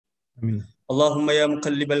آمين. اللهم يا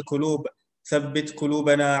مقلب القلوب ثبت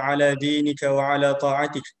قلوبنا على دينك وعلى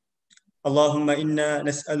طاعتك. اللهم إنا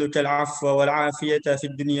نسألك العفو والعافية في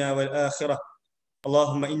الدنيا والآخرة.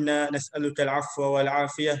 اللهم إنا نسألك العفو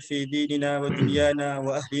والعافية في ديننا ودنيانا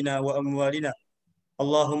وأهلنا وأموالنا.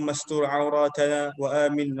 اللهم استر عوراتنا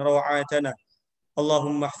وآمن روعاتنا.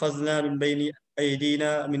 اللهم احفظنا من بين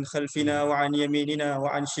أيدينا من خلفنا وعن يميننا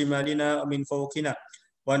وعن شمالنا ومن فوقنا،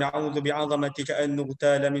 ونعوذ بعظمتك أن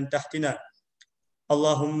نغتال من تحتنا.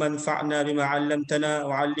 اللهم انفعنا بما علمتنا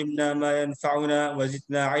وعلمنا ما ينفعنا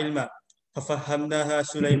وزدنا علما. ففهمناها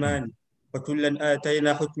سليمان وكلا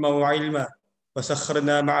آتينا حكما وعلما.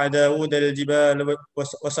 وسخرنا مع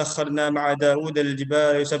داود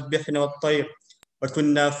الجبال يسبحن والطير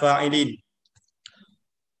وكنا فاعلين.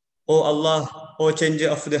 O Allah, O changer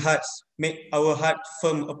of the hearts, make our heart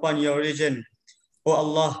firm upon your religion. O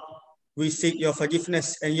Allah, we seek your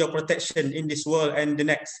forgiveness and your protection in this world and the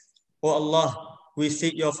next. O Allah, we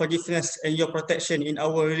seek your forgiveness and your protection in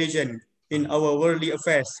our religion, in our worldly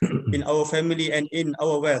affairs, in our family and in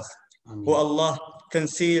our wealth. O Allah,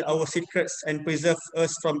 conceal our secrets and preserve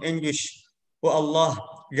us from anguish. O Allah,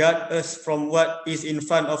 guard us from what is in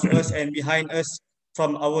front of us and behind us,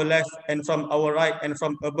 from our left and from our right and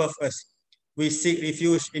from above us. We seek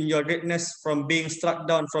refuge in your greatness from being struck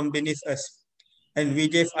down from beneath us. And we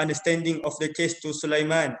gave understanding of the case to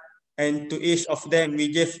Sulaiman, and to each of them we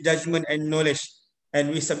gave judgment and knowledge.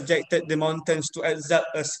 And we subjected the mountains to exalt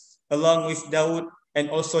us along with Daud and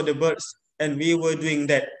also the birds, and we were doing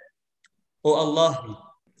that. O Allah,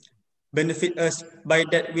 benefit us by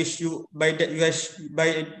that which you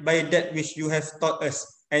have taught us,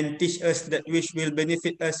 and teach us that which will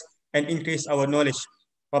benefit us and increase our knowledge.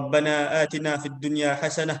 ربنا آتنا في الدنيا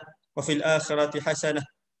حسنة وفي الآخرة حسنة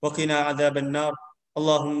وقنا عذاب النار.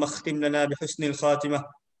 اللهم اختم لنا بحسن الخاتمة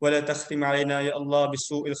ولا تختم علينا يا الله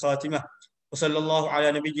بسوء الخاتمة. وصلى الله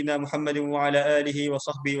على نبينا محمد وعلى آله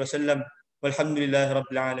وصحبه وسلم والحمد لله رب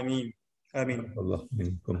العالمين. آمين.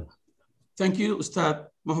 Thank you, Ustad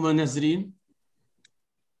Muhammad Nazreen,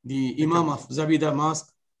 the Imam of Zabida Mosque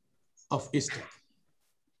of Istanbul.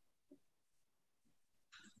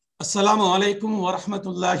 Assalamu alaikum wa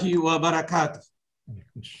rahmatullahi wa barakatuh.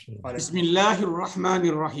 Bismillahir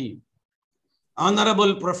Rahmanir Rahim.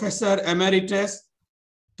 Honorable Professor Emeritus,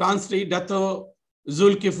 Tansri Dato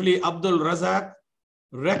Zulkifli Abdul Razak,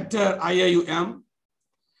 Rector IIUM,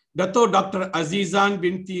 Dato Dr. Azizan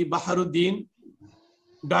Binti Baharuddin,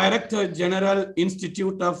 Director General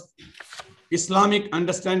Institute of Islamic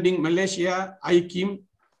Understanding Malaysia, IKIM,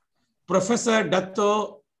 Professor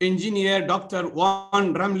Dato Engineer Dr.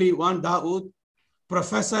 Wan Ramli Wan Dawood,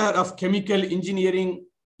 Professor of Chemical Engineering,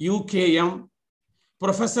 UKM,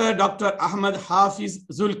 Professor Dr. Ahmad Hafiz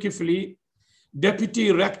Zulkifli,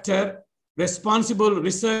 Deputy Rector, Responsible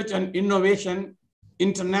Research and Innovation,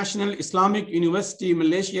 International Islamic University,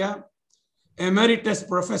 Malaysia, Emeritus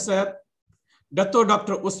Professor, Dato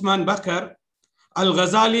Dr. Usman Bakar,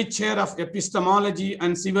 Al-Ghazali Chair of Epistemology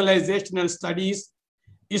and Civilizational Studies,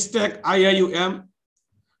 ISTEC IIUM,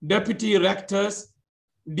 Deputy Rectors,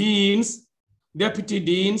 Deans, Deputy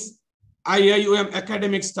Deans, IIUM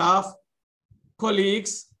academic staff,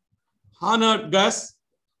 colleagues, honored guests,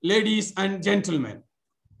 ladies and gentlemen.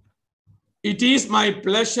 It is my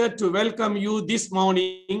pleasure to welcome you this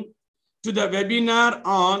morning to the webinar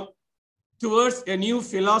on Towards a New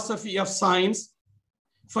Philosophy of Science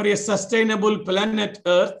for a Sustainable Planet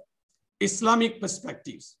Earth, Islamic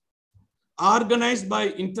Perspectives, organized by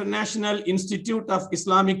International Institute of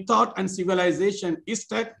Islamic Thought and Civilization,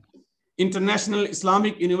 ISTEC, International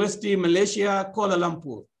Islamic University, Malaysia, Kuala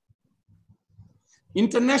Lumpur.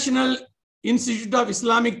 International Institute of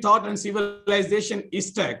Islamic Thought and Civilization,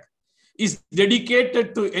 ISTEC, is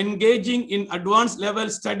dedicated to engaging in advanced level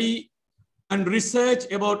study and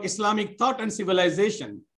research about Islamic thought and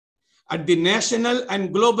civilization at the national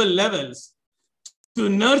and global levels to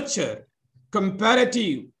nurture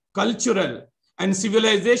comparative, cultural, and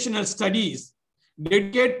civilizational studies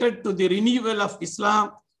dedicated to the renewal of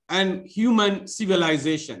Islam and human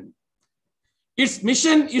civilization. Its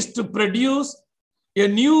mission is to produce a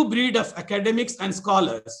new breed of academics and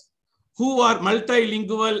scholars who are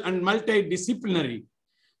multilingual and multidisciplinary,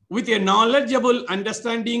 with a knowledgeable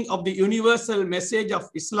understanding of the universal message of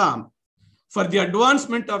Islam for the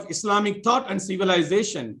advancement of Islamic thought and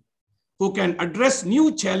civilization, who can address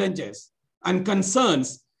new challenges and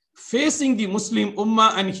concerns facing the Muslim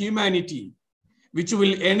Ummah and humanity, which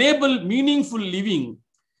will enable meaningful living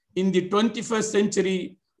in the 21st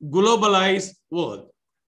century globalized world.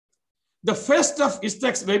 The first of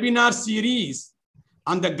ISTEC's webinar series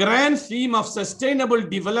on the grand theme of sustainable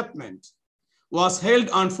development was held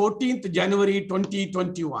on 14th January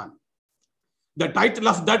 2021. The title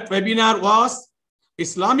of that webinar was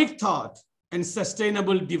Islamic Thought and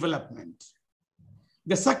Sustainable Development.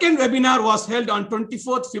 The second webinar was held on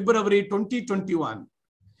 24th February 2021,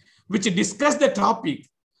 which discussed the topic,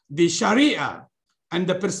 the Sharia and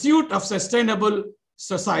the pursuit of sustainable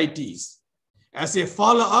societies, as a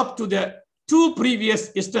follow-up to the two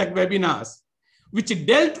previous ISTAC webinars, which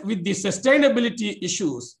dealt with the sustainability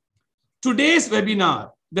issues. Today's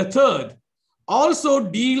webinar, the third, also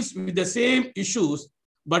deals with the same issues,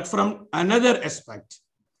 but from another aspect.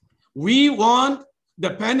 We want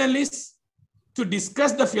the panelists to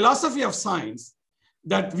discuss the philosophy of science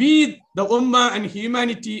that we, the Ummah and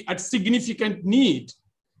humanity, at significant need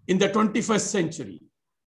in the 21st century.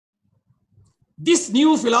 This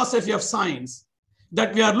new philosophy of science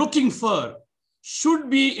that we are looking for should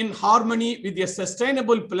be in harmony with a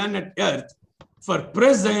sustainable planet Earth for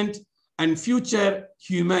present and future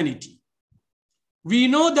humanity. We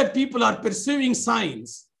know that people are pursuing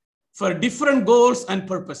science for different goals and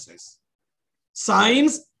purposes.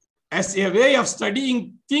 Science as a way of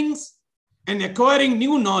studying things and acquiring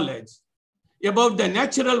new knowledge about the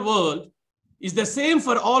natural world is the same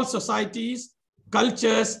for all societies,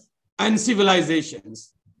 cultures, and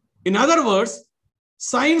civilizations. In other words,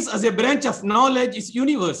 science as a branch of knowledge is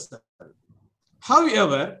universal.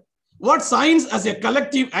 However, what science as a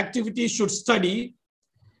collective activity should study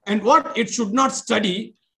and what it should not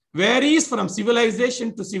study varies from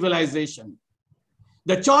civilization to civilization.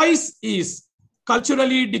 The choice is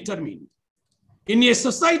culturally determined. In a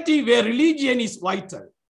society where religion is vital,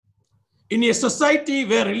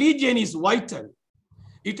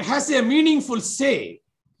 it has a meaningful say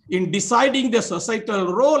in deciding the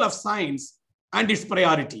societal role of science and its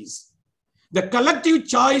priorities. The collective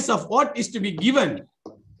choice of what is to be given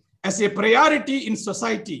as a priority in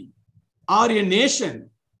society or a nation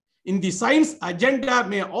in the science agenda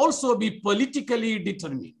may also be politically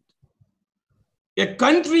determined. A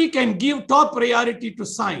country can give top priority to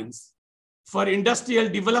science for industrial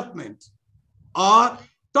development or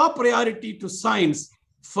top priority to science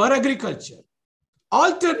for agriculture.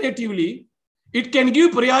 Alternatively, it can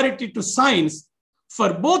give priority to science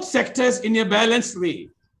for both sectors in a balanced way.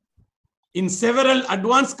 In several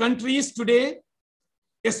advanced countries today,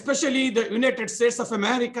 especially the United States of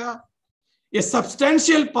America, a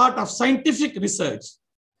substantial part of scientific research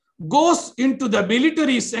goes into the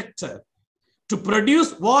military sector to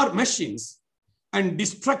produce war machines and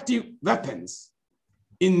destructive weapons.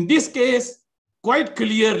 In this case, quite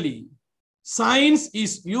clearly, science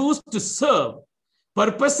is used to serve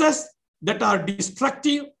purposes that are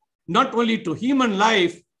destructive not only to human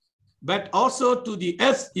life, but also to the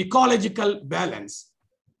Earth's ecological balance.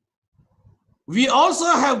 We also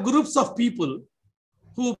have groups of people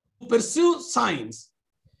who pursue science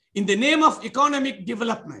in the name of economic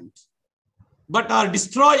development, but are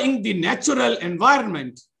destroying the natural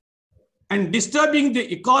environment and disturbing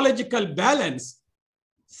the ecological balance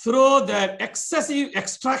through their excessive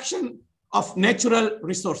extraction of natural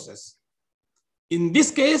resources. In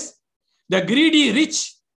this case, the greedy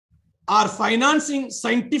rich are financing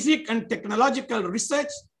scientific and technological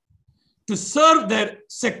research to serve their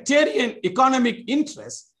sectarian economic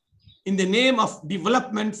interests in the name of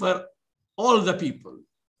development for all the people.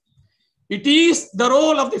 It is the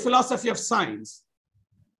role of the philosophy of science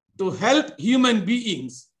to help human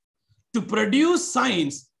beings to produce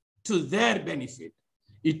science to their benefit.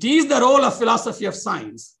 It is the role of philosophy of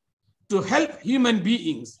science to help human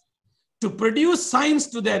beings to produce science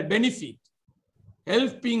to their benefit,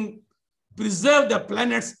 helping preserve the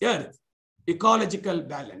planet's Earth ecological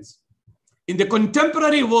balance. In the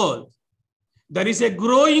contemporary world, there is a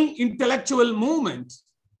growing intellectual movement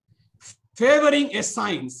favoring a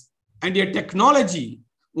science and a technology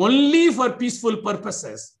only for peaceful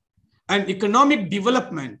purposes and economic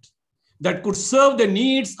development that could serve the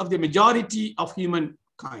needs of the majority of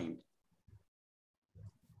humankind.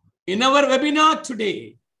 In our webinar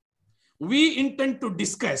today, we intend to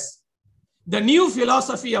discuss the new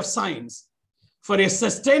philosophy of science for a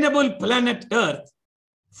sustainable planet Earth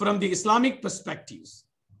from the Islamic perspectives.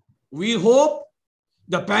 We hope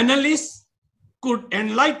the panelists could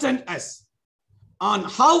enlighten us on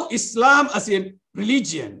how Islam as a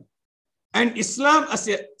religion and Islam as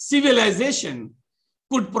a civilization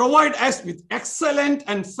could provide us with excellent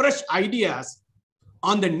and fresh ideas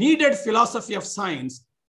on the needed philosophy of science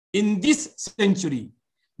in this century,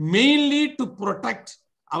 mainly to protect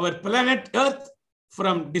our planet Earth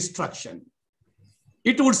from destruction.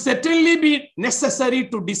 It would certainly be necessary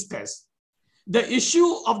to discuss the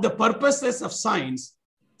issue of the purposes of science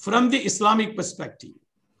from the Islamic perspective.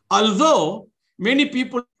 Although many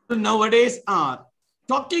people nowadays are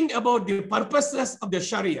talking about the purposes of the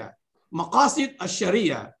Sharia, maqasid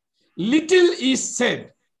al-Sharia. Little is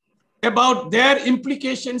said about their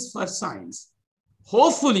implications for science.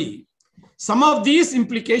 Hopefully, some of these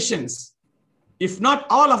implications, if not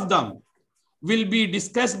all of them, will be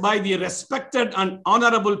discussed by the respected and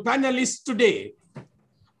honorable panelists today,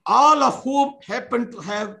 all of whom happen to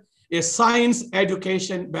have a science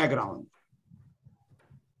education background.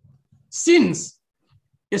 Since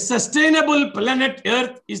a sustainable planet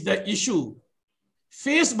Earth is the issue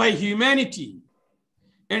faced by humanity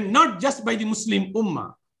and not just by the Muslim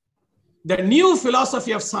Ummah, the new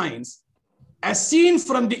philosophy of science, as seen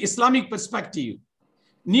from the Islamic perspective,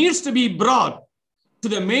 needs to be brought to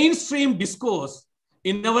the mainstream discourse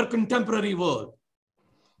in our contemporary world.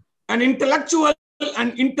 An intellectual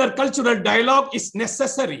and intercultural dialogue is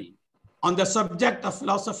necessary on the subject of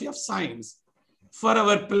philosophy of science for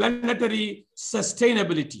our planetary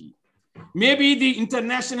sustainability. Maybe the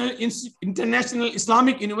International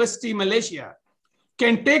Islamic University Malaysia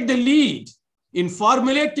can take the lead in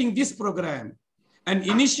formulating this program and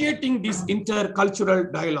initiating this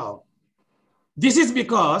intercultural dialogue. This is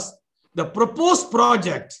because the proposed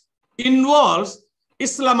project involves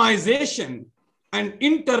Islamization and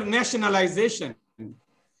internationalization,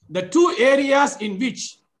 the two areas in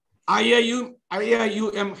which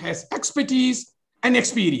IIUM has expertise and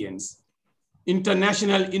experience.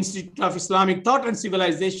 International Institute of Islamic Thought and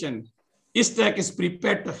Civilization, ISTAC, is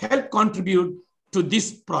prepared to help contribute to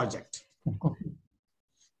this project.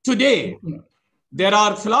 Today, there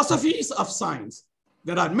are philosophies of science.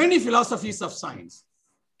 There are many philosophies of science.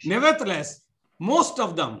 Nevertheless, most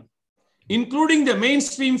of them, including the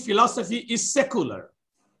mainstream philosophy, is secular,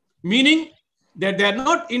 meaning that they are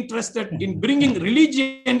not interested in bringing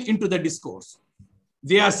religion into the discourse.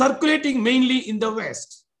 They are circulating mainly in the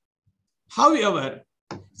West. However,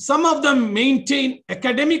 some of them maintain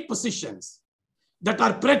academic positions that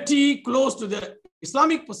are pretty close to the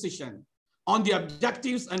Islamic position on the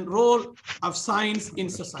objectives and role of science in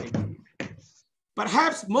society.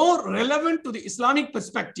 Perhaps more relevant to the Islamic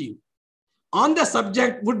perspective on the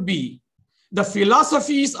subject would be the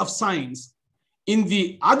philosophies of science in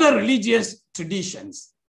the other religious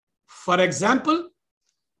traditions. For example,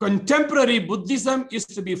 contemporary Buddhism is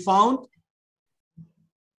to be found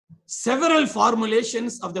several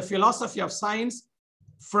formulations of the philosophy of science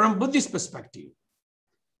from Buddhist perspective.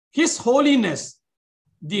 His Holiness,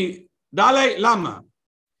 the Dalai Lama,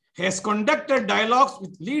 has conducted dialogues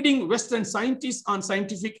with leading Western scientists on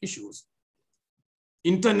scientific issues.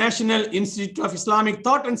 International Institute of Islamic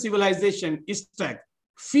Thought and Civilization, ISTAC,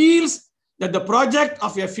 feels that the project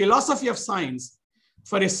of a philosophy of science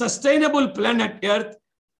for a sustainable planet Earth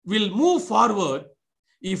will move forward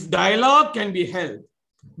if dialogue can be held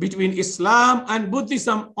between Islam and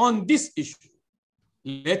Buddhism on this issue.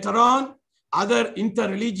 Later on, other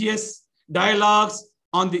interreligious dialogues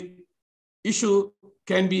on the issue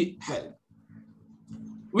can be held.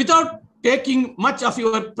 Without taking much of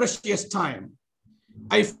your precious time,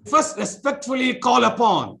 I first respectfully call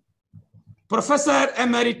upon Professor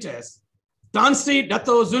Emeritus Tan Sri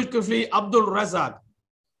Dato Zulkifli Abdul Razak,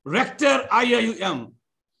 Rector IIUM,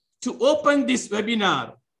 to open this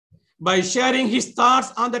webinar by sharing his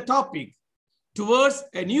thoughts on the topic towards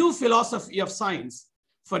a new philosophy of science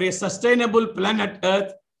for a sustainable planet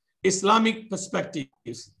Earth, Islamic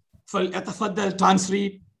perspectives. فليتفضل Tan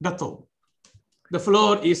Sri Dato. The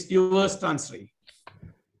floor is yours, Tan Sri.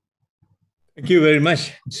 Thank you very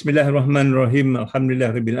much. Bismillahirrahmanirrahim.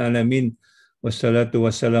 Alhamdulillah Rabbil Alamin. Wassalatu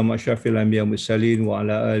wassalamu asyrafil anbiya mursalin wa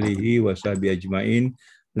ala alihi wa sahbihi ajma'in.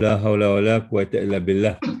 La hawla wa la quwwata illa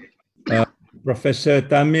billah. Professor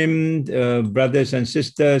Tamim, brothers and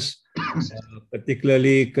sisters,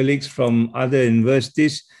 particularly colleagues from other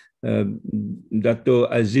universities, Dato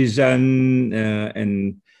Azizan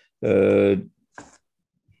and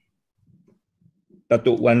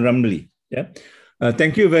Dato Wan Ramli. Yeah.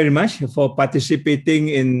 Thank you very much for participating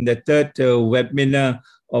in the third webinar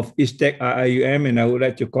of ISTAC IIUM, and I would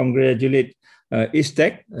like to congratulate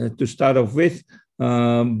ISTAC to start off with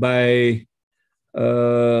by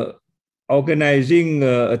organizing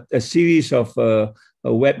a series of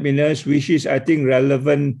webinars, which is, I think,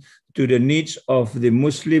 relevant to the needs of the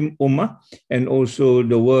Muslim Ummah and also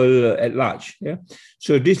the world at large. Yeah?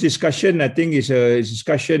 So this discussion, I think, is a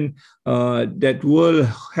discussion that will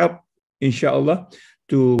help, inshallah,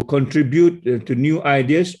 to contribute to new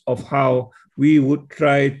ideas of how we would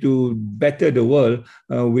try to better the world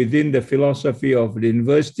within the philosophy of the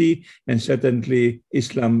university and certainly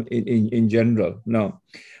Islam in general. Now,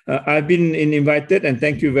 I've been invited, and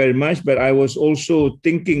thank you very much, but I was also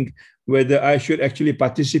thinking whether I should actually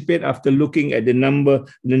participate after looking at the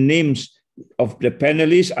names of the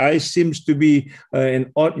panelists. I seems to be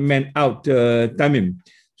an odd man out, Tamim.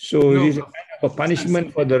 So it is a kind of a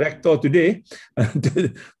punishment for the rector today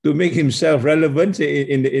to make himself relevant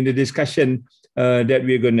in the discussion that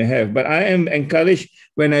we're going to have. But I am encouraged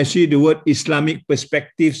when I see the word Islamic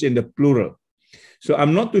perspectives in the plural. So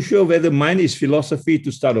I'm not too sure whether mine is philosophy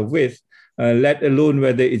to start off with, let alone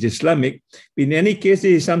whether it's Islamic. In any case,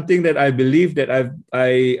 it is something that I believe that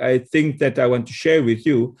I think that I want to share with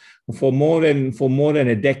you for more than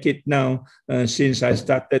a decade now, since I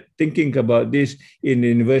started thinking about this in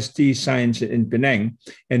University Science in Penang,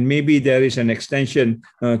 and maybe there is an extension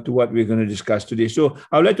to what we're going to discuss today. So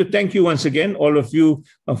I would like to thank you once again, all of you,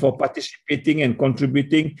 for participating and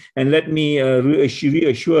contributing. And let me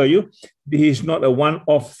reassure you, this is not a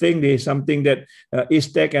one-off thing. This is something that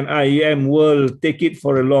ISTEC and IEM will take it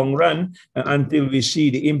for a long run until we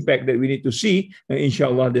see the impact that we need to see,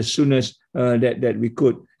 inshallah, the soonest that we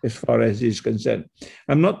could, as far as this is concerned.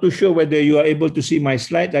 I'm not too sure whether you are able to see my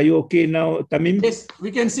slide. Are you okay now, Tamim? Yes,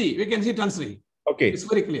 we can see. We can see Tansri. Okay. It's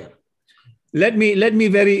very clear. Let me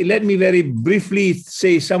very briefly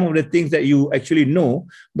say some of the things that you actually know,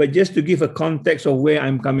 but just to give a context of where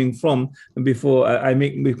I'm coming from before I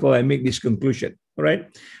make this conclusion. All right.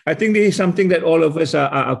 I think this is something that all of us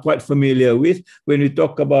are quite familiar with when we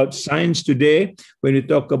talk about science today, when we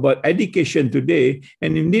talk about education today,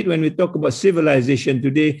 and indeed when we talk about civilization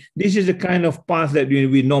today. This is the kind of path that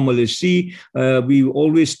we normally see. We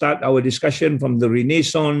always start our discussion from the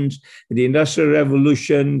Renaissance, the Industrial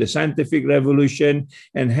Revolution, the Scientific Revolution,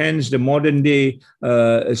 and hence the modern day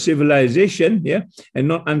civilization. Yeah, and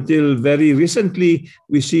not until very recently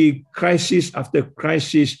we see crisis after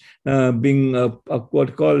crisis being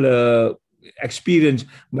what called experienced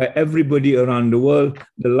by everybody around the world.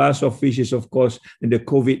 The last of which is, of course, the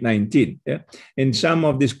COVID-19. Yeah? In some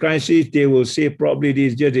of these crises, they will say probably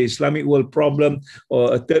this is just the Islamic world problem,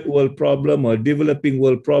 or a third world problem, or a developing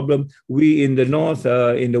world problem. We in the north,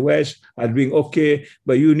 in the west, are doing okay,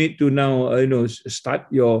 but you need to now, start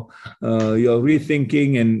your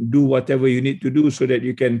rethinking and do whatever you need to do so that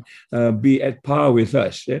you can be at par with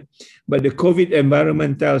us. Yeah? But the COVID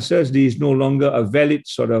environment tells us there is no longer a valid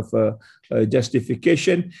sort of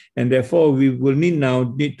justification, and therefore we will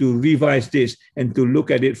need to revise this and to look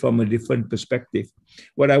at it from a different perspective.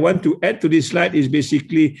 What I want to add to this slide is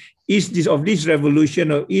basically, is this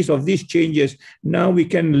revolution or is of these changes, now we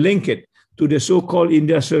can link it to the so-called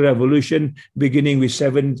Industrial Revolution beginning with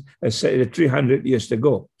 300 years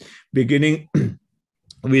ago, beginning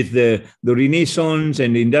with the Renaissance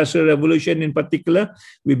and the Industrial Revolution in particular.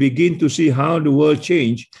 We begin to see how the world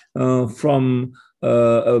changed from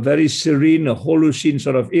a very serene, a Holocene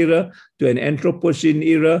sort of era to an Anthropocene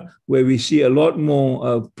era, where we see a lot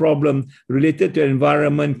more problem related to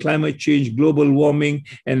environment, climate change, global warming,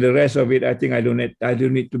 and the rest of it. I think I don't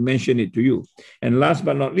need to mention it to you. And last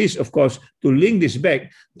but not least, of course, to link this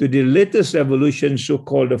back to the latest revolution,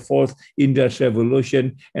 so-called the Fourth Industrial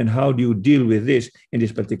Revolution, and how do you deal with this in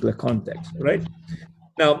this particular context, right?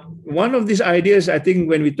 Now, one of these ideas, I think,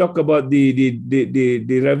 when we talk about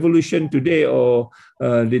the revolution today, or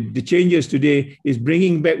the changes today, is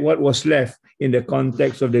bringing back what was left in the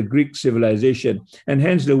context of the Greek civilization. And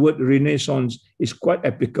hence the word Renaissance is quite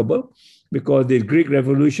applicable, because the Greek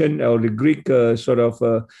revolution, or the Greek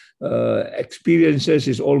experiences,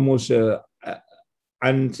 is almost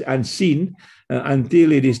unseen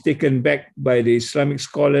until it is taken back by the Islamic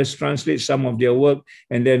scholars, translate some of their work,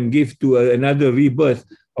 and then give to another rebirth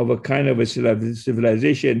of a kind of a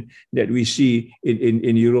civilization that we see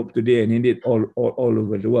in Europe today, and indeed all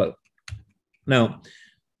over the world. Now,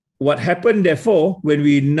 what happened, therefore, when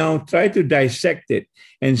we now try to dissect it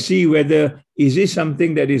and see whether is this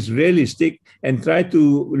something that is realistic, and try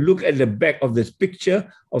to look at the back of this picture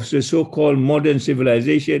of the so-called modern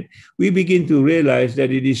civilization, we begin to realize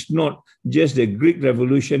that it is not just the Greek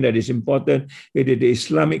revolution that is important, it is the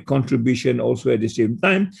Islamic contribution also at the same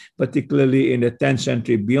time, particularly in the 10th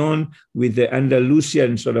century beyond, with the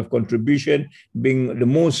Andalusian sort of contribution being the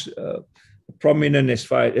most prominent as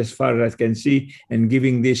far as I can see, and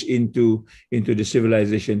giving this into the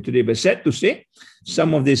civilization today. But sad to say,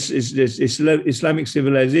 some of this Islamic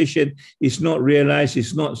civilization is not realized,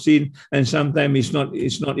 it's not seen, and sometimes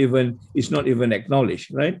it's not even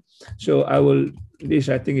acknowledged, right? So this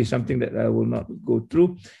I think is something that I will not go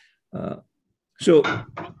through. So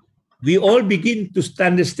we all begin to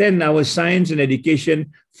understand our science and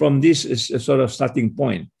education from this sort of starting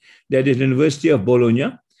point. That is the University of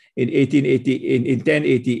Bologna in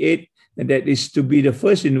 1088, and that is to be the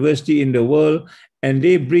first university in the world and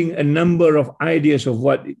they bring a number of ideas of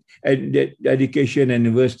what education and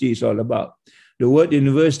university is all about. The word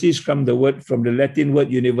universities from the Latin word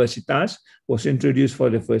universitas was introduced for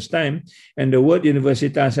the first time. And the word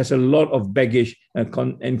universitas has a lot of baggage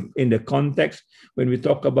in the context when we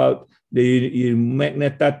talk about the Magna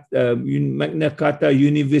Carta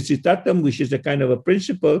Universitatum, which is a kind of a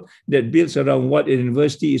principle that builds around what a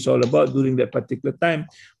university is all about during that particular time.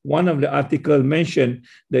 One of the articles mentioned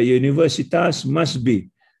that universitas must be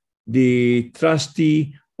the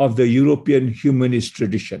trustee of the European humanist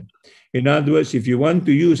tradition. In other words, if you want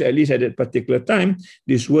to use, at least at that particular time,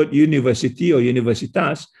 this word university or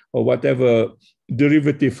universitas or whatever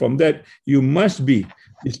derivative from that, you must be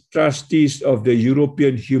the trustees of the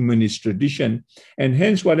European humanist tradition. And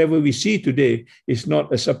hence, whatever we see today is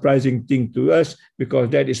not a surprising thing to us, because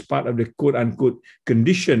that is part of the quote-unquote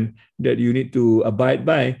condition that you need to abide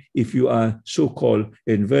by if you are so-called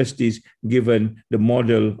universities, given the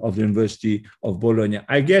model of the University of Bologna.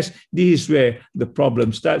 I guess this is where the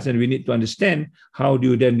problem starts, and we need to understand how do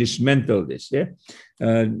you then dismantle this. Yeah?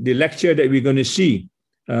 The lecture that we're going to see,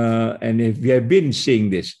 and if we have been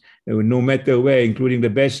seeing this, no matter where, including the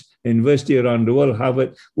best university around the world,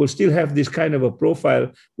 Harvard, will still have this kind of a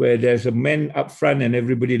profile where there's a man up front and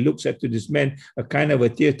everybody looks up to this man, a kind of a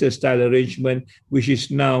theater style arrangement, which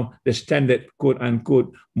is now the standard quote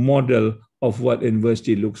unquote model of what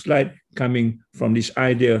university looks like, coming from this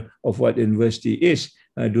idea of what university is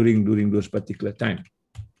during those particular times.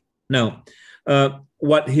 Now,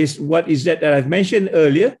 what is that I've mentioned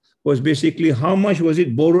earlier was basically how much was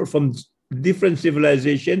it borrowed from different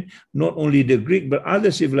civilization, not only the Greek, but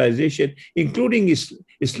other civilization, including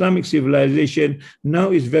Islamic civilization,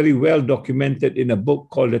 now is very well documented in a book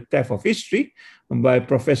called The Theft of History by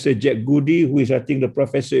Professor Jack Goody, who is, I think, the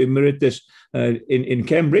Professor Emeritus in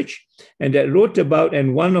Cambridge, and that wrote about,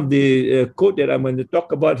 and one of the quote that I'm going to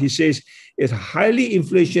talk about, he says, is a highly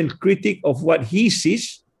influential critic of what he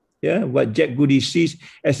sees, what Jack Goody sees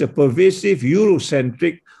as a pervasive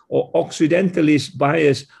Eurocentric or Occidentalist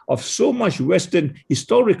bias of so much Western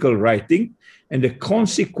historical writing, and the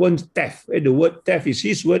consequent theft, the word theft is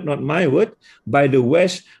his word, not my word, by the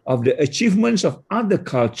West of the achievements of other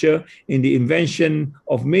culture in the invention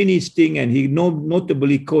of many things, and he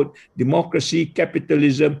notably quote democracy,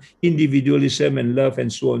 capitalism, individualism, and love,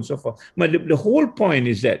 and so on and so forth. But the whole point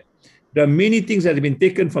is that there are many things that have been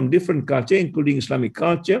taken from different culture, including Islamic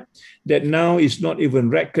culture, that now is not even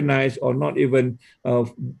recognized or not even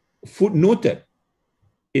footnoted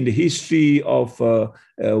in the history of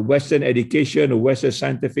Western education or Western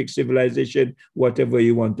scientific civilization, whatever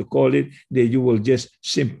you want to call it, that you will just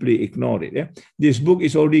simply ignore it. Yeah? This book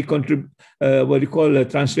is already translated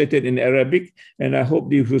in Arabic, and I hope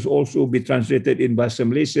this will also be translated in Bahasa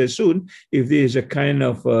Malaysia soon, if there is a kind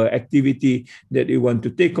of activity that you want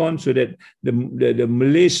to take on, so that the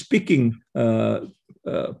Malay-speaking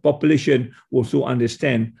population also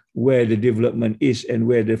understand where the development is and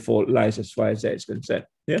where the fault lies as far as that is concerned.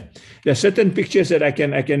 Yeah, there are certain pictures that I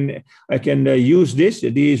can use this.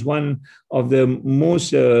 This is one of the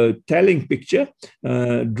most telling picture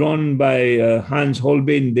drawn by Hans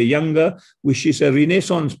Holbein the Younger, which is a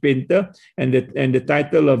Renaissance painter, and the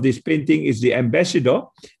title of this painting is The Ambassador.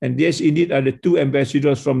 And yes, indeed, are the two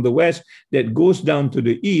ambassadors from the West that goes down to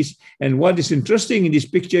the East. And what is interesting in this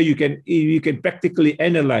picture, you can practically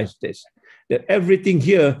analyze this, that everything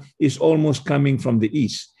here is almost coming from the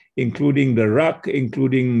East, including the rug,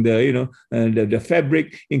 including the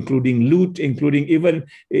fabric, including loot, including even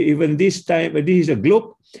this time. This is a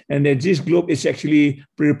globe, and then this globe is actually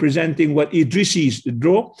representing what Idrisis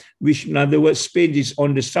draw, which in other words, Spain is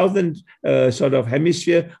on the southern sort of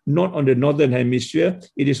hemisphere, not on the northern hemisphere.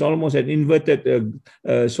 It is almost an inverted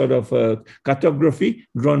sort of cartography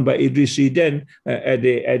drawn by Idrisi then at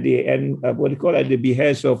the end, at the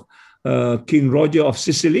behest of King Roger of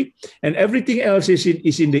Sicily, and everything else is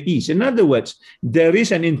in the East. In other words, there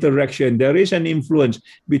is an interaction, there is an influence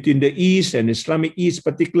between the East and Islamic East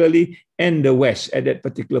particularly, and the West at that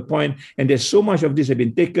particular point. And there's so much of this have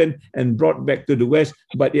been taken and brought back to the West,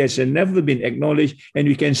 but it has never been acknowledged. And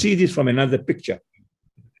we can see this from another picture.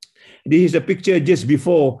 This is a picture just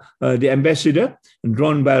before the ambassador,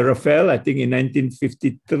 drawn by Raphael, I think in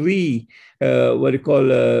 1953,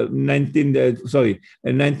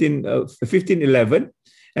 1511.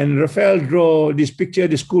 And Raphael drew this picture,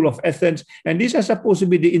 the School of Athens, and these are supposed to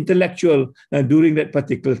be the intellectual during that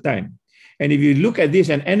particular time. And if you look at this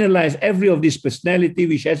and analyze every of this personality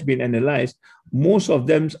which has been analyzed, most of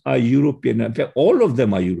them are European. In fact, all of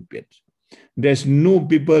them are Europeans. There's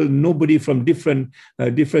nobody from different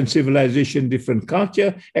civilization, different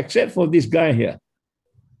culture, except for this guy here.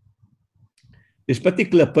 This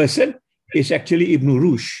particular person is actually Ibn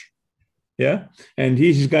Rushd. Yeah, and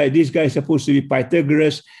this guy is supposed to be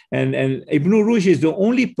Pythagoras, and Ibn Rushd is the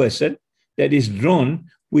only person that is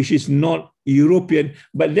drawn which is not European,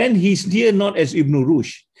 but then he's here not as Ibn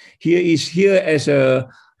Rushd. Here as a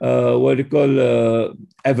what you call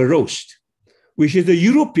Averroes, which is the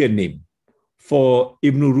European name for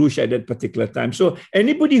Ibn Rushd at that particular time. So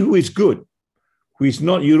anybody who is good, who is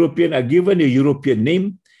not European, are given a European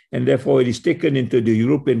name, and therefore it is taken into the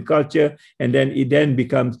European culture, and then it then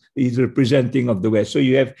becomes is representing of the West. So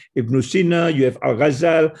you have Ibn Sina, you have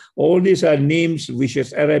Al-Ghazal, all these are names which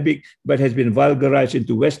is Arabic, but has been vulgarized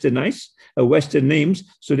into Westernized, Western names,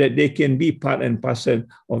 so that they can be part and parcel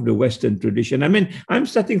of the Western tradition. I mean, I'm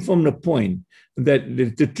starting from the point that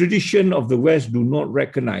the tradition of the West do not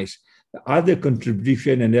recognize other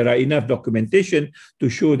contribution, and there are enough documentation to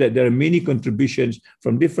show that there are many contributions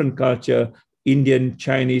from different culture, Indian,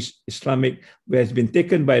 Chinese, Islamic, has been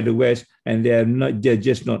taken by the West, and they're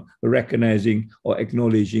just not recognizing or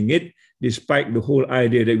acknowledging it, despite the whole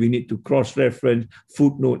idea that we need to cross-reference,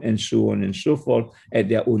 footnote, and so on and so forth at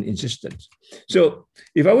their own insistence. So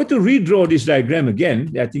if I were to redraw this diagram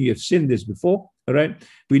again, I think you've seen this before, all right?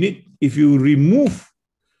 If you remove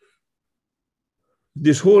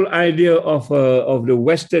this whole idea of the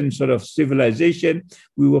Western sort of civilization,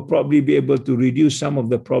 we will probably be able to reduce some of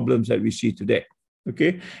the problems that we see today.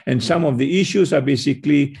 Okay, and some of the issues are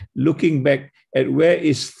basically looking back at where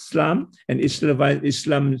Islam's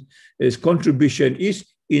contribution is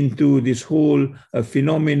into this whole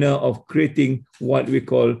phenomena of creating what we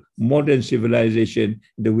call modern civilization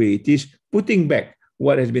the way it is, putting back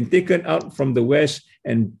what has been taken out from the West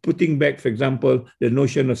and putting back, for example, the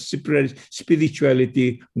notion of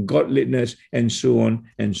spirituality, godliness, and so on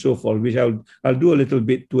and so forth, which I'll do a little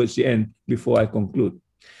bit towards the end before I conclude.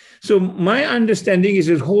 So my understanding is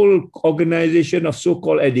this whole organization of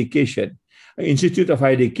so-called education, Institute of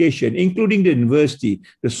Education, including the university,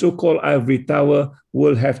 the so-called ivory tower,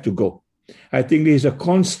 will have to go. I think there is a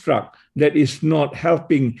construct that is not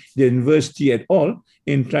helping the university at all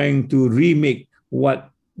in trying to remake what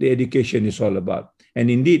the education is all about. And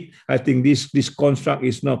indeed, I think this construct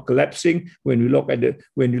is now collapsing when you look at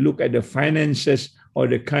the finances or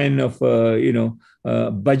the kind of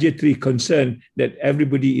budgetary concern that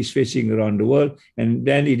everybody is facing around the world, and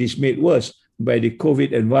then it is made worse by the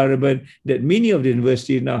COVID environment that many of the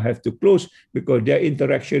universities now have to close because their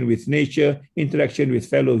interaction with nature, interaction with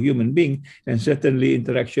fellow human beings, and certainly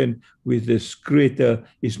interaction with the creator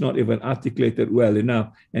is not even articulated well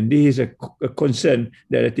enough. And this is a concern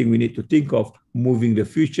that I think we need to think of moving the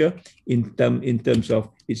future in terms of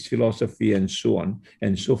its philosophy and so on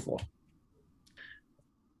and so forth.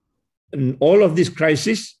 And all of this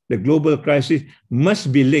crisis, the global crisis,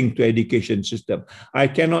 must be linked to education system. I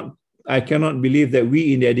cannot believe that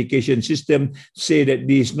we in the education system say that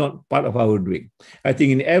this is not part of our doing. I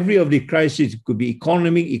think in every of the crises, it could be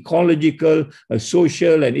economic, ecological,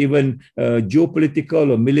 social, and even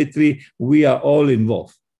geopolitical or military, we are all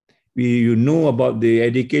involved. You know about the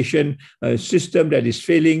education system that is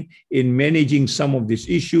failing in managing some of this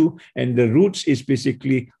issue, and the roots is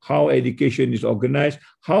basically how education is organized,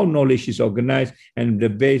 how knowledge is organized, and the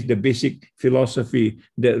basic philosophy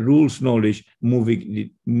that rules knowledge moving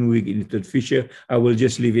into the future. I will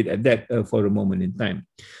just leave it at that for a moment in time.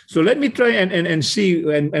 So let me try and see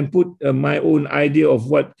and put my own idea of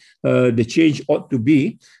what the change ought to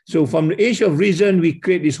be. So from the age of reason, we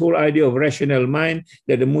create this whole idea of rational mind,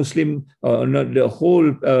 that the Muslim, not the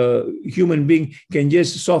whole human being can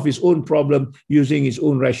just solve his own problem using his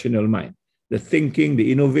own rational mind. The thinking,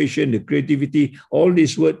 the innovation, the creativity, all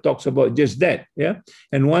this word talks about just that. Yeah.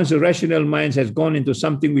 And once the rational mind has gone into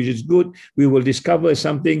something which is good, we will discover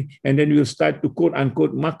something, and then we'll start to quote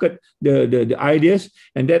unquote market the ideas,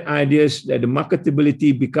 and that the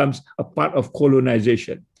marketability becomes a part of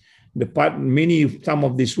colonization. Some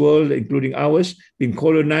of this world, including ours, being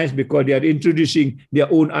colonized because they are introducing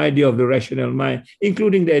their own idea of the rational mind,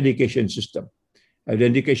 including the education system. The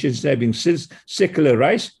education system being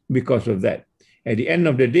secularized because of that. At the end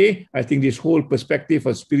of the day, I think this whole perspective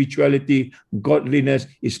of spirituality, godliness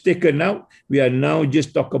is taken out. We are now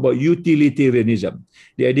just talk about utilitarianism.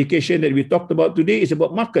 The education that we talked about today is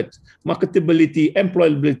about marketability,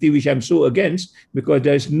 employability, which I'm so against because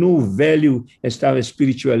there is no value as far as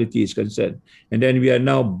spirituality is concerned. And then we are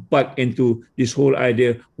now back into this whole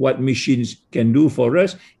idea what machines can do for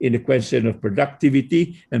us in the question of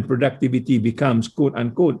productivity, and productivity becomes, quote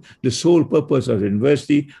unquote, the sole purpose of the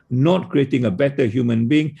university, not creating a better better human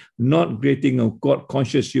being, not creating a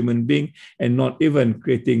God-conscious human being, and not even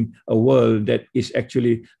creating a world that is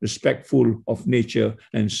actually respectful of nature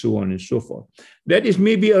and so on and so forth. That is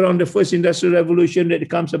maybe around the first industrial revolution that it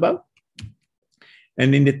comes about.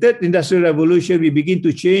 And in the third industrial revolution, we begin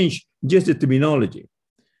to change just the terminology.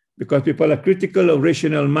 Because people are critical of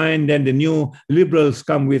rational mind, then the new liberals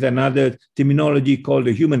come with another terminology called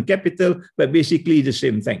the human capital, but basically the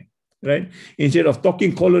same thing, right? Instead of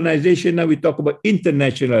talking colonization, now we talk about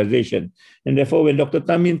internationalization. And therefore, when Dr.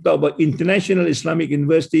 Tamim talked about International Islamic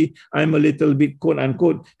University, I'm a little bit, quote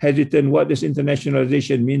unquote, hesitant. What does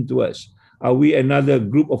internationalization mean to us? Are we another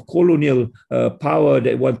group of colonial power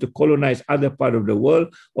that want to colonize other part of the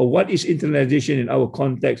world? Or what is internationalization in our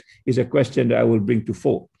context is a question that I will bring to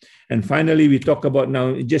fore. And finally, we talk about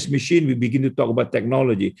now just machine, we begin to talk about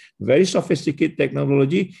technology, very sophisticated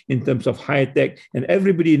technology in terms of high tech. And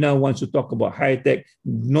everybody now wants to talk about high tech,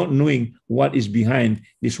 not knowing what is behind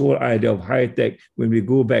this whole idea of high tech when we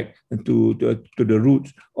go back to the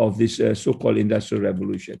roots of this so-called industrial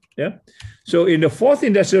revolution. Yeah. So in the fourth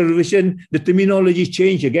industrial revolution, the terminology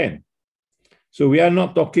changed again. So we are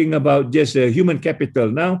not talking about just human capital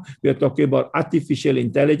now. We are talking about artificial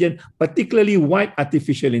intelligence, particularly white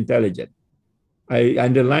artificial intelligence. I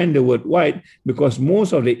underline the word white because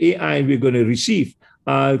most of the AI we're going to receive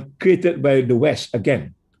are created by the West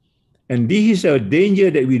again. And this is a danger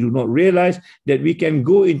that we do not realize, that we can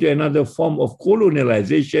go into another form of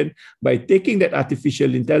colonialization by taking that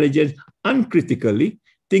artificial intelligence uncritically,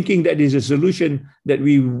 thinking that is a solution that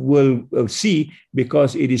we will see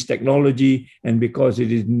because it is technology and because it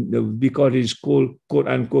is called, quote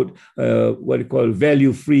unquote, what you call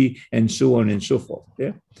value free and so on and so forth.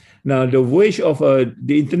 Yeah. Now, the voyage of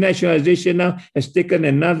the internationalization now has taken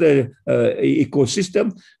another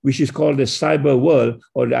ecosystem, which is called the cyber world,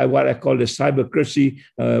 or what I call the cybercracy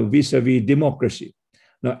vis-a-vis democracy.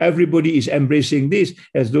 Now, everybody is embracing this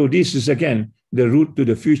as though this is, again, the route to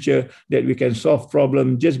the future, that we can solve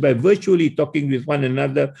problems just by virtually talking with one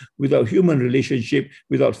another without human relationship,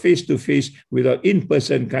 without face-to-face, without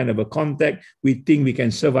in-person kind of a contact. We think we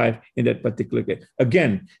can survive in that particular case.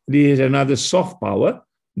 Again, there is another soft power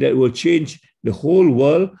that will change the whole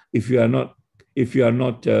world if you are not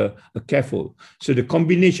careful. So the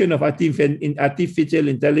combination of artificial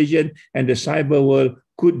intelligence and the cyber world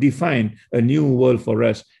could define a new world for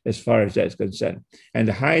us as far as that's concerned. And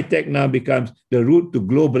the high tech now becomes the route to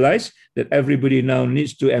globalize, that everybody now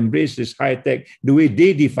needs to embrace this high tech the way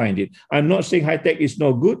they defined it. I'm not saying high tech is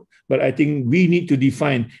not good, but I think we need to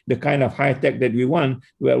define the kind of high tech that we want,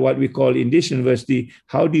 what we call in this university,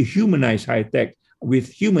 how do you humanize high tech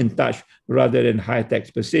with human touch rather than high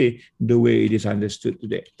tech per se, the way it is understood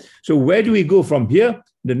today. So where do we go from here?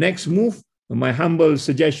 The next move, my humble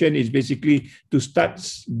suggestion is basically to start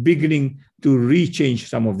beginning to rechange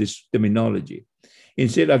some of this terminology.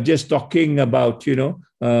 Instead of just talking about,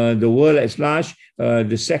 the world at large,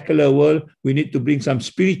 the secular world, we need to bring some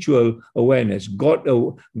spiritual awareness,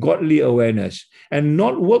 godly awareness, and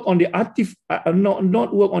not work on the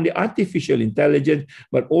artificial intelligence,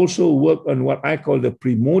 but also work on what I call the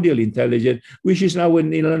primordial intelligence, which is now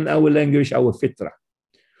in our language, our fitra.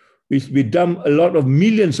 We dump a lot of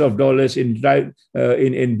millions of dollars in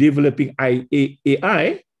developing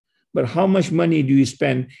AI, but how much money do you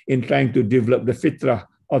spend in trying to develop the fitrah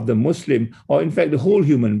of the Muslim, or in fact the whole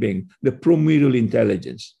human being, the primordial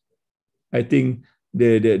intelligence? I think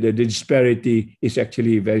the disparity is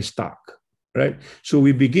actually very stark, right? So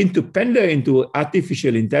we begin to pander into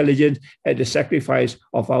artificial intelligence at the sacrifice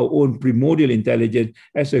of our own primordial intelligence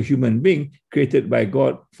as a human being created by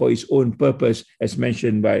God for his own purpose, as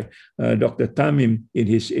mentioned by Dr. Tamim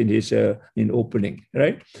in opening,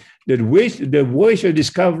 right? The voyage of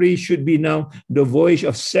discovery should be now the voyage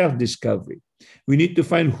of self-discovery. We need to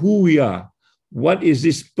find who we are. What is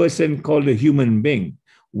this person called a human being?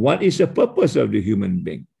 What is the purpose of the human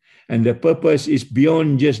being? And the purpose is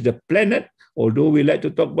beyond just the planet, although we like to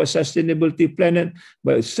talk about sustainability planet,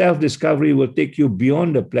 but self-discovery will take you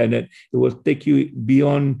beyond the planet. It will take you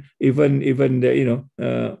beyond even the,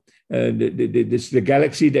 the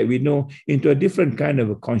galaxy that we know, into a different kind of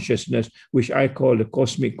a consciousness, which I call the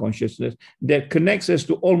cosmic consciousness, that connects us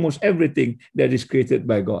to almost everything that is created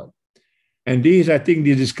by God. And this is, I think,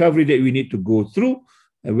 the discovery that we need to go through,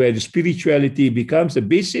 where the spirituality becomes the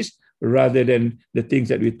basis rather than the things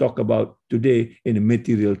that we talk about today in the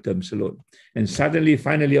material terms alone. And suddenly,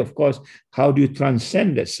 finally, of course, how do you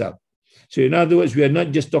transcend that self? So in other words, we are not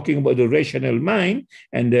just talking about the rational mind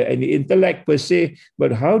and the intellect per se,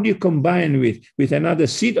 but how do you combine with another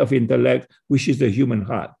seed of intellect, which is the human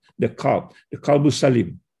heart, the qalbus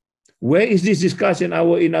salim, Where is this discussed in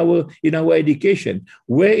our education?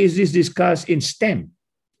 Where is this discussed in STEM?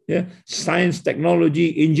 Yeah, science,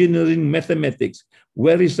 technology, engineering, mathematics.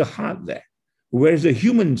 Where is the heart there? Where is the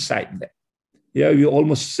human side there? Yeah, we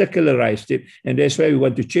almost secularized it, and that's why we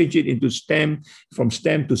want to change it into STEM, from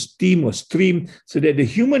STEM to STEAM or STREAM, so that the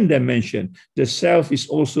human dimension, the self, is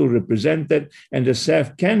also represented, and the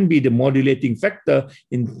self can be the modulating factor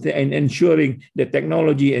in ensuring that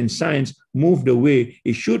technology and science move the way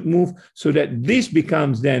it should move, so that this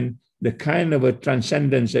becomes then the kind of a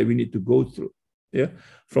transcendence that we need to go through. Yeah,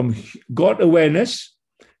 from God awareness,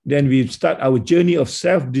 then we start our journey of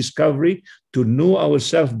self-discovery to know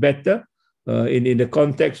ourselves better. In the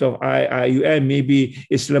context of IUM, maybe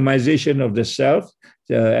Islamization of the self,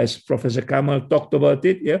 as Professor Kamal talked about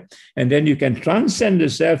it, yeah. And then you can transcend the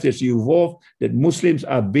self as you evolve, that Muslims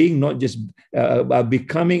are being, not just are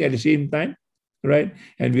becoming at the same time, right?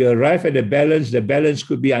 And we arrive at a balance. The balance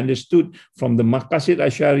could be understood from the Maqasid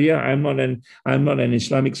Ashariyah. I'm not an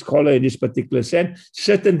Islamic scholar in this particular sense.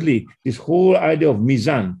 Certainly, this whole idea of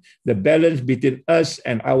mizan, the balance between us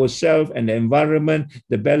and ourselves and the environment,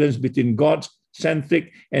 the balance between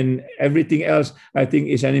God-centric and everything else, I think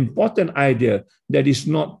is an important idea that is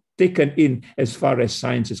not taken in as far as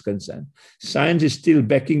science is concerned. Science is still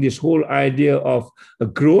backing this whole idea of a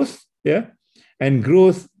growth, yeah, and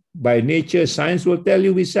growth by nature, science will tell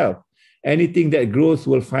you itself. Anything that grows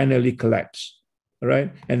will finally collapse,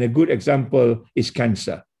 right? And a good example is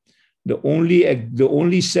cancer. The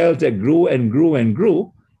only cells that grow and grow and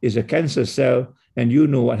grow is a cancer cell, and you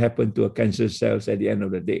know what happened to a cancer cells at the end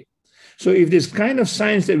of the day. So if this kind of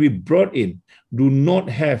science that we brought in do not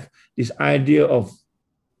have this idea of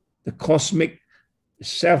the cosmic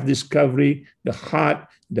self-discovery, the heart,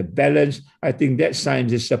 the balance, I think that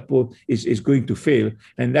science is going to fail.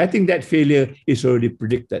 And I think that failure is already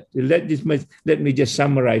predicted. Let me just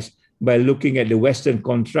summarize by looking at the Western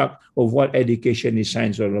construct of what education is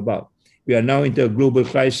science all about. We are now into a global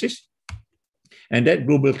crisis, and that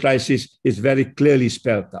global crisis is very clearly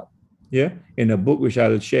spelled out. Yeah, in a book which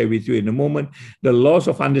I'll share with you in a moment, the loss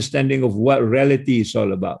of understanding of what reality is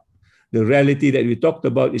all about. The reality that we talked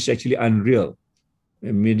about is actually unreal.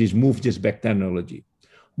 I mean, this move just back technology.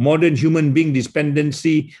 Modern human being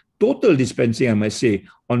dependency, total dependency, I must say,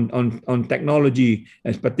 on technology,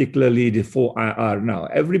 and particularly the 4IR now.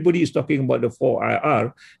 Everybody is talking about the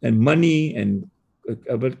 4IR, and money and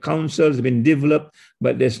councils have been developed,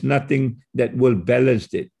 but there's nothing that will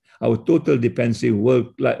balance it. Our total dependency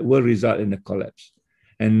will result in a collapse.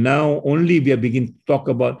 And now only we are beginning to talk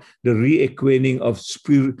about the reacquainting of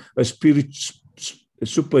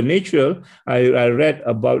supernatural. I read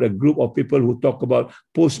about a group of people who talk about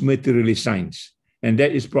post-materialist science. And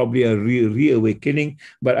that is probably a reawakening,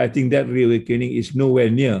 but I think that reawakening is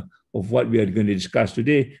nowhere near of what we are going to discuss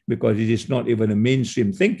today, because it is not even a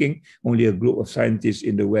mainstream thinking. Only a group of scientists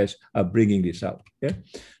in the West are bringing this out. Yeah?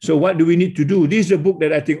 So what do we need to do? This is a book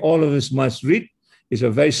that I think all of us must read. It's a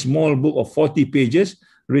very small book of 40 pages,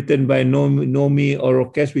 written by Nomi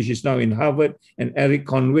Orokes, which is now in Harvard, and Eric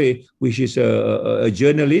Conway, which is a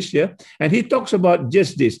journalist. Yeah? And he talks about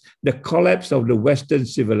just this, the collapse of the Western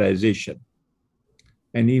civilization.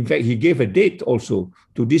 And in fact, he gave a date also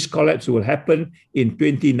to this collapse will happen in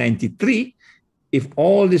 2093 if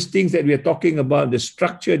all these things that we are talking about, the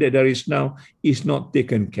structure that there is now, is not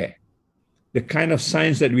taken care. The kind of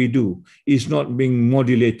science that we do is not being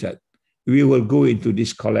modulated. We will go into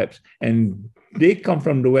this collapse. And they come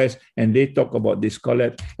from the West and they talk about this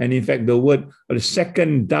collapse. And in fact, the word, the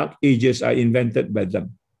second dark ages are invented by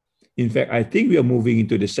them. In fact, I think we are moving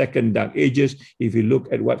into the second dark ages if you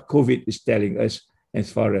look at what COVID is telling us as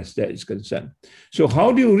far as that is concerned. So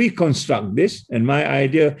how do you reconstruct this? And my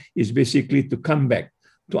idea is basically to come back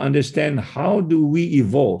to understand how do we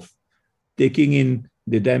evolve, taking in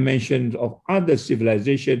the dimensions of other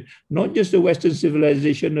civilization, not just the Western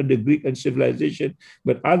civilization or the Greek civilization,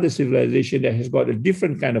 but other civilization that has got a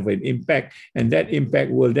different kind of an impact. And that impact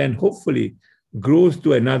will then hopefully grow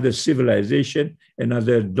to another civilization,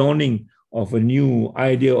 another dawning of a new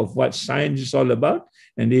idea of what science is all about.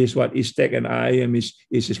 And this is what ISTEC and IIM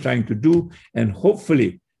is trying to do. And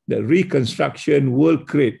hopefully the reconstruction will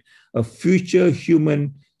create a future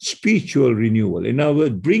human spiritual renewal. In other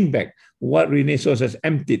words, bring back what Renaissance has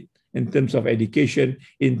emptied in terms of education,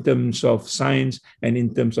 in terms of science, and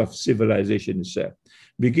in terms of civilization itself.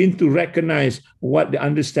 Begin to recognize what the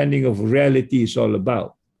understanding of reality is all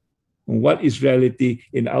about. What is reality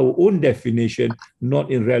in our own definition,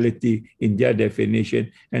 not in reality in their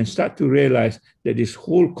definition, and start to realize that this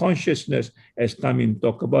whole consciousness, as Tamim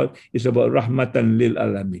talked about, is about rahmatan lil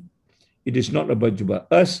alamin. It is not about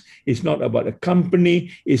us. It's not about a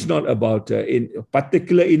company. It's not about a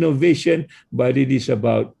particular innovation, but it is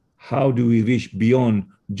about how do we reach beyond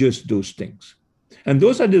just those things. And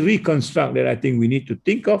those are the reconstruct that I think we need to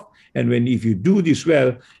think of. And if you do this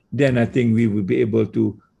well, then I think we will be able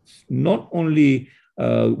to not only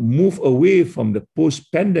move away from the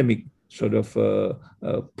post-pandemic sort of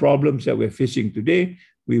problems that we're facing today,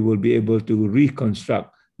 we will be able to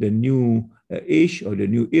reconstruct the new age or the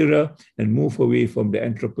new era and move away from the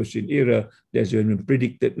Anthropocene era that's been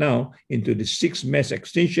predicted now into the sixth mass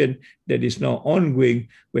extinction that is now ongoing,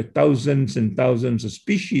 where thousands and thousands of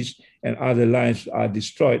species and other lives are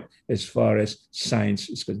destroyed as far as science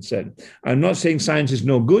is concerned. I'm not saying science is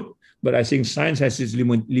no good, but I think science has its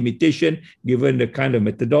limitation given the kind of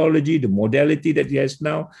methodology, the modality that it has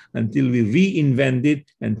now. Until we reinvent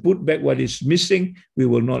it and put back what is missing, we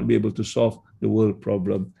will not be able to solve the world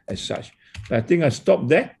problem as such. I think I stop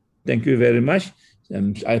there. Thank you very much.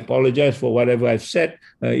 I apologize for whatever I've said.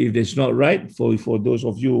 If it's not right, for those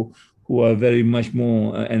of you who are very much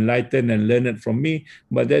more enlightened and learned from me,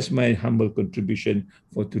 but that's my humble contribution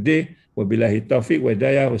for today. Wabillahi taufiq wa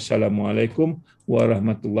hidayah. Wassalamualaikum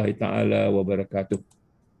warahmatullahi ta'ala wabarakatuh.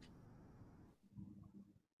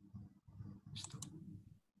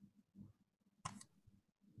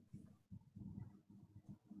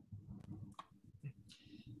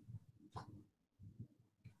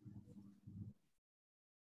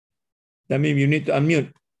 Tamim, you need to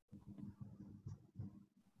unmute.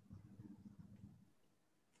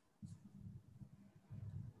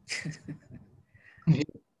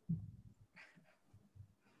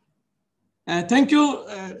 Thank you,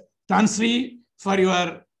 Tan Sri, for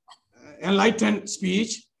your enlightened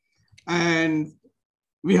speech. And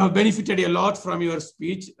we have benefited a lot from your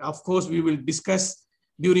speech. Of course, we will discuss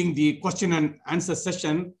during the question and answer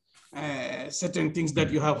session certain things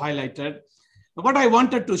that you have highlighted. What I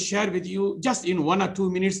wanted to share with you just in 1 or 2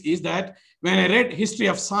 minutes is that when I read history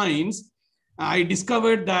of science, I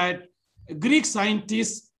discovered that Greek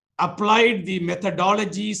scientists applied the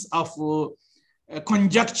methodologies of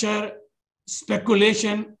conjecture,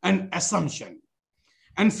 speculation, and assumption.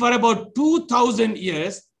 And for about 2000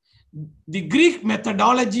 years, the Greek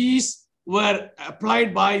methodologies were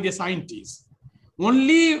applied by the scientists.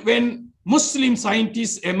 Only when Muslim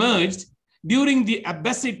scientists emerged during the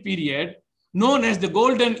Abbasid period, known as the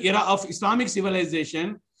golden era of Islamic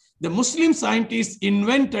civilization, the Muslim scientists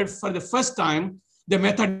invented for the first time the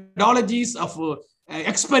methodologies of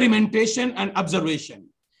experimentation and observation,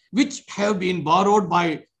 which have been borrowed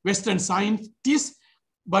by Western scientists,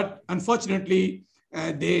 but unfortunately,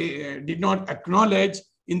 they did not acknowledge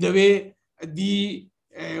in the way the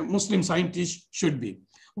Muslim scientists should be.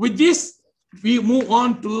 With this, we move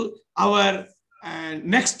on to our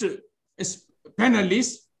next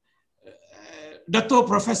panelist, Dato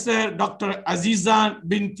Professor Dr. Azizan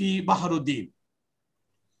Binti Baharuddin.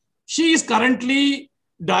 She is currently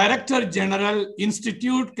Director General,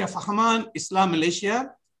 Institute Ke Fahman Islam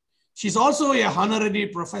Malaysia. She's also a honorary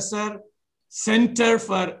professor, Center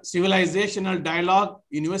for Civilizational Dialogue,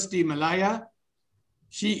 University Malaya.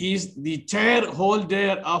 She is the chair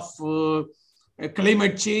holder of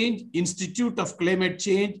Climate Change, Institute of Climate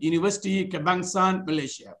Change, University Kebangsaan,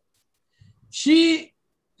 Malaysia. She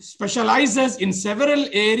specializes in several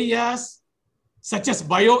areas such as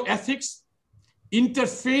bioethics,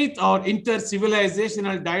 interfaith or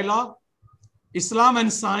intercivilizational dialogue, Islam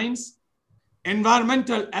and science,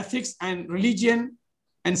 environmental ethics and religion,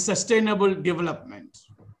 and sustainable development.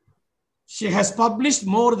 She has published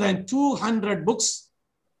more than 200 books,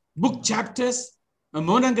 book chapters,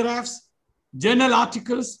 monographs, journal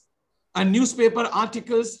articles, and newspaper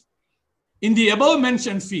articles in the above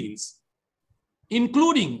mentioned fields,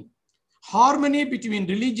 including harmony between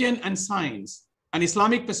religion and science, an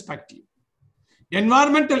Islamic perspective,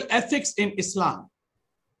 environmental ethics in Islam.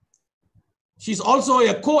 She's also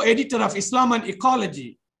a co-editor of Islam and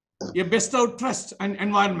Ecology, a bestowed trust and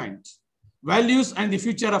environment, values and the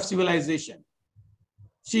future of civilization.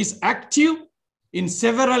 She's active in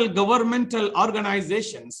several governmental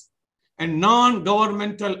organizations and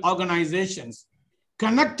non-governmental organizations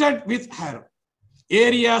connected with her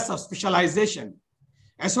areas of specialization,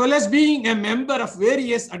 as well as being a member of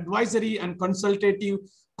various advisory and consultative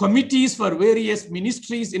committees for various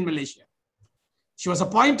ministries in Malaysia. She was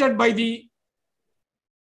appointed by the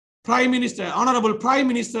Prime Minister, Honorable Prime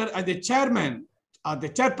Minister, as the chairman or the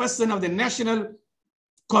chairperson of the National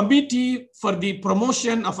Committee for the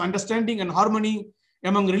Promotion of Understanding and Harmony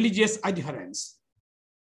among Religious Adherents.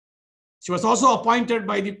 She was also appointed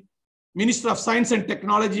by the Minister of Science and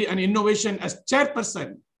Technology and Innovation as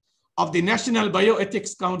chairperson of the National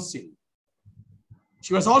Bioethics Council.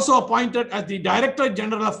 She was also appointed as the Director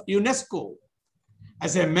General of UNESCO,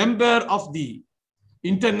 as a member of the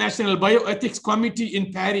International Bioethics Committee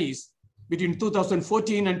in Paris between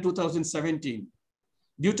 2014 and 2017.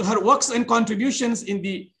 Due to her works and contributions in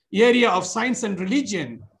the area of science and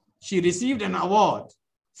religion, she received an award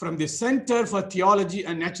from the Center for Theology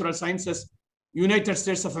and Natural Sciences, United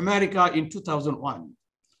States of America in 2001.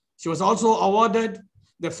 She was also awarded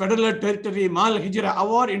the Federal Territory Mal Hijra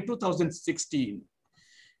Award in 2016.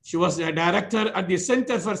 She was a director at the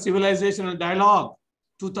Center for Civilizational Dialogue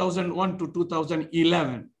 2001 to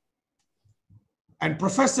 2011, and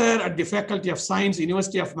professor at the Faculty of Science,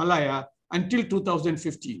 University of Malaya until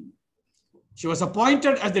 2015. She was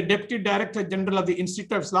appointed as the Deputy Director General of the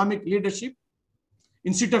Institute of Islamic Leadership,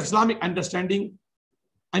 Institute of Islamic Understanding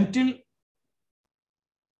until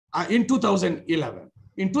in 2011.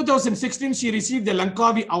 In 2016, she received the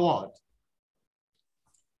Langkawi Award.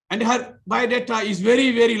 And her biodata is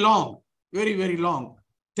very, very long, very, very long,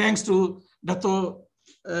 thanks to Dato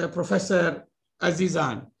Professor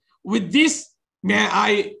Azizan. With this, may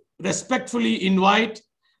I respectfully invite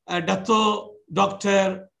Dato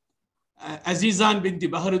Dr. Azizan binti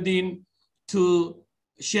Baharuddin to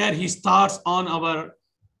share his thoughts on our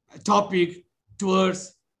topic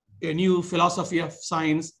towards a new philosophy of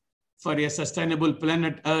science for a sustainable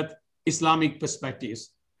planet Earth, Islamic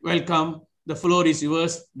perspectives. Welcome. The floor is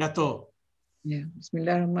yours, Dato. Yeah,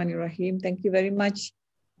 Bismillahirrahmanirrahim. Thank you very much,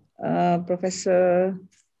 Professor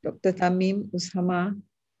Dr. Tamim Ushama.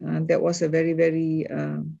 That was a very, very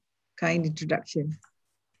kind introduction.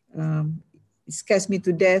 It scares me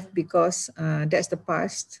to death because that's the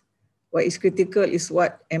past. What is critical is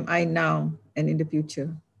what am I now and in the future.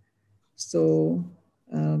 So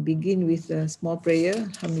begin with a small prayer.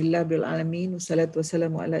 Alhamdulillah bil alamin, wassalatu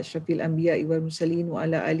wassalamu ala asyrafil anbiya'i wal mursalin wa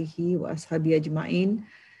ala alihi wa ashabi ajma'in.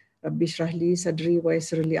 Rabbi shrah li sadri wa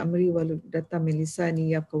yassir li amri wa hlul min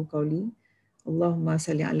lisani yafqahu qawli. Allahumma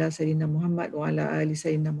salli ala sayyidina Muhammad wa ala ali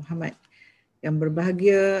sayyidina Muhammad. Yang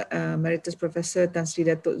berbahagia Emeritus Professor Tan Sri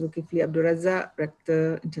Datuk Zulkifli Abdul Razak,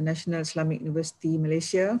 Rector International Islamic University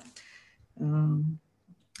Malaysia.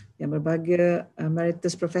 Yang berbahagia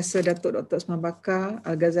Emeritus Professor Datuk Dr. Osman Bakar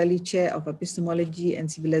Al-Ghazali Chair of Epistemology and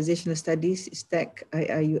Civilizational Studies, ISTEC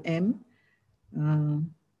IIUM.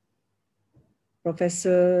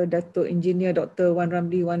 Professor Datuk Engineer Dr. Wan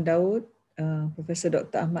Ramli Wan Daud, Professor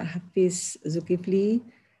Dr. Ahmad Hafiz Zulkifli,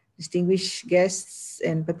 distinguished guests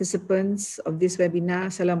and participants of this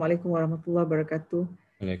webinar. Assalamualaikum warahmatullahi wabarakatuh.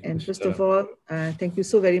 And first of all, thank you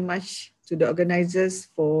so very much to the organizers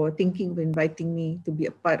for thinking of inviting me to be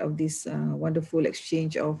a part of this wonderful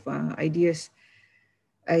exchange of ideas.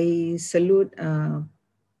 I salute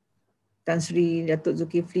Tan Sri Datuk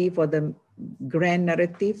Zulkifli for the grand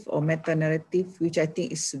narrative or meta narrative, which I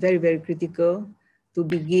think is very, very critical to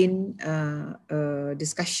begin a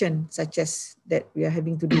discussion such as that we are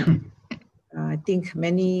having today. I think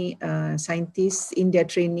many scientists in their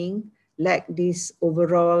training lack this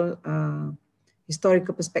overall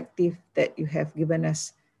historical perspective that you have given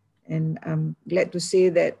us. And I'm glad to say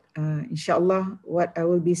that inshallah, what I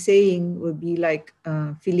will be saying will be like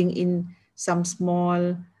filling in some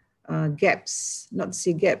small gaps, not to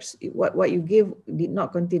say gaps. What you gave did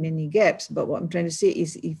not contain any gaps, but what I'm trying to say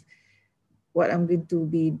is if what I'm going to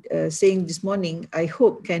be saying this morning, I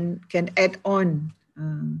hope can add on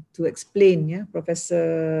to explain, yeah,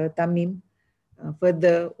 Professor Tamim,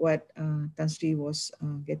 further what Tan Sri was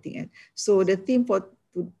getting at. So the theme for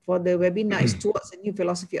the webinar is towards a new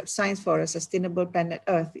philosophy of science for a sustainable planet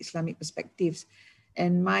Earth, Islamic perspectives.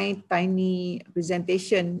 And my tiny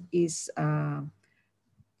presentation is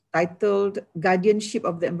titled Guardianship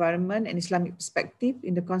of the Environment and Islamic Perspective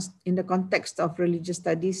in the context of religious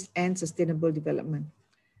studies and sustainable development.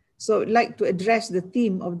 So I'd like to address the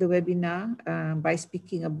theme of the webinar by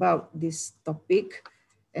speaking about this topic.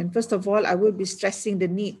 And first of all, I will be stressing the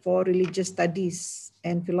need for religious studies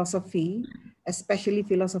and philosophy, especially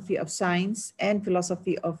philosophy of science and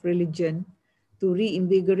philosophy of religion, to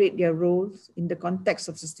reinvigorate their roles in the context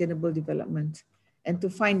of sustainable development and to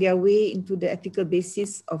find their way into the ethical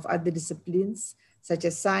basis of other disciplines such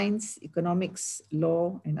as science, economics,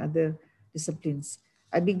 law, and other disciplines.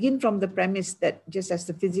 I begin from the premise that just as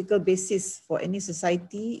the physical basis for any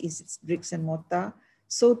society is its bricks and mortar,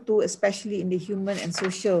 so too, especially in the human and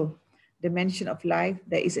social dimension of life,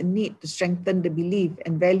 there is a need to strengthen the belief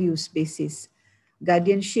and values basis.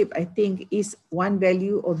 Guardianship, I think, is one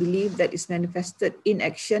value or belief that is manifested in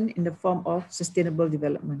action in the form of sustainable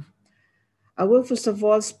development. I will first of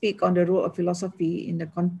all speak on the role of philosophy in the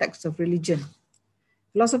context of religion.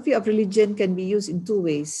 Philosophy of religion can be used in two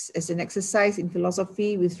ways: as an exercise in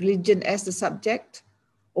philosophy with religion as the subject,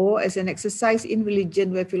 or as an exercise in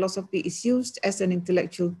religion where philosophy is used as an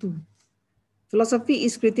intellectual tool. Philosophy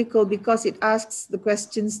is critical because it asks the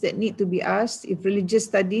questions that need to be asked if religious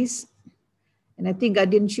studies, and I think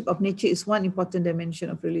guardianship of nature is one important dimension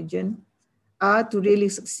of religion, are to really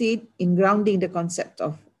succeed in grounding the concept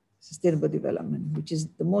of sustainable development, which is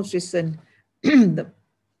the most recent, the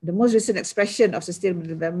most recent expression of sustainable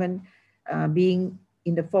development being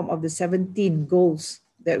in the form of the 17 goals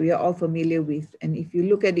that we are all familiar with. And if you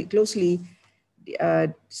look at it closely,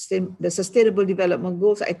 the sustainable development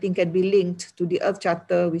goals, I think, can be linked to the Earth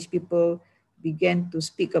Charter, which people began to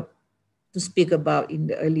speak about in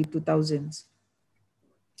the early 2000s.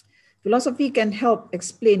 Philosophy can help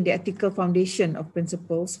explain the ethical foundation of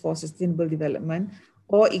principles for sustainable development,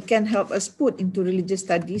 or it can help us put into religious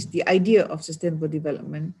studies the idea of sustainable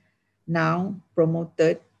development, now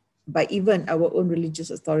promoted by even our own religious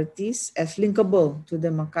authorities as linkable to the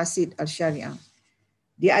Maqasid al-Sharia.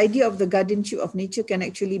 The idea of the guardianship of nature can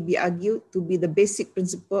actually be argued to be the basic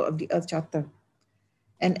principle of the Earth Charter.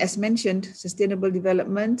 And as mentioned, sustainable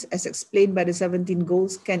development, as explained by the 17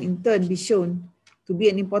 goals, can in turn be shown to be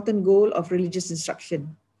an important goal of religious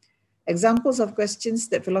instruction. Examples of questions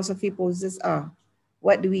that philosophy poses are: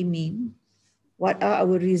 what do we mean? What are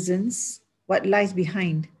our reasons? What lies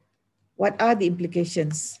behind? What are the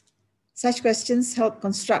implications? Such questions help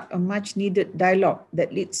construct a much needed dialogue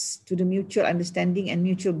that leads to the mutual understanding and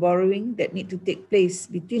mutual borrowing that need to take place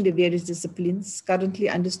between the various disciplines currently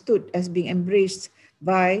understood as being embraced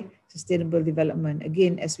by sustainable development.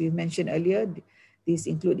 Again, as we mentioned earlier, these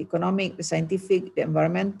include economic, the scientific, the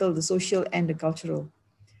environmental, the social, and the cultural.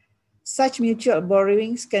 Such mutual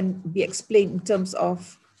borrowings can be explained in terms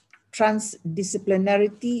of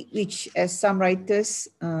transdisciplinarity, which, as some writers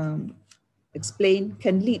explain,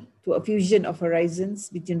 can lead to a fusion of horizons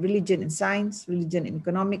between religion and science, religion and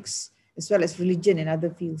economics, as well as religion and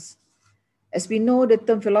other fields. As we know, the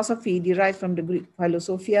term philosophy derives from the Greek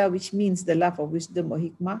philosophia, which means the love of wisdom or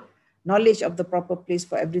hikmah, knowledge of the proper place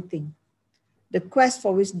for everything. The quest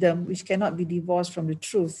for wisdom, which cannot be divorced from the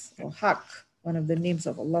truth or haq, one of the names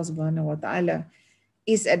of Allah subhanahu wa ta'ala,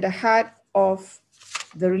 is at the heart of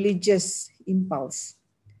the religious impulse.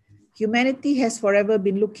 Humanity has forever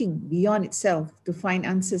been looking beyond itself to find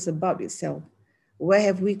answers about itself. Where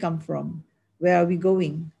have we come from? Where are we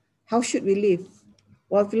going? How should we live?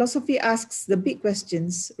 While philosophy asks the big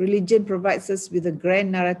questions, religion provides us with the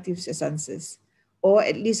grand narratives as answers, or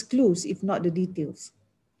at least clues, if not the details.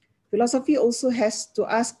 Philosophy also has to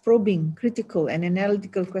ask probing, critical, and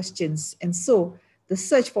analytical questions, and so the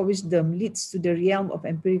search for wisdom leads to the realm of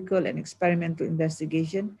empirical and experimental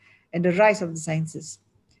investigation and the rise of the sciences.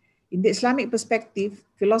 In the Islamic perspective,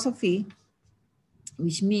 philosophy,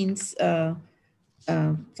 which means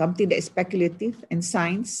something that is speculative, and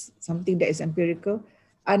science, something that is empirical,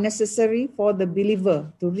 are necessary for the believer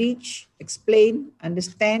to reach, explain,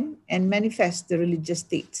 understand, and manifest the religious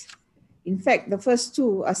state. In fact, the first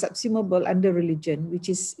two are subsumable under religion, which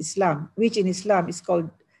is Islam, which in Islam is called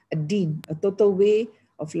a deen, a total way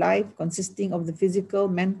of life consisting of the physical,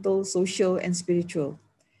 mental, social, and spiritual.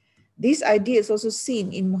 This idea is also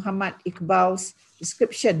seen in Muhammad Iqbal's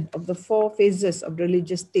description of the four phases of the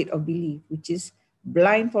religious state of belief, which is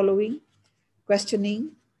blind following,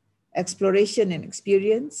 questioning, exploration and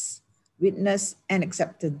experience, witness, and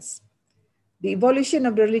acceptance. The evolution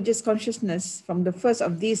of the religious consciousness from the first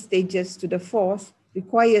of these stages to the fourth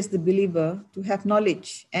requires the believer to have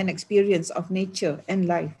knowledge and experience of nature and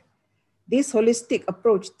life. This holistic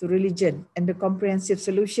approach to religion and the comprehensive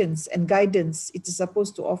solutions and guidance it is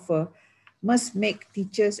supposed to offer must make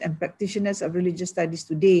teachers and practitioners of religious studies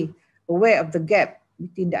today aware of the gap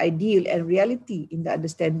between the ideal and reality in the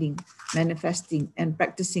understanding, manifesting, and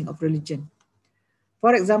practicing of religion.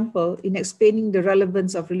 For example, in explaining the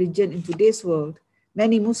relevance of religion in today's world,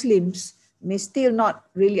 many Muslims may still not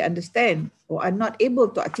really understand or are not able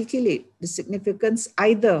to articulate the significance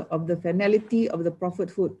either of the finality of the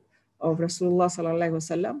prophethood of Rasulullah sallallahu alaihi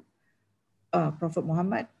wasallam, Prophet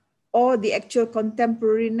Muhammad, or the actual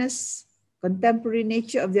contemporary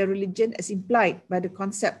nature of their religion as implied by the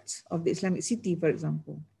concept of the Islamic city, for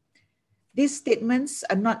example. These statements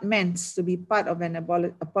are not meant to be part of an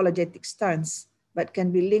apologetic stance, but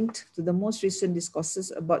can be linked to the most recent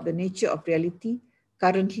discourses about the nature of reality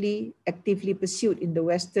currently actively pursued in the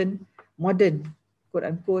Western modern, quote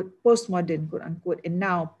unquote, postmodern, quote unquote, and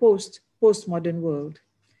now postmodern world.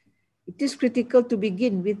 It is critical to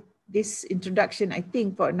begin with this introduction, I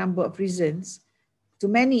think, for a number of reasons. To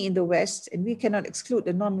many in the West, and we cannot exclude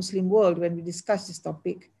the non-Muslim world when we discuss this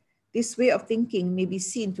topic, this way of thinking may be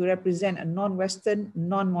seen to represent a non-Western,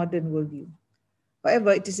 non-modern worldview.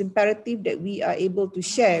 However, it is imperative that we are able to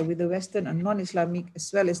share with the Western and non-Islamic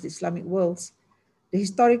as well as the Islamic worlds the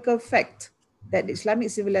historical fact that the Islamic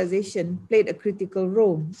civilization played a critical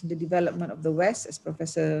role in the development of the West, as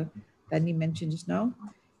Professor Tani mentioned just now,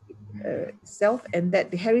 itself, and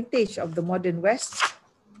that the heritage of the modern West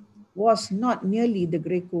was not merely the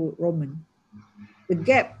Greco-Roman. The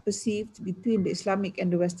gap perceived between the Islamic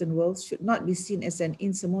and the Western worlds should not be seen as an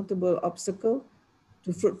insurmountable obstacle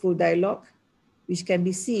to fruitful dialogue, which can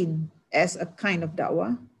be seen as a kind of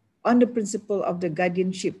da'wah on the principle of the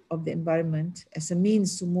guardianship of the environment as a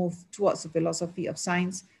means to move towards a philosophy of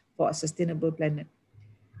science for a sustainable planet.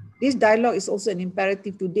 This dialogue is also an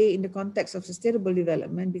imperative today in the context of sustainable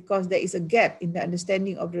development because there is a gap in the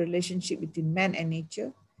understanding of the relationship between man and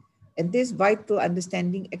nature. And this vital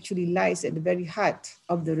understanding actually lies at the very heart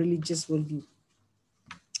of the religious worldview.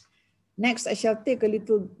 Next, I shall take a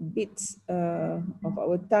little bit of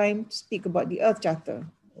our time to speak about the Earth Charter.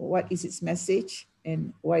 What is its message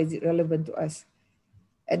and why is it relevant to us?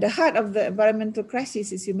 At the heart of the environmental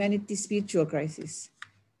crisis is humanity's spiritual crisis.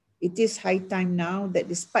 It is high time now that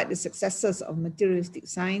despite the successes of materialistic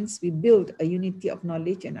science, we build a unity of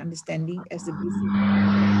knowledge and understanding as the basis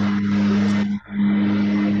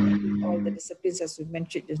all the disciplines as we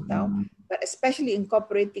mentioned just now, but especially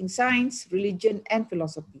incorporating science, religion, and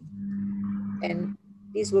philosophy. And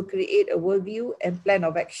this will create a worldview and plan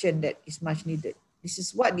of action that is much needed. This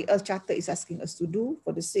is what the Earth Charter is asking us to do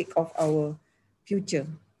for the sake of our future.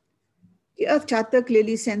 The Earth Charter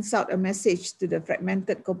clearly sends out a message to the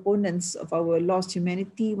fragmented components of our lost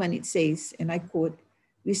humanity when it says, and I quote,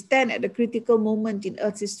 "We stand at a critical moment in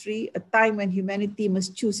Earth's history, a time when humanity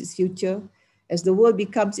must choose its future. As the world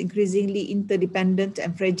becomes increasingly interdependent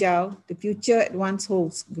and fragile, the future at once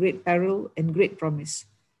holds great peril and great promise.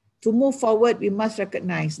 To move forward, we must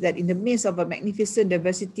recognize that in the midst of a magnificent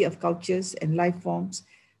diversity of cultures and life forms,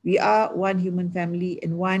 we are one human family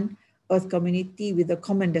and one Earth community with a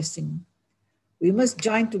common destiny. We must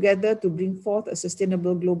join together to bring forth a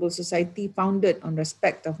sustainable global society founded on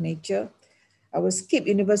respect of nature." I will skip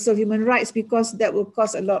universal human rights because that will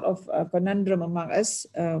cause a lot of conundrum among us.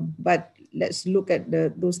 But let's look at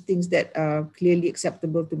those things that are clearly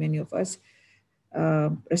acceptable to many of us.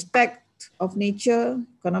 Respect of nature,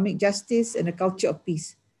 economic justice, and a culture of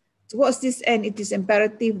peace. Towards this end, it is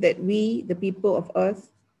imperative that we, the people of Earth,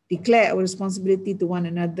 declare our responsibility to one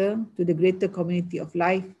another, to the greater community of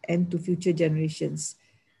life, and to future generations.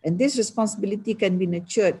 And this responsibility can be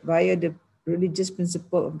nurtured via the religious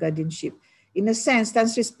principle of guardianship. In a sense, Tan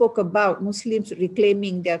Sri spoke about Muslims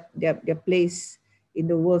reclaiming their place in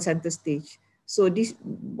the world center stage. So this,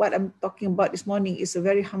 what I'm talking about this morning, is a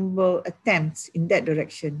very humble attempt in that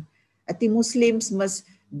direction. I think Muslims must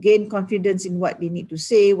gain confidence in what they need to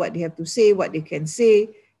say, what they have to say, what they can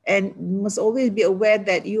say, and must always be aware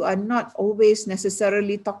that you are not always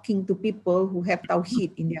necessarily talking to people who have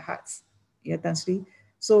tawheed in their hearts. Yeah, Tan Sri.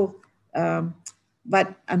 So,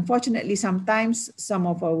 but unfortunately, sometimes some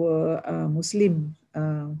of our Muslim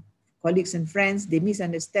colleagues and friends, they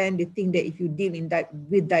misunderstand. They think that if you deal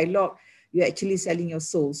with dialogue, you're actually selling your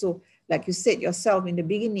soul. So like you said yourself in the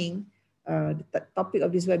beginning, the topic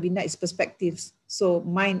of this webinar is perspectives. So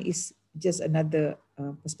mine is just another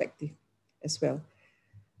perspective as well.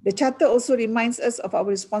 The Charter also reminds us of our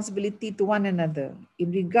responsibility to one another. In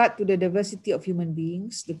regard to the diversity of human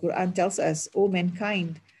beings, the Quran tells us, "O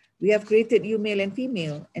mankind, we have created you male and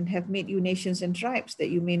female and have made you nations and tribes that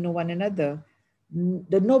you may know one another.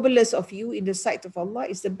 The noblest of you in the sight of Allah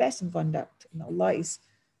is the best in conduct. And Allah is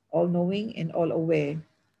all-knowing and all-aware."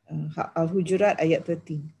 Al-Hujurat ayat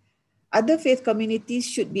 13. Other faith communities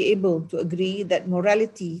should be able to agree that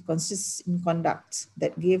morality consists in conduct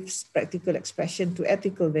that gives practical expression to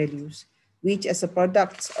ethical values, which as a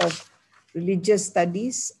product of religious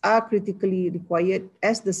studies are critically required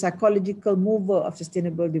as the psychological mover of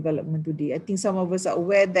sustainable development today. I think some of us are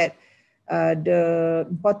aware that the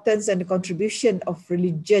importance and the contribution of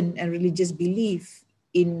religion and religious belief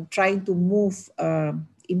in trying to move,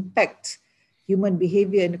 impact human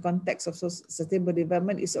behavior in the context of sustainable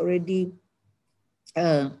development is already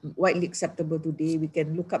widely acceptable today. We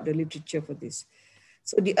can look up the literature for this.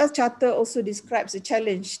 So the Earth Charter also describes the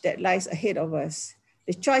challenge that lies ahead of us.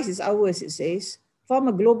 The choice is ours, it says: form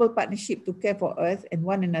a global partnership to care for Earth and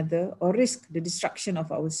one another, or risk the destruction of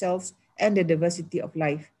ourselves and the diversity of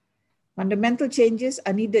life. Fundamental changes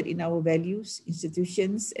are needed in our values,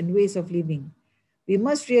 institutions, and ways of living. We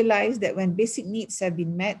must realize that when basic needs have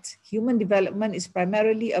been met, human development is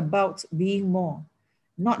primarily about being more,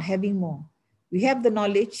 not having more. We have the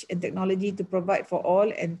knowledge and technology to provide for all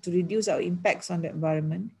and to reduce our impacts on the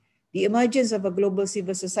environment. The emergence of a global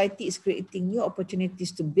civil society is creating new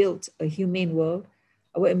opportunities to build a humane world.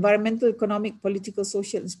 Our environmental, economic, political,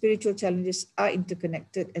 social, and spiritual challenges are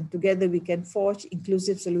interconnected, and together we can forge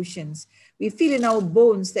inclusive solutions. We feel in our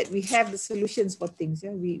bones that we have the solutions for things.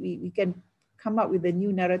 Yeah? We can come up with a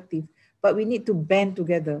new narrative, but we need to band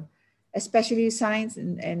together, especially science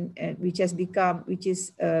and which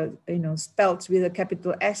is spelt with a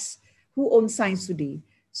capital S. Who owns science today?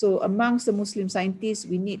 So amongst the Muslim scientists,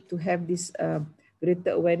 we need to have this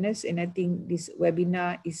greater awareness, and I think this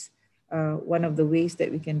webinar is one of the ways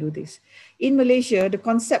that we can do this. In Malaysia, the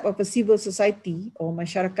concept of a civil society or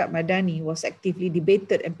masyarakat madani was actively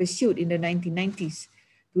debated and pursued in the 1990s.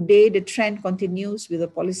 Today, the trend continues with the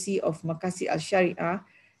policy of Maqasid al-Sharia,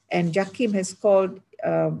 and JAKIM has called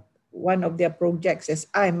one of their projects as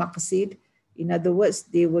I-Maqasid. In other words,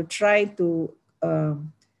 they will try to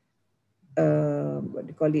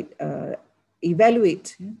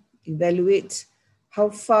evaluate how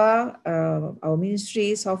far our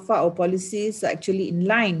ministries, how far our policies are actually in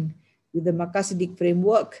line with the Maqasidic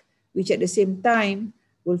framework, which at the same time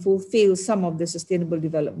will fulfill some of the sustainable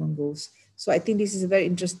development goals. So I think this is a very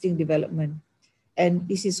interesting development. And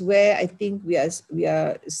this is where I think we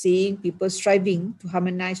are seeing people striving to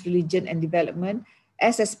harmonize religion and development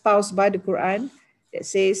as espoused by the Quran that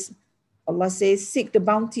says, Allah says, seek the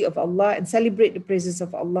bounty of Allah and celebrate the praises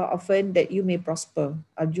of Allah often that you may prosper.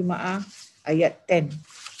 Al-Jumu'ah, ayat 10.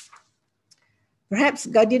 Perhaps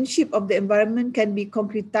guardianship of the environment can be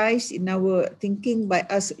concretized in our thinking by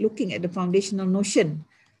us looking at the foundational notion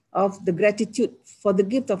of the gratitude for the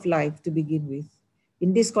gift of life to begin with.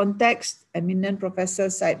 In this context, eminent Professor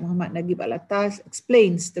Syed Muhammad Nagib Al-Attas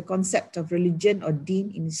explains the concept of religion or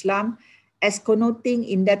deen in Islam as connoting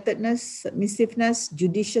indebtedness, submissiveness,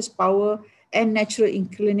 judicious power, and natural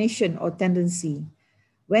inclination or tendency.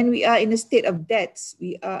 When we are in a state of debts,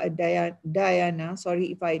 we are a dayana,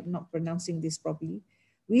 sorry if I'm not pronouncing this properly,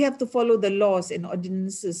 we have to follow the laws and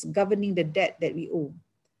ordinances governing the debt that we owe.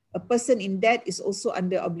 A person in debt is also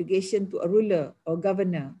under obligation to a ruler or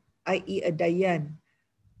governor, i.e. a dayan,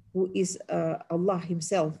 who is Allah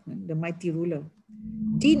himself, the mighty ruler.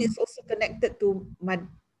 Deen is also connected to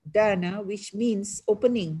madana, which means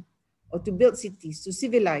opening, or to build cities, to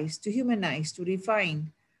civilize, to humanize, to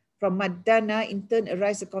refine. From madana, in turn,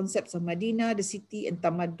 arise the concepts of Madinah, the city, and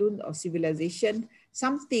tamadun, or civilization,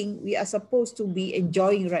 something we are supposed to be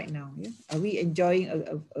enjoying right now. Yeah? Are we enjoying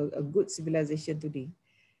a good civilization today?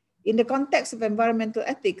 In the context of environmental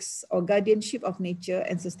ethics or guardianship of nature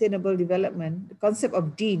and sustainable development, the concept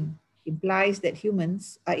of deen implies that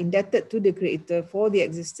humans are indebted to the Creator for their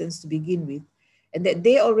existence to begin with, and that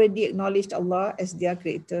they already acknowledged Allah as their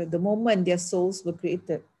Creator the moment their souls were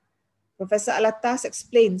created. Professor Al-Attas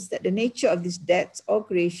explains that the nature of this debt or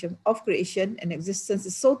creation and existence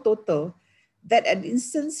is so total that at the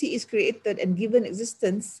instant he is created and given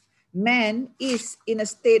existence, man is in a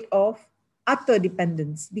state of utter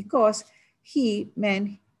dependence because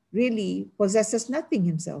man really possesses nothing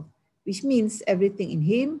himself, which means everything in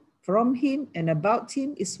him, from him, and about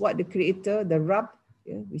him is what the Creator, the Rabb,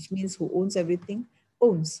 which means who owns everything,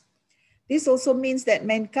 owns. This also means that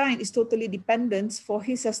mankind is totally dependent for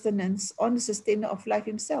his sustenance on the sustainer of life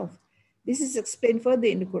himself. This is explained further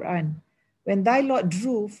in the Quran. When thy Lord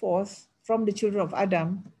drew forth from the children of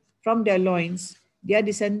Adam, from their loins, their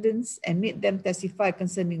descendants, and made them testify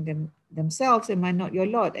concerning themselves, am I not your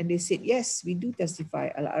Lord? And they said, yes, we do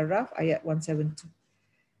testify. Al-Araf, ayat 172.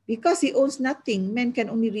 Because he owns nothing, man can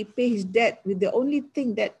only repay his debt with the only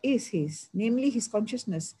thing that is his, namely his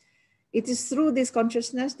consciousness. It is through this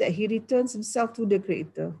consciousness that he returns himself to the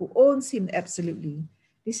Creator, who owns him absolutely.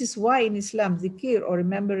 This is why in Islam, zikr or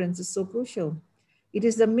remembrance is so crucial. It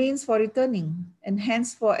is the means for returning and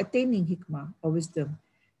hence for attaining hikmah or wisdom.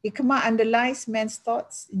 Hikmah underlies man's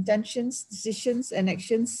thoughts, intentions, decisions, and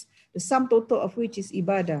actions, the sum total of which is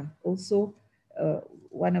ibadah, also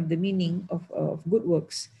one of the meaning of good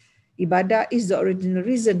works. Ibadah is the original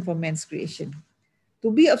reason for man's creation.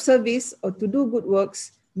 To be of service or to do good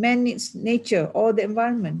works, man needs nature or the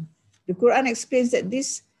environment. The Quran explains that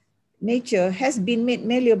this nature has been made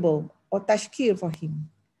malleable or tashkil for him.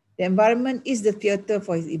 The environment is the theater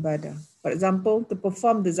for his ibadah. For example, to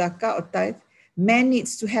perform the zakah or tithe, man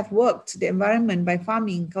needs to have worked the environment by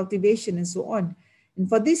farming, cultivation, and so on. And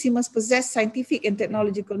for this, he must possess scientific and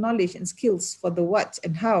technological knowledge and skills for the what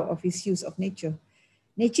and how of his use of nature.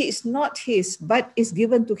 Nature is not his, but is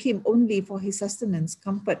given to him only for his sustenance,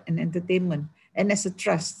 comfort, and entertainment, and as a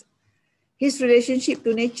trust. His relationship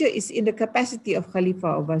to nature is in the capacity of Khalifa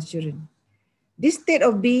or Vicegerent. This state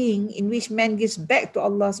of being in which man gives back to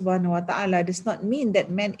Allah subhanahu wa ta'ala does not mean that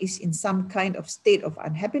man is in some kind of state of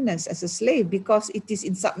unhappiness as a slave, because it is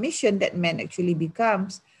in submission that man actually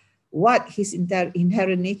becomes what his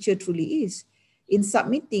inherent nature truly is. In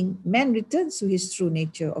submitting, man returns to his true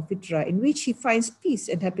nature of fitra, in which he finds peace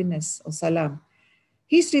and happiness, or salam.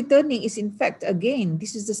 His returning is in fact, again,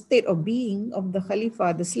 this is the state of being of the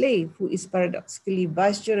Khalifa, the slave, who is paradoxically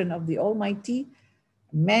vicegerent of the Almighty.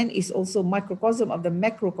 Man is also microcosm of the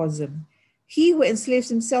macrocosm. He who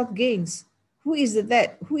enslaves himself gains. Who is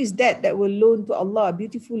that that will loan to Allah a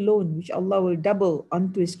beautiful loan, which Allah will double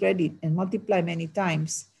onto his credit and multiply many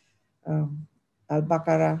times?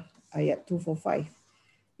 Al-Baqarah, ayat 245.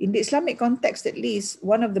 In the Islamic context, at least,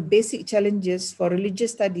 one of the basic challenges for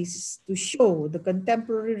religious studies is to show the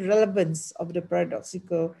contemporary relevance of the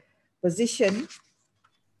paradoxical position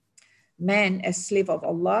man as slave of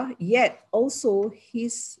Allah, yet also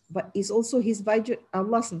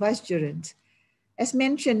Allah's vicegerent. As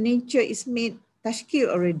mentioned, nature is made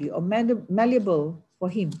tashkil already, or malleable for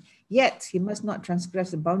him, yet he must not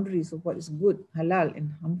transgress the boundaries of what is good, halal,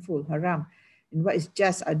 and harmful, haram, and what is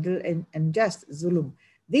just, adl, and unjust, zulum.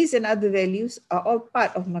 These and other values are all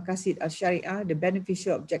part of maqasid al-sharia, the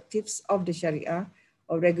beneficial objectives of the sharia,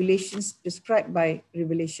 or regulations prescribed by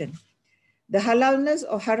revelation. The halalness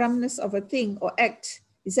or haramness of a thing or act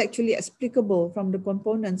is actually explicable from the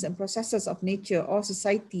components and processes of nature or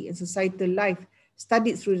society and societal life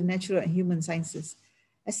studied through the natural and human sciences.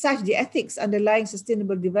 As such, the ethics underlying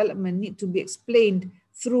sustainable development need to be explained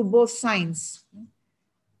through both science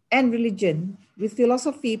and religion, with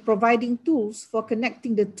philosophy providing tools for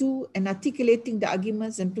connecting the two and articulating the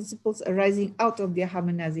arguments and principles arising out of their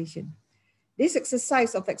harmonization. This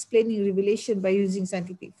exercise of explaining revelation by using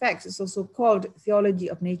scientific facts is also called theology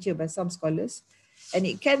of nature by some scholars, and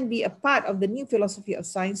it can be a part of the new philosophy of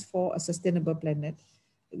science for a sustainable planet.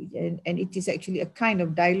 And it is actually a kind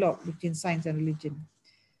of dialogue between science and religion.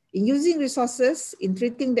 In using resources, in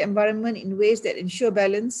treating the environment in ways that ensure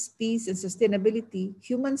balance, peace, and sustainability,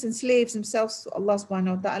 humans enslave themselves to Allah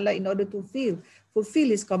subhanahu wa ta'ala in order to fulfill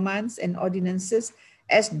his commands and ordinances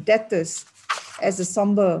as debtors, as the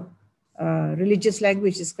somber religious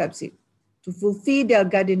language describes it, to fulfill their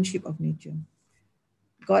guardianship of nature.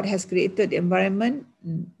 God has created the environment,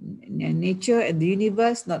 nature, and the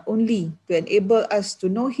universe not only to enable us to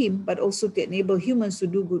know him, but also to enable humans to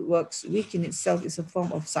do good works, which in itself is a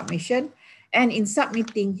form of submission. And in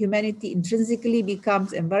submitting, humanity intrinsically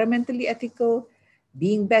becomes environmentally ethical,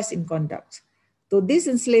 being best in conduct. Through this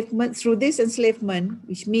enslavement,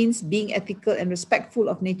 which means being ethical and respectful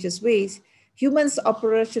of nature's ways, humans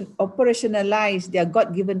operationalize their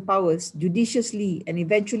God-given powers judiciously and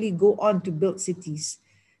eventually go on to build cities.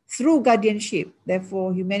 Through guardianship,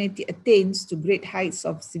 therefore, humanity attains to great heights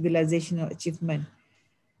of civilizational achievement.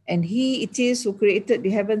 And he it is who created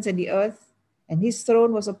the heavens and the earth, and his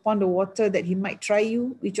throne was upon the water that he might try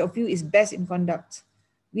you, which of you is best in conduct.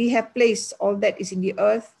 We have placed all that is in the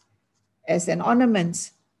earth as an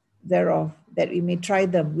ornament thereof, that we may try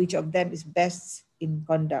them, which of them is best in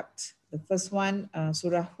conduct. The first one,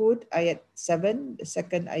 Surah Hud, ayat 7. The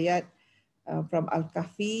second ayat from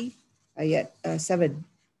Al-Kahfi, ayat 7.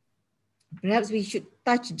 Perhaps we should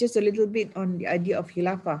touch just a little bit on the idea of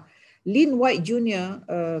Khilafah. Lynn White Jr.,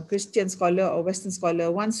 a Christian scholar or Western scholar,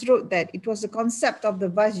 once wrote that it was the concept of the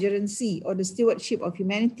vicegerency or the stewardship of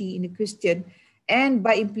humanity in a Christian, and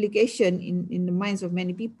by implication in the minds of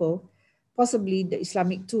many people, possibly the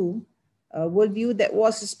Islamic too, worldview that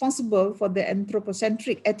was responsible for the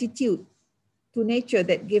anthropocentric attitude to nature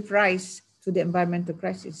that gave rise to the environmental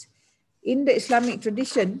crisis. In the Islamic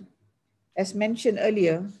tradition, as mentioned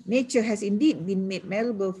earlier, nature has indeed been made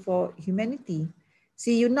malleable for humanity.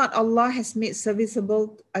 See you not, Allah has made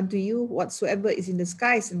serviceable unto you whatsoever is in the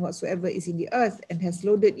skies and whatsoever is in the earth, and has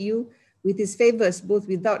loaded you with his favors both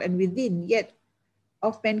without and within. Yet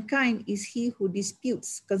of mankind is he who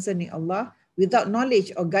disputes concerning Allah without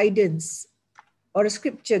knowledge or guidance or a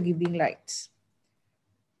scripture giving light.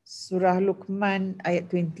 Surah Luqman, ayat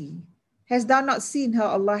 20. Hast thou not seen how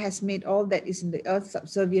Allah has made all that is in the earth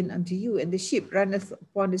subservient unto you, and the ship runneth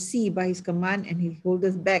upon the sea by his command, and he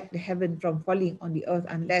holdeth back the heaven from falling on the earth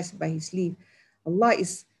unless by his leave. Allah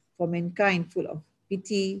is for mankind full of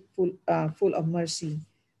pity, full of mercy.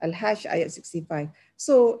 Al-Hajj, ayat 65.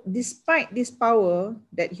 So despite this power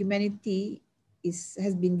that humanity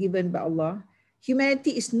has been given by Allah,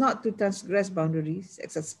 humanity is not to transgress boundaries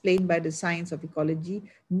as explained by the science of ecology,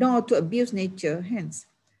 nor to abuse nature, hence.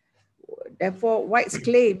 Therefore, White's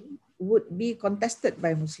claim would be contested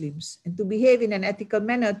by Muslims. And to behave in an ethical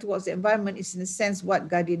manner towards the environment is in a sense what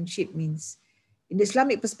guardianship means. In the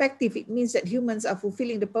Islamic perspective, it means that humans are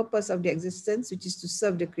fulfilling the purpose of their existence, which is to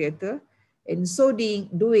serve the Creator. In so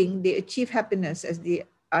doing, they achieve happiness as they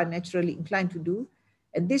are naturally inclined to do.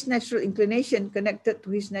 And this natural inclination connected to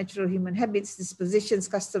his natural human habits,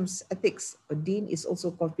 dispositions, customs, ethics, or deen is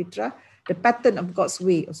also called fitrah, the pattern of God's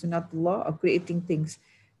way, or sunnatullah, of creating things.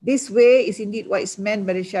 This way is indeed what is meant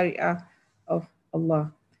by the Sharia of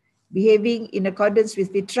Allah. Behaving in accordance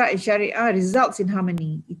with fitrah and Sharia results in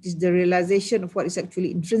harmony. It is the realization of what is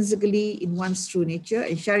actually intrinsically in one's true nature,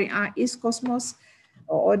 and Sharia is cosmos,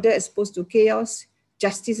 or order as opposed to chaos,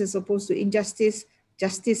 justice as opposed to injustice.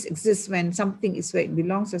 Justice exists when something is where it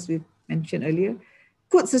belongs, as we mentioned earlier.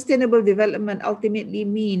 Could sustainable development ultimately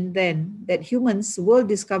mean then that humans will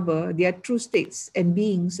discover their true states and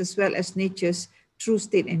beings as well as nature's true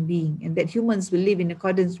state and being, and that humans will live in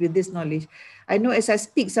accordance with this knowledge? I know as I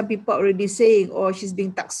speak, some people are already saying, oh, she's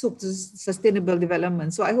being taksub to sustainable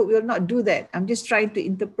development. So I hope we will not do that. I'm just trying to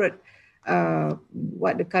interpret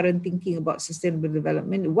what the current thinking about sustainable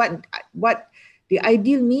development, what the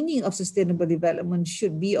ideal meaning of sustainable development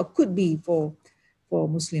should be or could be for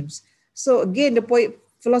Muslims. So again, the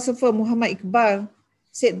philosopher Muhammad Iqbal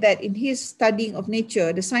said that in his studying of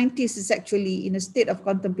nature, the scientist is actually in a state of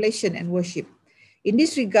contemplation and worship. In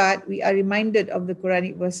this regard, we are reminded of the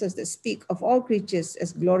Quranic verses that speak of all creatures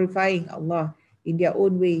as glorifying Allah in their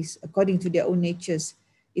own ways, according to their own natures.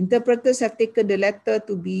 Interpreters have taken the latter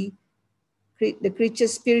to be the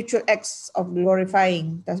creature's spiritual acts of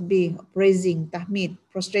glorifying, tasbih, praising, tahmid,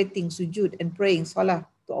 prostrating, sujud, and praying, salah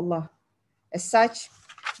to Allah. As such,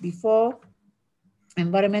 before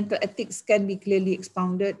environmental ethics can be clearly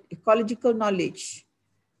expounded, ecological knowledge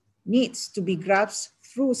needs to be grasped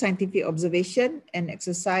through scientific observation and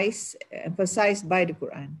exercise emphasized by the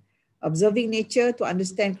Quran. Observing nature to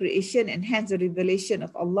understand creation and hence the revelation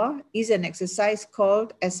of Allah is an exercise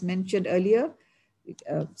called, as mentioned earlier,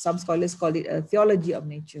 some scholars call it a theology of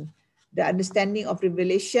nature, the understanding of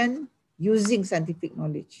revelation using scientific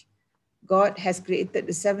knowledge. God has created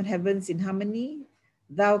the seven heavens in harmony.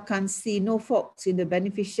 Thou canst see no faults in the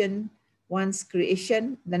beneficent one's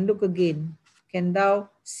creation. Then look again. Can thou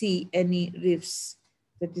see any rifts?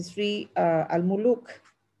 33 Al-Muluk,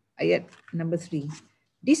 ayat number 3.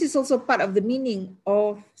 This is also part of the meaning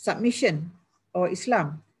of submission or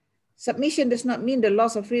Islam. Submission does not mean the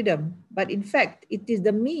loss of freedom, but in fact, it is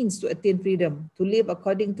the means to attain freedom, to live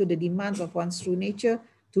according to the demands of one's true nature,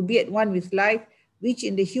 to be at one with life, which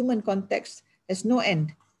in the human context has no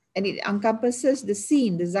end. And it encompasses the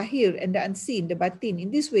seen, the zahir, and the unseen, the batin.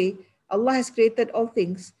 In this way, Allah has created all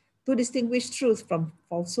things to distinguish truth from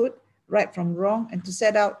falsehood, right from wrong, and to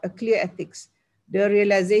set out a clear ethics, the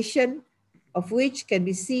realization of which can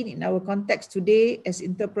be seen in our context today as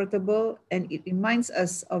interpretable, and it reminds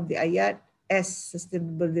us of the ayat as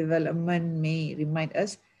sustainable development may remind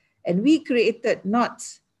us. And we created not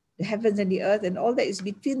the heavens and the earth and all that is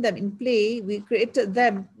between them in play. We created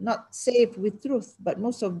them not save with truth, but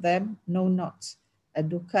most of them know not.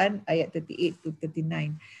 Ad-Dukhan ayat 38 to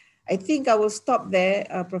 39. I think I will stop there,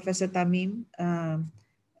 Professor Tamim.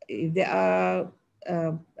 If there are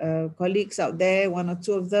colleagues out there, one or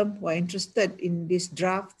two of them who are interested in these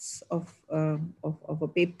drafts of a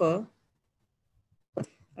paper,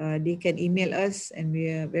 they can email us and we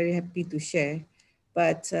are very happy to share.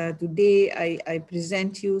 But today I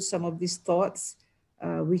present you some of these thoughts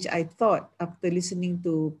which I thought after listening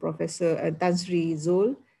to Professor Tan Sri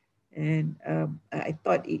Zul, and I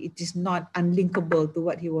thought it is not unlinkable to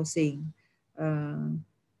what he was saying.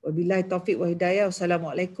 Wabillahi taufiq wa hidayah.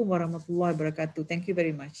 Wassalamualaikum warahmatullahi wabarakatuh. Thank you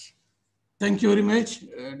very much. Thank you very much,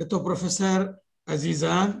 Dr. Professor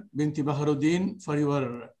Azizan binti Baharuddin, for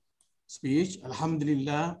your speech.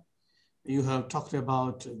 Alhamdulillah, you have talked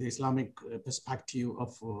about the Islamic perspective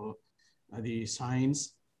of the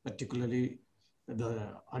science, particularly the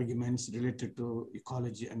arguments related to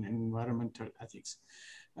ecology and environmental ethics.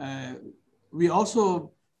 We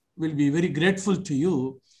also will be very grateful to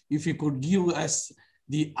you if you could give us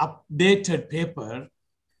the updated paper,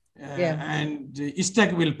 and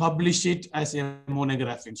ISTAC will publish it as a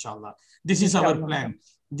monograph, inshallah. This is our plan.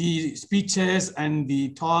 The speeches and the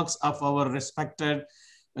talks of our respected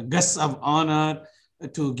guests of honor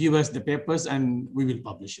to give us the papers, and we will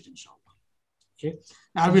publish it, inshallah. Okay,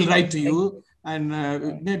 I will write to you, and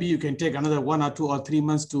maybe you can take another 1 or 2 or 3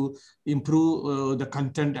 months to improve the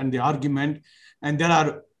content and the argument. And there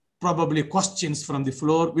are probably questions from the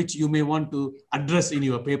floor which you may want to address in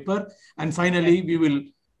your paper. And finally, we will,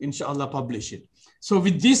 inshallah, publish it. So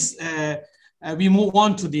with this, we move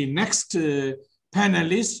on to the next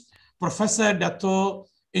panelist, Professor Dato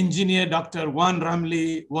Engineer Dr. Wan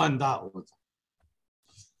Ramli Wan Dawood.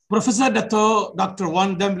 Professor Dr.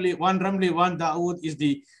 Wan Ramli Wan Dawood is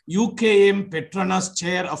the UKM Petronas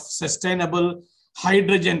Chair of Sustainable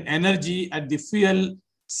Hydrogen Energy at the Fuel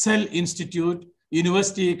Cell Institute,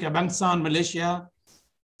 University Kebangsaan, Malaysia,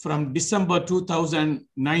 from December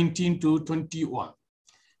 2019 to 21.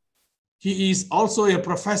 He is also a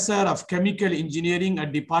professor of chemical engineering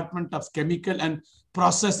at Department of Chemical and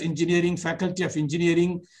Process Engineering, Faculty of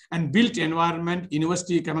Engineering and Built Environment,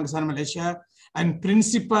 University Kebangsaan, Malaysia, and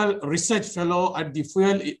principal research fellow at the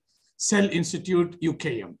Fuel Cell Institute,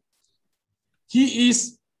 UKM. He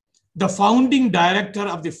is the founding director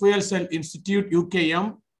of the Fuel Cell Institute,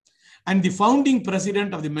 UKM, and the founding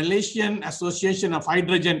president of the Malaysian Association of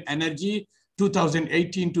Hydrogen Energy,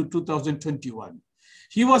 2018 to 2021.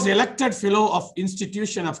 He was elected fellow of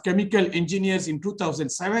Institution of Chemical Engineers in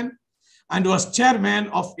 2007 and was chairman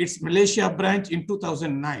of its Malaysia branch in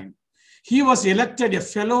 2009. He was elected a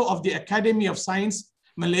fellow of the Academy of Science,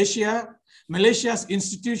 Malaysia, Malaysia's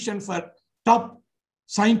institution for top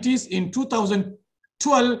scientists in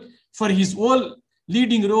 2012 for his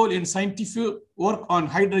leading role in scientific work on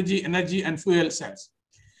hydrogen energy and fuel cells.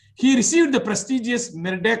 He received the prestigious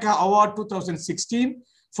Merdeka Award 2016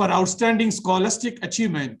 for outstanding scholastic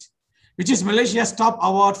achievement, which is Malaysia's top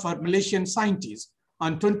award for Malaysian scientists,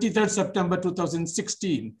 on 23rd September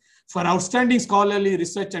 2016 for outstanding scholarly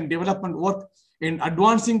research and development work in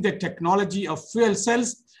advancing the technology of fuel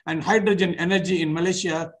cells and hydrogen energy in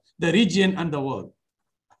Malaysia, the region, and the world.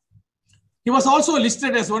 He was also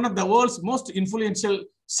listed as one of the world's most influential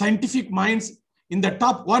scientific minds in the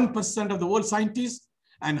top 1% of the world scientists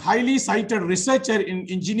and highly cited researcher in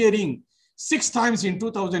engineering 6 times in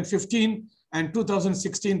 2015 and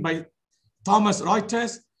 2016 by Thomson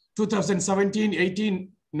Reuters, 2017, 18,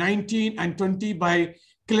 19, and 20 by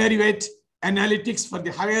Clarivate Analytics for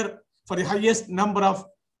the highest number of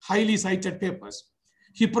highly cited papers.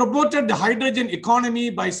 He promoted the hydrogen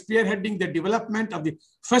economy by spearheading the development of the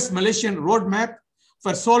first Malaysian roadmap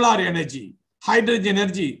for solar energy, hydrogen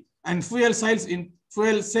energy, and fuel cells in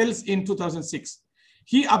 2006.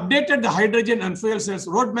 He updated the hydrogen and fuel cells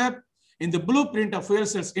roadmap in the blueprint of fuel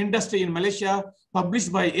cells industry in Malaysia,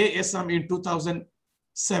 published by ASM in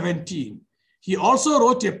 2017. He also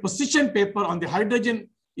wrote a position paper on the hydrogen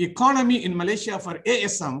economy in Malaysia for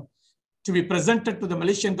ASM to be presented to the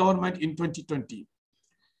Malaysian government in 2020.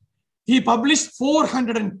 He published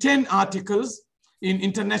 410 articles in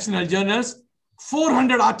international journals,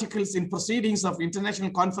 400 articles in proceedings of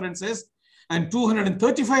international conferences, and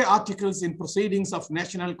 235 articles in proceedings of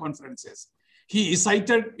national conferences. He is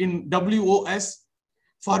cited in WOS,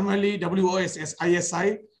 formerly WOS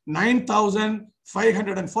ISI,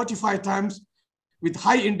 9,545 times, with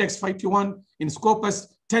high index 51, in Scopus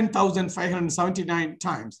 10,579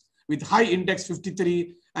 times, with high index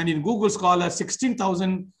 53, and in Google Scholar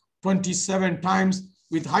 16,027 times,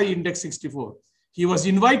 with high index 64. He was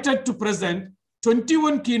invited to present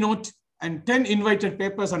 21 keynote and 10 invited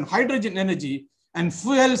papers on hydrogen energy and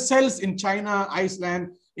fuel cells in China,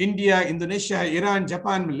 Iceland, India, Indonesia, Iran,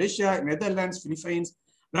 Japan, Malaysia, Netherlands, Philippines,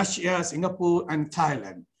 Russia, Singapore, and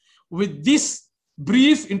Thailand. With this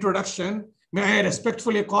brief introduction, may I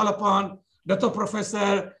respectfully call upon Dr.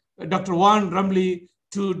 Professor Dr. Wan Ramli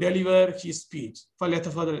to deliver his speech.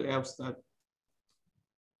 فليتفضل يا أستاذ.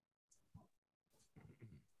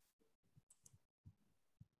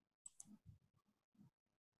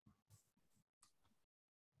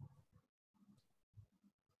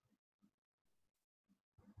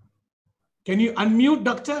 Can you unmute,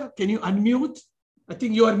 doctor? Can you unmute? I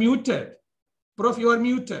think you are muted. Prof, you are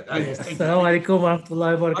muted. Yes, Assalamualaikum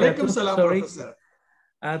warahmatullahi wabarakatuh. Sorry. Professor.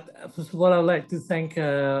 First of all, I'd like to thank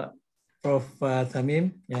Prof.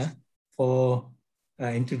 Tamim for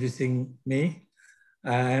introducing me,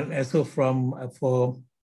 and also for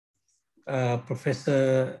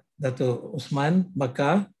Professor Dato Usman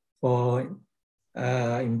Bakar for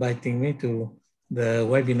inviting me to the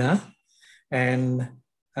webinar, and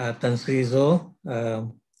Tan Sri Zul,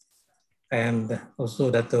 and also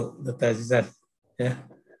Dato Azizat.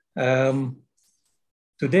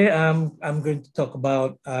 Today I'm going to talk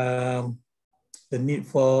about the need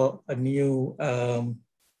for a new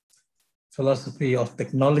philosophy of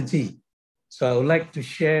technology. So I would like to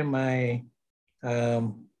share my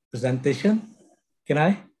presentation. Can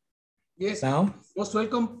I? Yes. Now? Most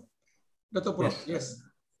welcome, Dr. Prof. Yes.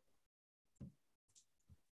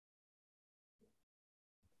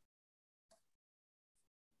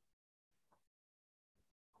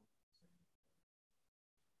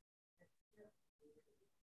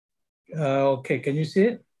 Okay, can you see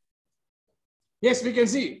it? Yes, we can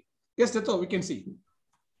see. Yes, Dato, we can see.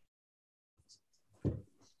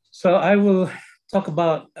 So I will talk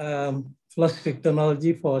about philosophy of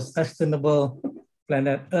technology for a sustainable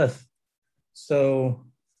planet Earth. So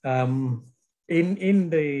in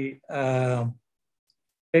the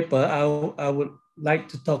paper, I would like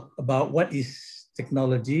to talk about what is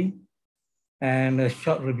technology and a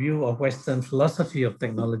short review of Western philosophy of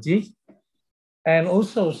technology, and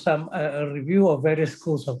also some a review of various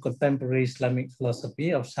schools of contemporary Islamic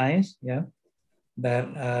philosophy of science, yeah, that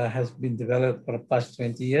has been developed for the past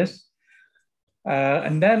 20 years.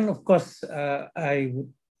 And then, of course, I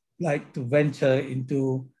would like to venture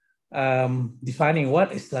into defining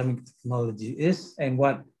what Islamic technology is and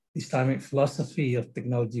what Islamic philosophy of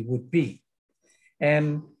technology would be,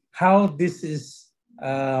 and how this is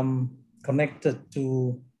connected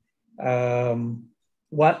to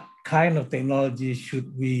what kind of technology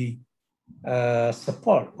should we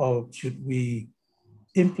support or should we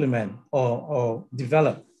implement or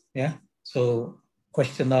develop, yeah? So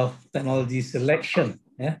question of technology selection,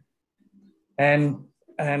 yeah? And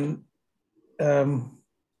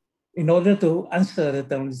in order to answer the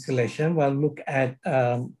technology selection, we'll look at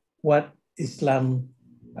what Islam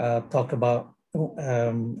talk about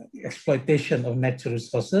exploitation of natural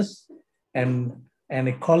resources and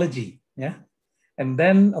ecology, yeah? And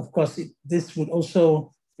then, of course, this would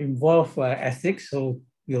also involve ethics. So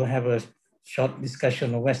we'll have a short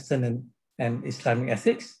discussion of Western and Islamic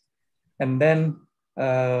ethics. And then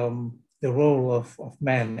the role of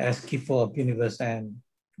man as keeper of universe and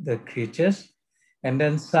the creatures. And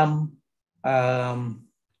then some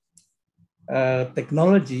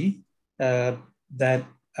technology that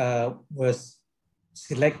was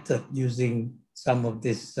selected using some of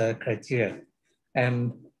this criteria.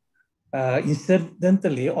 And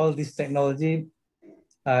incidentally, all this technology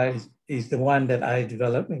is the one that I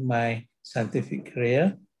developed in my scientific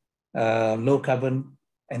career, low carbon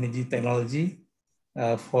energy technology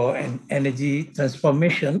for an energy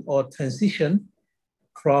transformation or transition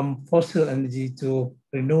from fossil energy to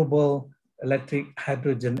renewable electric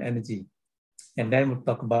hydrogen energy. And then we'll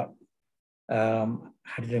talk about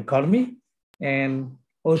hydrogen economy, and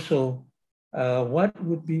also what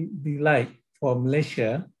would be like for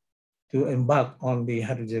Malaysia to embark on the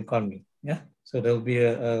hydrogen economy. Yeah, so there'll be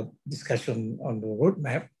a discussion on the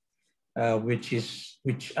roadmap,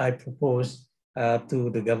 which I propose to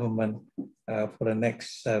the government for the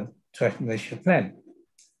next 12 Malaysia plan.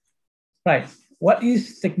 Right, what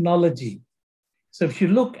is technology? So if you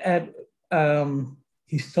look at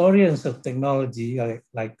historians of technology,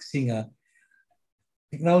 like Singer,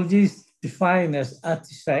 technology is defined as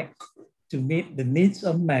artifact to meet the needs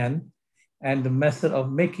of man and the method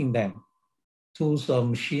of making them, tools or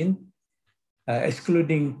machine,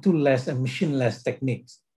 excluding toolless and machineless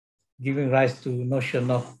techniques, giving rise to notion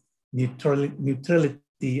of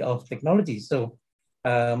neutrality of technology. So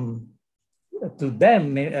to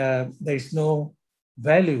them, there is no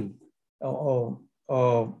value or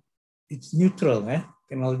it's neutral,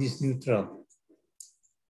 technology is neutral.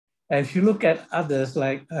 And if you look at others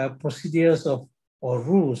like procedures or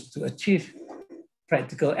rules to achieve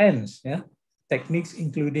practical ends, yeah, techniques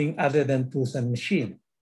including other than tools and machine.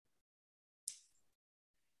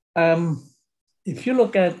 If you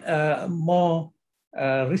look at more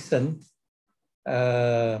recent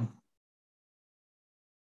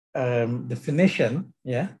definition,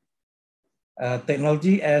 yeah,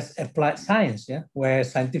 technology as applied science, yeah, where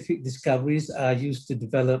scientific discoveries are used to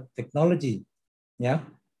develop technology, yeah.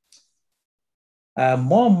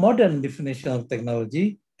 More modern definition of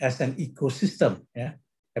technology as an ecosystem, yeah,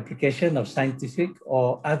 application of scientific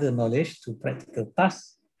or other knowledge to practical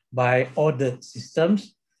tasks by ordered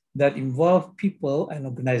systems that involve people and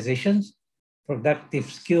organizations,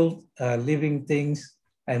 productive, skilled, living things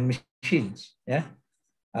and machines, yeah.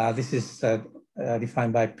 This is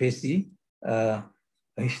defined by Pacey, a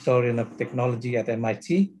historian of technology at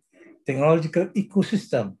MIT, technological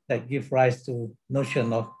ecosystem that give rise to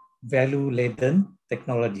notion of value-laden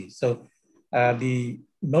technology. So the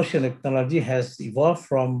notion of technology has evolved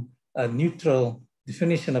from a neutral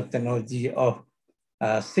definition of technology of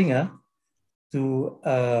Singer to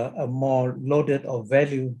a more loaded or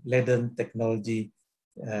value-laden technology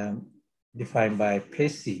defined by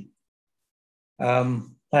Pacey.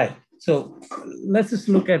 Right, so let's just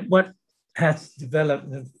look at what has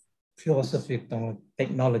developed the philosophy of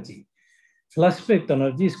technology. Philosophy of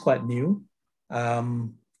technology is quite new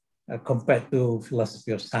compared to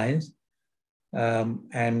philosophy of science.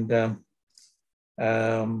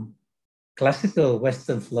 Classical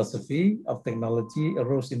Western philosophy of technology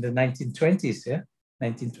arose in the 1920s, yeah,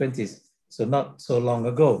 1920s, so not so long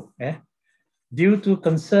ago, yeah, due to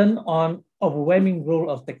concern on overwhelming role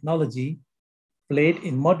of technology, played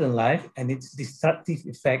in modern life and its destructive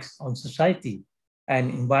effects on society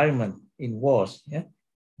and environment in wars. Yeah?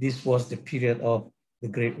 This was the period of the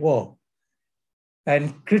Great War.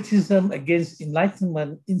 And criticism against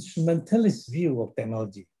Enlightenment instrumentalist view of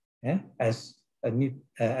technology, yeah, as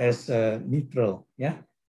neutral, yeah,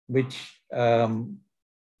 which and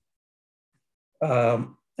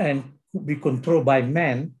could be controlled by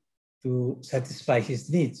man to satisfy his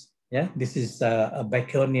needs. Yeah, this is a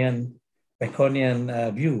Baconian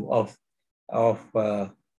view of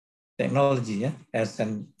technology, yeah, as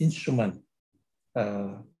an instrument.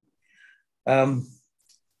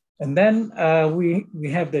 And then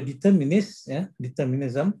we have the determinists, yeah,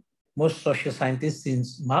 determinism. Most social scientists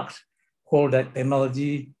since Marx hold that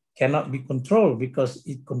technology cannot be controlled because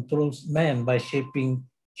it controls man by shaping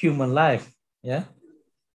human life, yeah.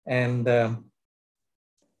 And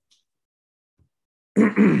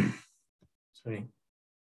sorry.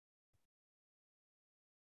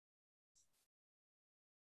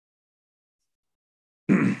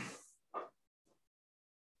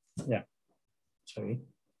 Yeah, sorry.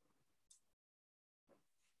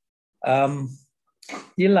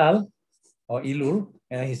 Ilal or Ilul,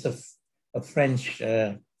 he's a French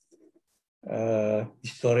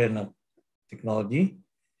historian of technology,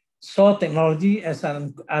 saw technology as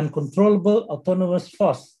an uncontrollable autonomous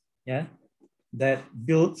force, yeah, that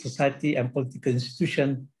built society and political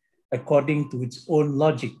institution according to its own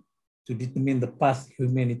logic to determine the path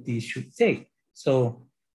humanity should take. So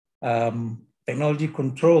technology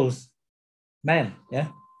controls man, yeah.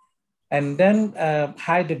 And then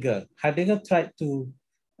Heidegger tried to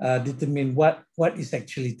determine what is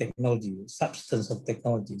actually technology, substance of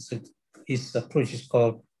technology. So his approach is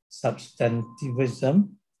called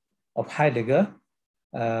substantivism of Heidegger,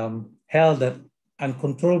 held that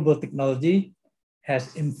uncontrollable technology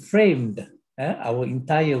has inframed our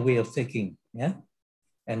entire way of thinking, yeah,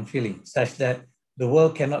 and feeling, such that the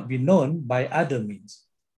world cannot be known by other means,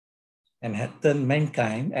 and had turned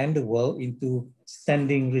mankind and the world into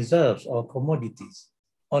standing reserves or commodities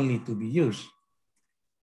only to be used.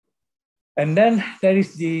 And then there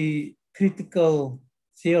is the critical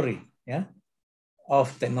theory, yeah,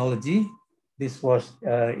 of technology. This was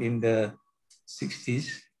in the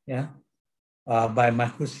 60s, yeah, by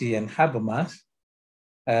Marcuse and Habermas.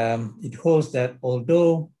 It holds that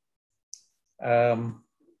although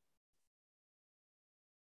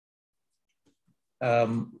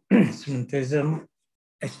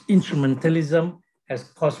instrumentalism has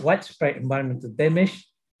caused widespread environmental damage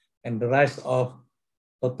and the rise of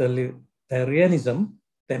totalitarianism,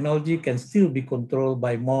 technology can still be controlled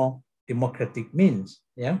by more democratic means.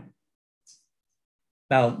 Yeah.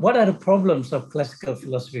 Now, what are the problems of classical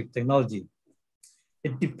philosophy of technology?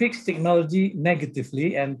 It depicts technology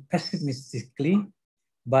negatively and pessimistically,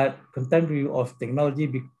 but contemporary of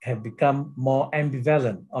technology have become more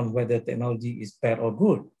ambivalent on whether technology is bad or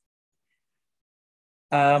good.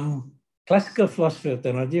 Classical philosophy of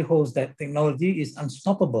technology holds that technology is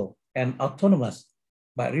unstoppable and autonomous,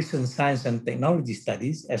 but recent science and technology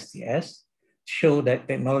studies, STS, show that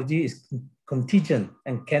technology is contingent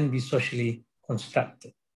and can be socially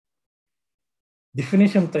constructed.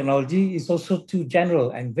 Definition of technology is also too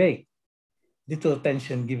general and vague. Little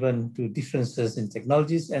attention given to differences in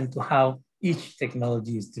technologies and to how each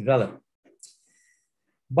technology is developed.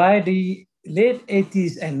 By the late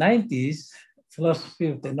 80s and 90s, philosophy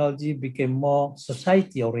of technology became more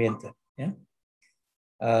society-oriented. Yeah?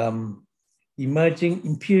 Emerging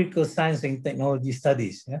empirical science and technology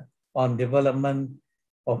studies, yeah, on development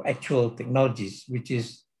of actual technologies, which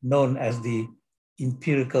is known as the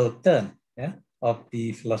empirical turn, yeah, of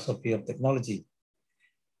the philosophy of technology.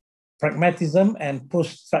 Pragmatism and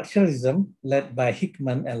post-structuralism, led by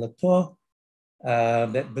Hickman and Latour,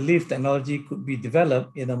 that believed technology could be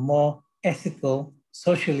developed in a more ethical,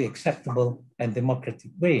 socially acceptable, and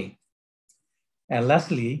democratic way. And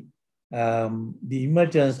lastly, the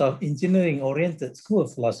emergence of engineering-oriented school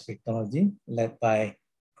of philosophy technology, led by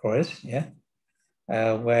Corres, yeah,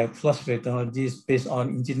 where philosophy of technology is based on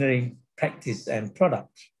engineering practice and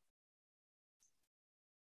product.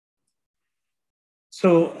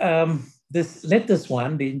 So this latest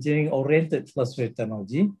one, the engineering-oriented philosophy of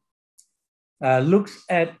technology, looks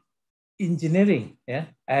at engineering, yeah,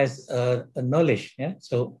 as a knowledge. Yeah?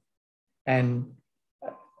 So, and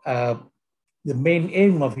the main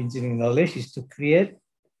aim of engineering knowledge is to create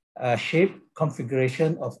a shape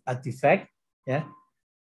configuration of artifact, yeah,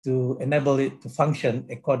 to enable it to function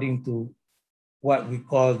according to what we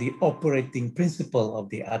call the operating principle of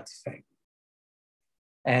the artifact.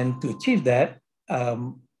 And to achieve that,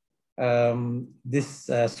 this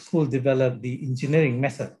school developed the engineering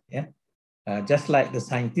method, yeah, Just like the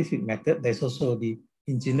scientific method, there's also the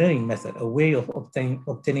engineering method, a way of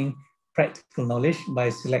obtaining practical knowledge by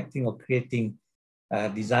selecting or creating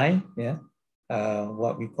design,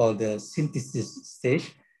 what we call the synthesis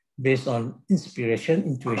stage, based on inspiration,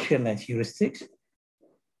 intuition, and heuristics,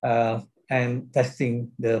 and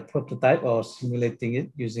testing the prototype or simulating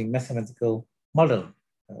it using mathematical model,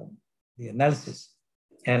 the analysis.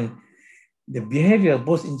 And the behavior of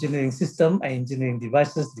both engineering system and engineering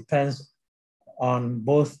devices depends on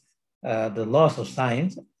both the laws of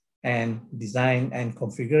science and design and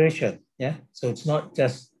configuration. So it's not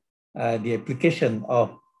just the application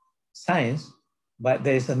of science, but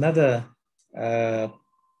there is another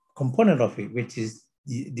component of it, which is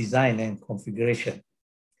the design and configuration.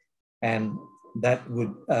 And that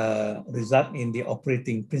would result in the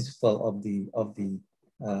operating principle of the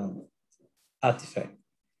artifact.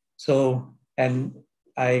 So, and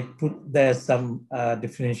I put there some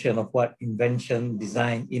definition of what invention,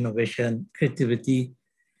 design, innovation, creativity,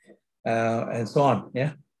 and so on.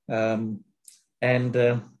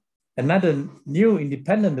 Another new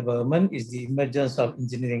independent development is the emergence of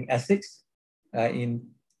engineering ethics in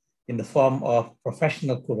the form of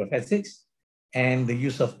professional code of ethics and the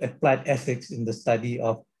use of applied ethics in the study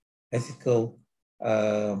of ethical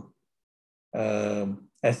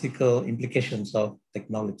implications of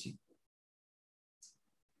technology.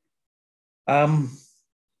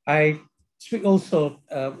 I speak also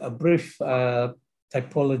a brief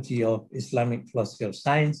typology of Islamic philosophy of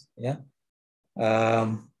science.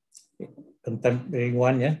 Contemporary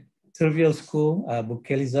one, trivial school,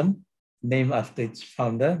 Bukailism, named after its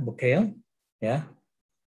founder, Bukail.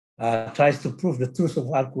 Tries to prove the truth of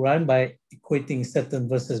Al-Quran by equating certain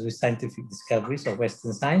verses with scientific discoveries of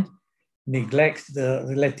Western science, neglects the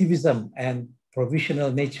relativism and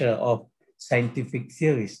provisional nature of scientific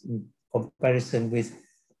theories in comparison with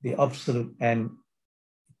the absolute and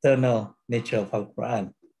eternal nature of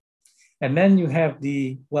Al-Quran. And then you have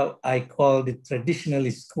what I call the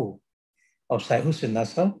traditionalist school of Syed Hussein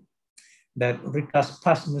Nasr that recasts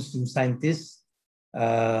past Muslim scientists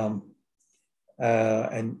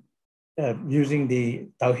using the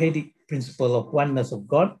Tawhidic principle of oneness of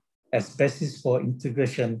God as basis for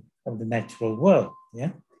integration of the natural world.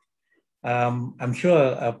 I'm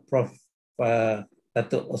sure Prof.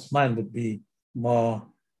 Dato' Osman would be more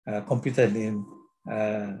competent in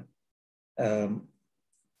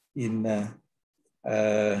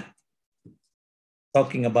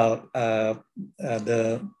talking about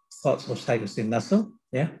the thoughts of Syed Hussein Nasr.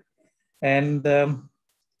 And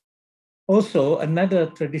also another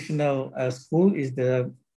traditional school is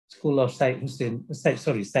the school of Syed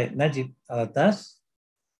Najib Al-Atas.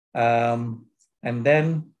 And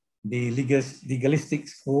then the legalistic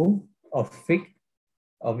school of fiqh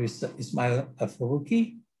of Ismail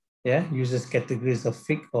Al-Faruqi, uses categories of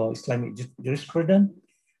fiqh or Islamic jurisprudence.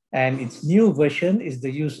 And its new version is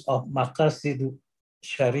the use of Maqasid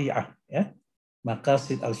Sharia,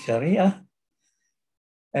 Maqasid al-Sharia.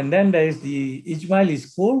 And then there is the Ijmaili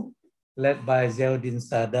school led by Ziauddin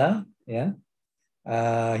Sada.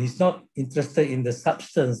 He's not interested in the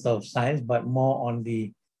substance of science, but more on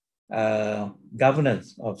the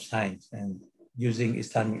governance of science and using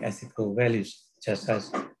Islamic ethical values such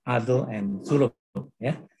as Adl and Zulm.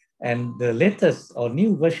 And the latest or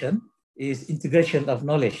new version is integration of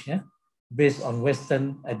knowledge, based on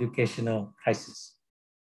Western educational crisis.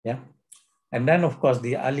 And then, of course,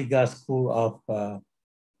 the Aligarh School of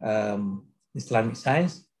Islamic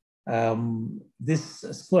Science. This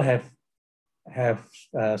school have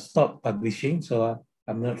stopped publishing, so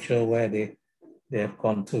I'm not sure where they have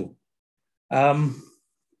gone to. And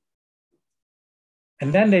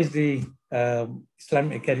then there's the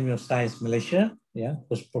Islamic Academy of Science Malaysia,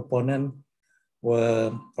 whose proponent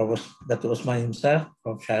were Prof. Dato' Osman himself,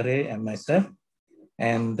 Prof. Shari, and myself.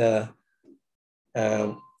 And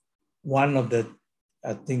one of the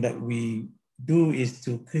things that we do is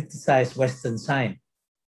to criticize Western science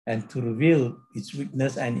and to reveal its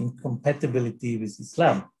weakness and incompatibility with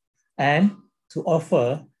Islam, and to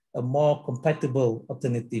offer a more compatible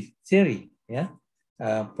alternative theory.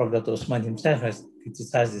 Prof. Dato' Osman himself has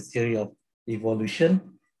criticized the theory of evolution,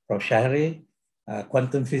 Prof. Shahri,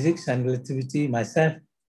 quantum physics and relativity, myself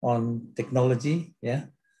on technology.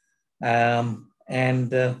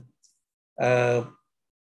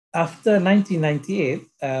 After 1998,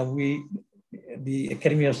 the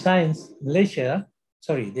Academy of Science Malaysia,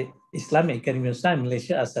 the Islamic Academy of Science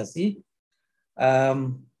Malaysia, ASASI,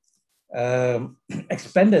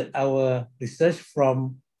 expanded our research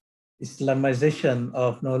from Islamization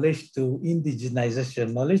of knowledge to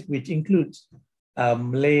indigenization knowledge, which includes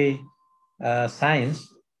Malay science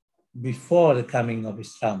before the coming of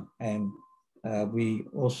Islam. And we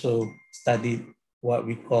also studied what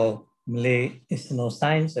we call Malay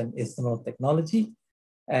ethno-science and ethno-technology.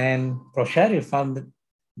 And Prof. Sharif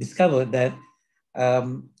discovered that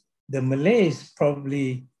the Malays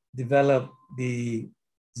probably developed the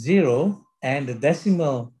 0 and the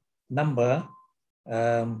decimal number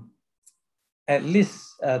at least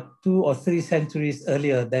 2 or 3 centuries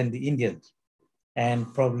earlier than the Indians,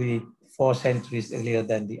 and probably 4 centuries earlier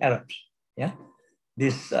than the Arabs. Yeah,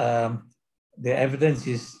 this the evidence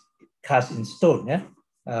is cast in stone. Yeah,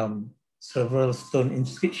 several stone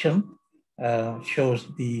inscription shows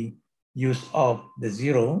the use of the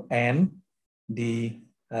 0 and the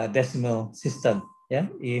decimal system. Yeah,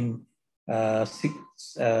 in the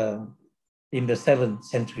 7th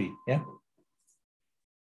century. Yeah,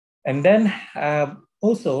 and then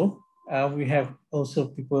also we have also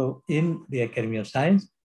people in the Academy of Science,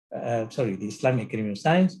 the Islamic Academy of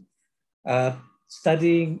Science,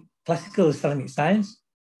 studying classical Islamic science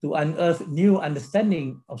to unearth new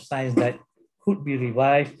understanding of science that could be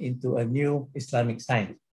revived into a new Islamic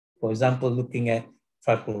science. For example, looking at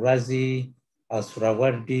Fakhr Razi,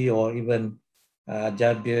 Al-Surawardi, or even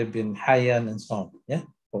Jabir bin Hayyan and so on, yeah,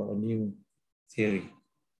 for a new theory.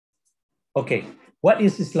 Okay, what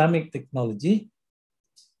is Islamic technology?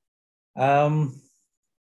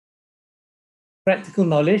 Practical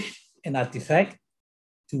knowledge and artifact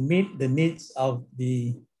to meet the needs of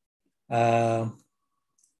the ummah.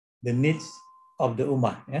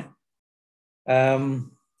 Yeah,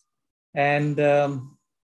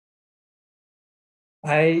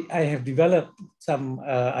 I have developed some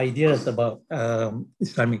ideas about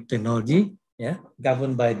Islamic technology. Yeah,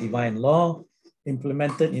 governed by divine law,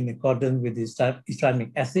 implemented in accordance with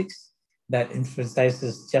Islamic ethics that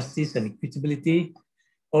emphasizes justice and equitability,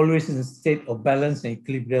 always in a state of balance and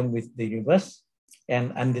equilibrium with the universe,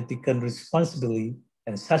 and undertaken responsibly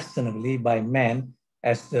and sustainably by man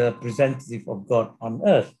as the representative of God on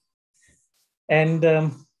earth. And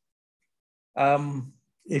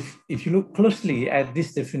if you look closely at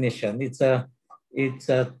this definition, it's a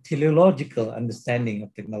teleological understanding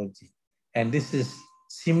of technology. And this is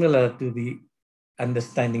similar to the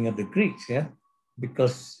understanding of the Greeks, yeah,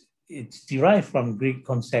 because it's derived from Greek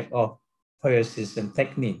concept of poiesis and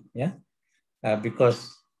technique, yeah,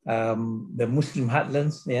 because the Muslim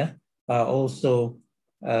heartlands, yeah, also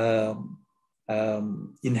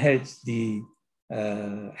inherits the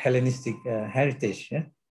Hellenistic heritage, yeah,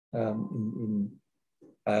 in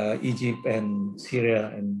Egypt and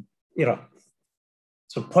Syria and Iraq.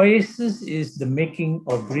 So poiesis is the making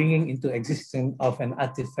or bringing into existence of an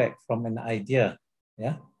artifact from an idea,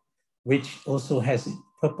 yeah, which also has a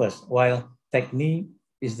purpose, while technique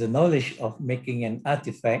is the knowledge of making an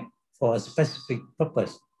artifact for a specific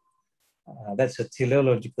purpose. That's a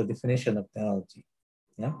teleological definition of technology,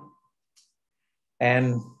 yeah.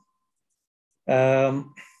 And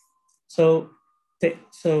so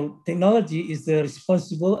technology is the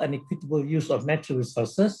responsible and equitable use of natural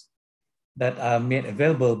resources that are made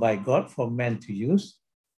available by God for man to use,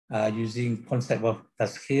 using concept of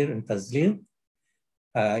tazkir and tazlil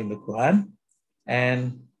in the Quran,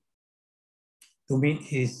 and to meet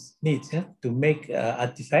his needs, yeah? To make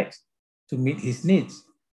artifacts to meet his needs,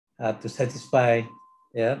 to satisfy,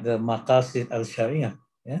 yeah, the maqasid al-sharia.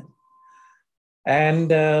 Yeah? And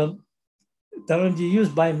technology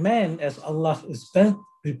used by man as Allah's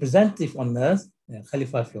representative on earth,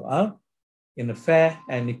 Khalifah fil ard, in a fair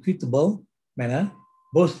and equitable manner,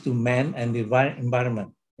 both to man and the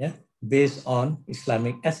environment, yeah, based on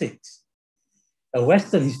Islamic ethics. A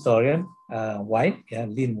Western historian, White, yeah,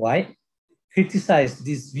 Lynn White, criticized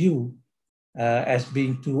this view as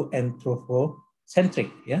being too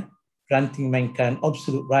anthropocentric, yeah, granting mankind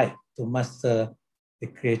absolute right to master the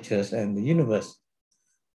creatures and the universe.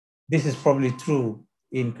 This is probably true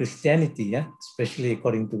in Christianity, yeah, especially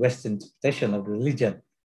according to Western interpretation of religion.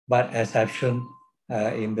 But as I've shown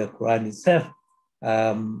in the Quran itself,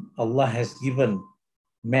 Allah has given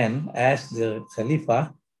man as the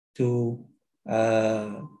Khalifa to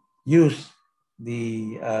use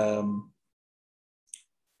the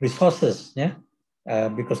resources, yeah,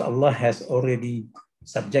 because Allah has already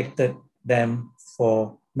subjected them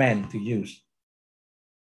for man to use.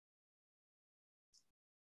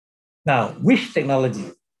 Now, which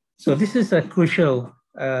technology? So this is a crucial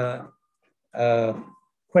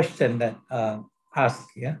question that asked,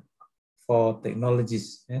 yeah, for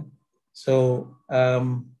technologies. Yeah? So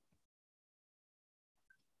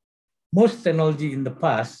most technology in the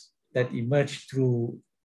past that emerged through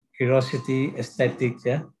curiosity, aesthetics,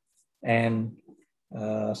 yeah, and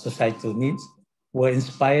societal needs were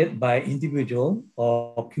inspired by individual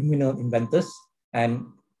or communal inventors and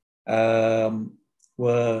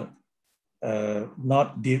were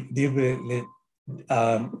not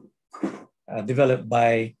developed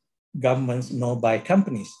by governments nor by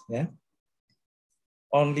companies. Yeah?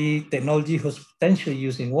 Only technology whose potential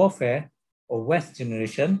use in warfare or West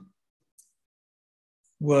generation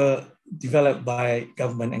were developed by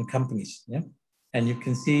government and companies. Yeah? And you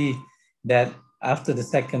can see that after the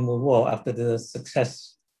Second World War, after the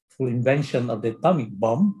successful invention of the atomic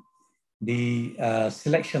bomb, the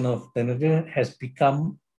selection of technology has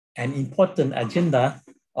become an important agenda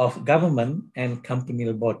of government and company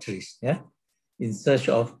laboratories, yeah, in search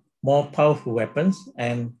of more powerful weapons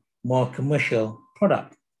and more commercial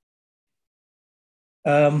product.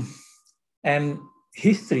 And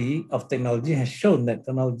history of technology has shown that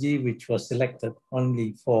technology which was selected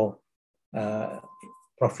only for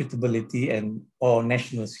profitability and or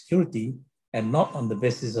national security and not on the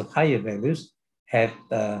basis of higher values had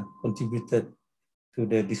contributed to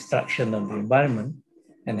the destruction of the environment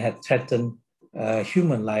and had threatened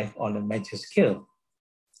human life on a major scale.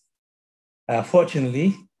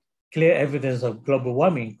 Fortunately, clear evidence of global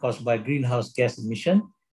warming caused by greenhouse gas emission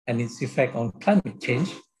and its effect on climate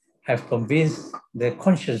change have convinced the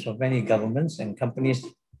conscience of many governments and companies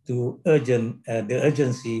to the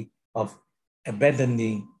urgency of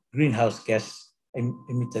abandoning greenhouse gas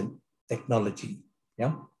emitted technology.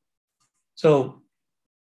 Yeah. So,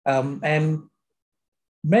 and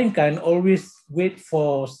mankind always wait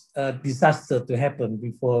for a disaster to happen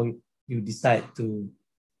before you decide to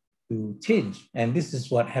change. And this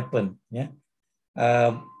is what happened. Yeah.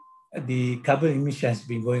 The carbon emission has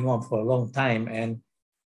been going on for a long time, and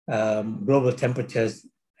global temperatures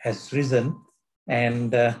has risen.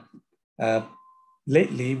 And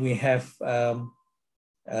lately we have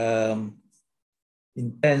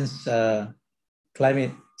intense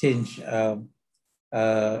climate change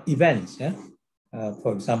events. Yeah?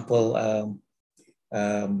 For example,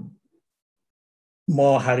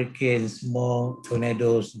 more hurricanes, more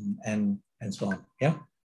tornadoes, and so on. Yeah.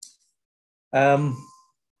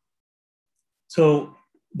 So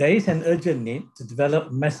there is an urgent need to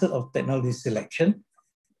develop method of technology selection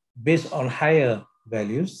based on higher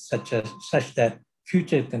values, such that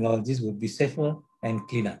future technologies will be safer and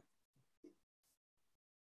cleaner.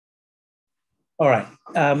 All right.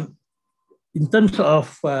 In terms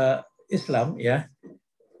of Islam, yeah,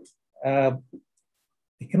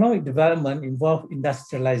 economic development involves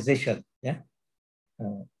industrialization, yeah,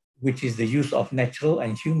 which is the use of natural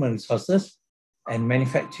and human resources and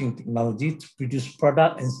manufacturing technology to produce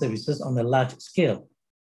products and services on a large scale,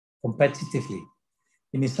 competitively.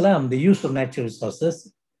 In Islam, the use of natural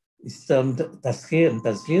resources is termed tazkir and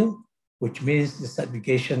tazlil, which means the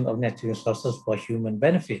subjugation of natural resources for human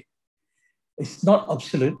benefit. It's not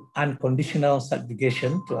absolute, unconditional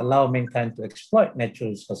subjugation to allow mankind to exploit natural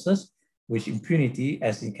resources with impunity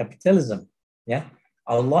as in capitalism. Yeah,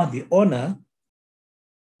 Allah, the owner,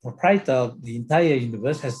 proprietor of the entire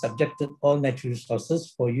universe, has subjected all natural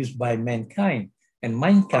resources for use by mankind, and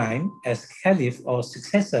mankind as caliph or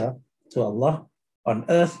successor to Allah on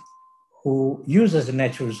earth, who uses the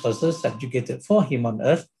natural resources subjugated for him on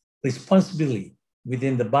earth responsibly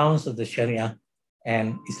within the bounds of the Sharia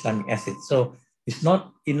and Islamic ethics. So it's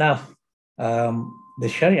not enough the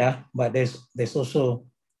Sharia, but there's also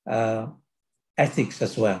ethics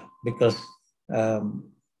as well, because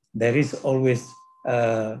there is always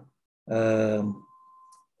a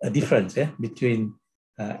difference between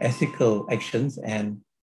ethical actions and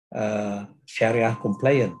Sharia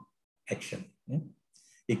compliant action. Yeah?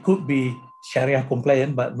 It could be Sharia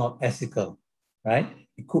compliant but not ethical, right?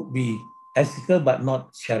 It could be ethical but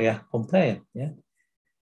not Sharia compliant. Yeah.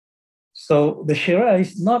 So the Sharia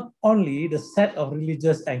is not only the set of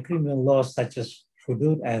religious and criminal laws such as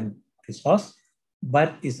hudud and qisas,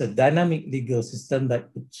 but is a dynamic legal system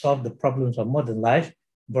that could solve the problems of modern life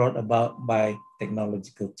brought about by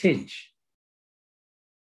technological change.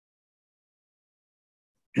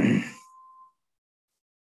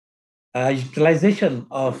 Utilization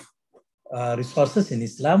of resources in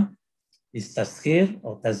Islam is tazkir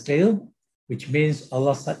or tazlil, which means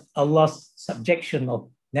Allah's subjection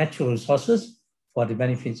of natural resources for the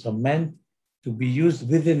benefits of man to be used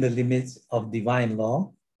within the limits of divine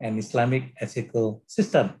law and Islamic ethical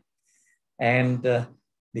system. And the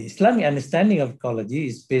Islamic understanding of ecology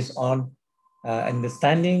is based on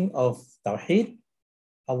understanding of Tawheed.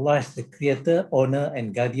 Allah is the creator, owner,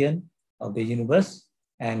 and guardian of the universe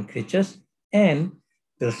and creatures, and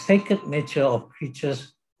the sacred nature of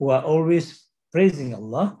creatures who are always praising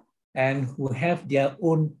Allah and who have their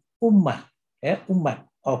own ummah, ummah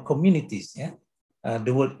or communities,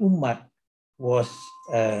 the word ummat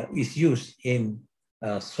is used in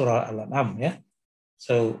Surah Al-An'am. Yeah?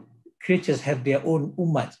 So creatures have their own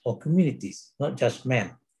ummat or communities, not just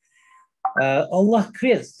man. Allah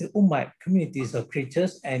creates the ummat, communities of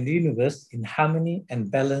creatures and the universe in harmony and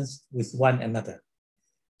balance with one another.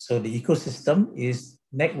 So the ecosystem is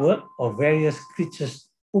network of various creatures,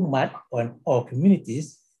 ummat or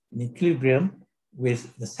communities in equilibrium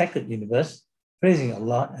with the sacred universe, praising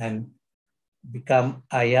Allah and become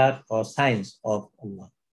ayat or signs of Allah.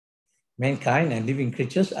 Mankind and living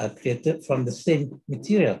creatures are created from the same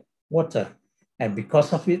material, water, and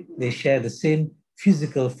because of it, they share the same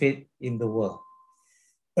physical fate in the world.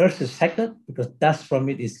 Earth is sacred because dust from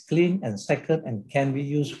it is clean and sacred and can be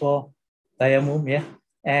used for tayammum, yeah,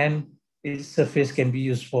 and its surface can be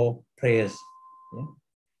used for prayers. Yeah?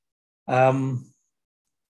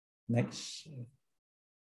 Next.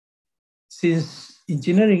 Since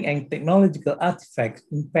engineering and technological artifacts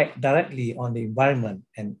impact directly on the environment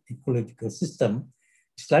and ecological system,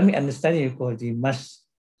 Islamic understanding of ecology must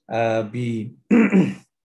be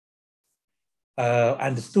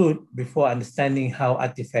understood before understanding how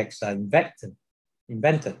artifacts are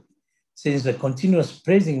invented. Since the continuous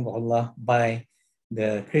praising of Allah by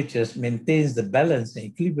the creatures maintains the balance and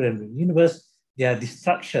equilibrium of the universe, their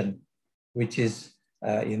destruction, which is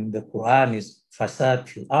in the Quran is fasad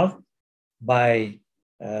fil ard, by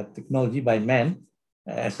technology, by man,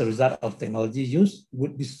 as a result of technology use,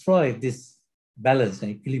 would destroy this balance and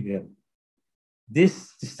equilibrium.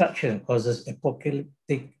 This destruction causes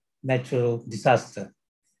apocalyptic natural disaster,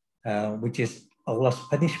 which is Allah's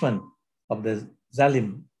punishment of the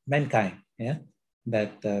zalim mankind, yeah,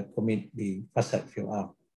 that commit the fasad fil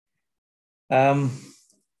ard.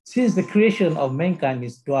 Since the creation of mankind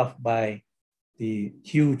is dwarfed by the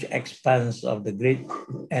huge expanse of the great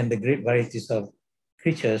varieties of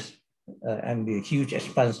creatures and the huge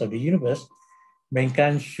expanse of the universe,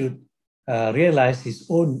 mankind should realize his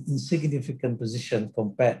own insignificant position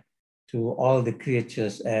compared to all the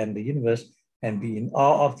creatures and the universe and be in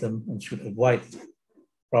awe of them and should avoid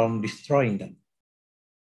from destroying them.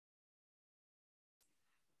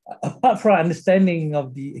 Apart from understanding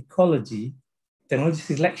of the ecology, technology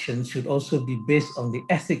selection should also be based on the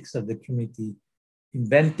ethics of the community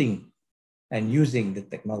inventing and using the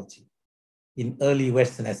technology. In early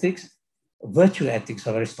Western ethics, virtue ethics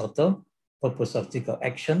of Aristotle, purpose of ethical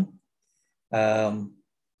action,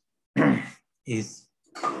 is,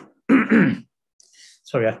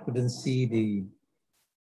 sorry, I couldn't see the,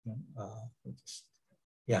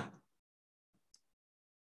 yeah,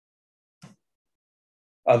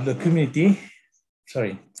 of the community,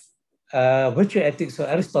 sorry. Virtue ethics of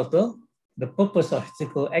Aristotle, the purpose of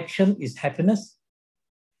ethical action is happiness,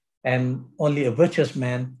 and only a virtuous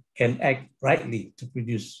man can act rightly to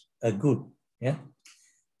produce a good. Yeah?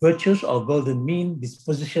 Virtues or golden mean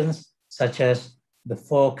dispositions such as the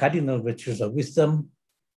 4 cardinal virtues of wisdom,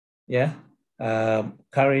 yeah,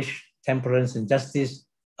 courage, temperance, and justice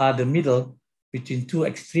are the middle between 2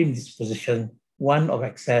 extreme dispositions, one of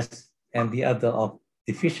excess and the other of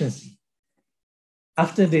deficiency.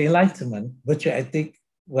 After the Enlightenment, virtue ethic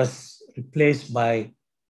was replaced by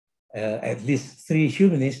at least 3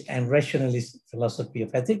 humanist and rationalist philosophy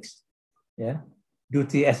of ethics. Yeah,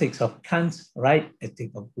 duty ethics of Kant, right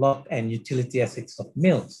ethic of Locke, and utility ethics of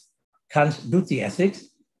Mills. Kant's duty ethics,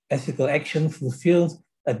 ethical action fulfills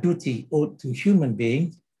a duty owed to human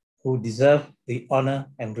beings who deserve the honor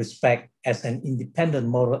and respect as an independent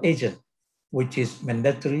moral agent, which is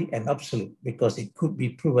mandatory and absolute because it could be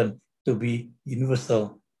proven to be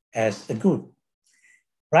universal as a good.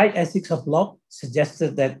 Right ethics of Locke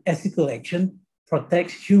suggested that ethical action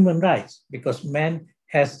protects human rights because man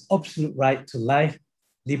has absolute right to life,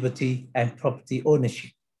 liberty, and property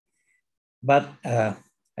ownership. But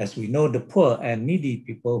as we know, the poor and needy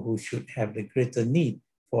people who should have the greater need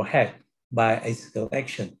for help by ethical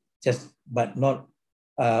action, but not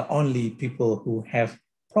only people who have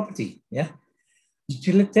property. Yeah,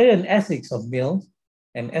 utilitarian ethics of Mill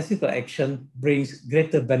and ethical action brings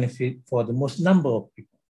greater benefit for the most number of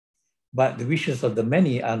people, but the wishes of the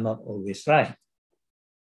many are not always right.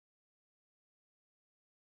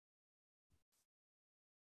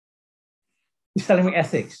 Islamic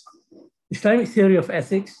ethics. Islamic theory of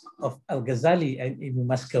ethics of Al-Ghazali and Ibn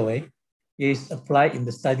Maskawayh is applied in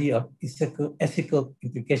the study of ethical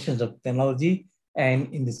implications of technology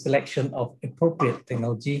and in the selection of appropriate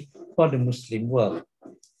technology for the Muslim world.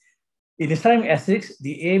 In Islamic ethics,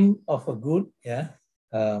 the aim of a good,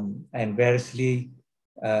 and variously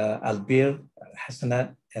al-bir,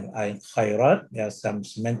 hasanat, and khairat, there are some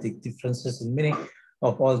semantic differences in meaning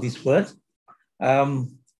of all these words.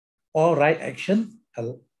 or right action,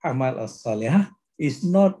 al-amal as-salihah, is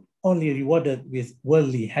not only rewarded with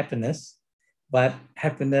worldly happiness, but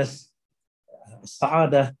happiness,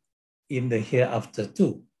 sa'adah, in the hereafter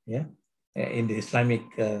too, yeah, in the Islamic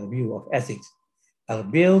view of ethics.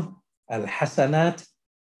 Al-bil, al-hasanat,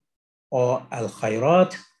 or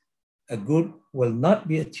al-khairat, a good will not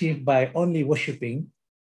be achieved by only worshipping,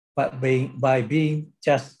 but by being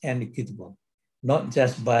just and equitable, not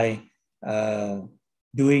just by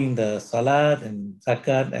doing the salat and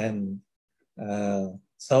zakat and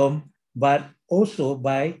saum, but also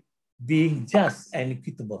by being just and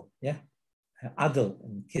equitable, yeah, adl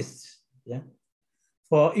and qist, yeah.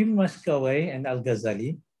 For Ibn Maskaway and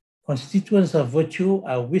Al-Ghazali, constituents of virtue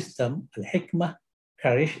are wisdom, al-hikmah,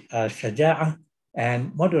 courage, al-shaja'ah,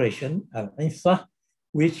 and moderation, al-ifah,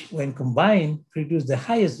 which when combined produce the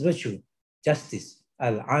highest virtue, justice,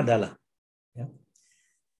 al-adalah. Yeah.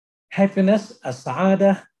 Happiness,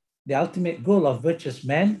 as-sa'adah, the ultimate goal of virtuous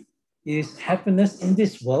man, is happiness in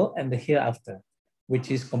this world and the hereafter,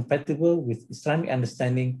 which is compatible with Islamic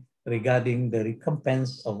understanding regarding the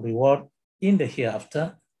recompense of reward in the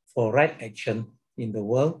hereafter for right action in the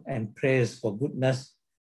world and praise for goodness,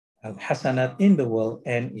 al-hasanat, in the world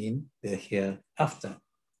and in the hereafter.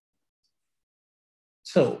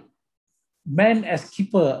 So, man as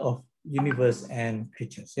keeper of universe and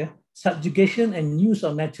creatures, yeah? Subjugation and use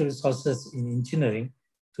of natural resources in engineering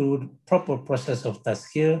through the proper process of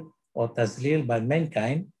tazkir or tazlil by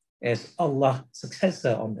mankind as Allah's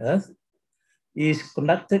successor on earth is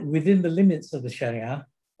conducted within the limits of the Sharia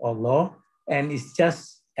or law and is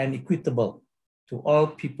just and equitable to all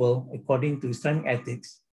people according to Islamic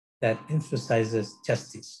ethics that emphasizes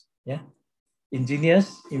justice. Yeah?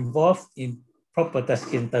 Engineers involved in proper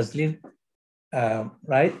tazkir and tazlil,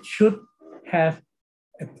 right, should have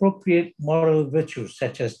appropriate moral virtues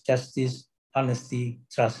such as justice, honesty,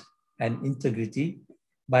 trust, and integrity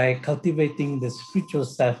by cultivating the spiritual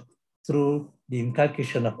self through the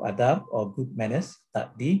inculcation of adab or good manners,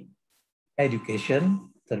 ta'di, education,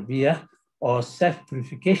 tarbiyah, or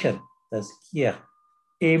self-purification, tazkiyah,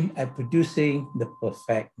 aimed at producing the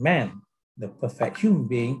perfect man, the perfect human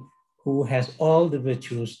being who has all the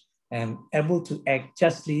virtues and able to act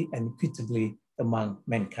justly and equitably among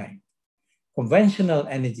mankind. Conventional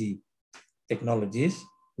energy technologies,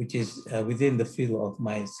 which is within the field of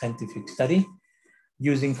my scientific study,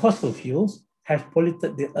 using fossil fuels have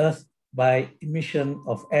polluted the earth by emission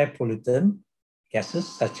of air pollutant gases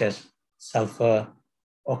such as sulfur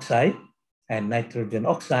oxide and nitrogen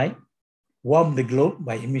oxide, warmed the globe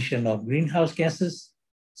by emission of greenhouse gases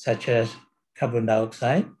such as carbon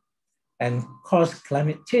dioxide, and caused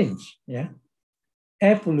climate change. Yeah?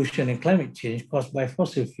 Air pollution and climate change caused by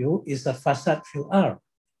fossil fuel is a fasad fil ard.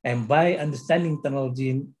 And by understanding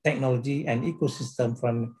technology and ecosystem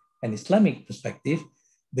from an Islamic perspective,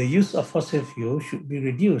 the use of fossil fuel should be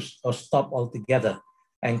reduced or stopped altogether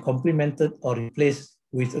and complemented or replaced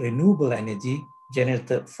with renewable energy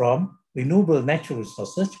generated from renewable natural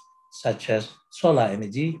resources such as solar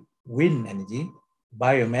energy, wind energy,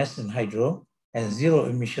 biomass and hydro, and zero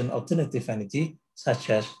emission alternative energy such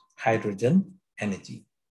as hydrogen energy.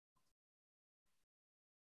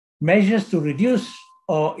 Measures to reduce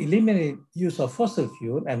or eliminate use of fossil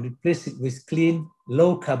fuel and replace it with clean,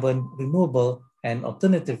 low carbon, renewable, and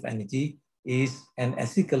alternative energy is an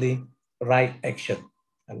ethically right action,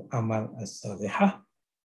 al-amal as-salihah,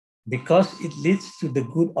 because it leads to the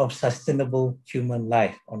good of sustainable human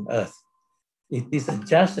life on earth. It is a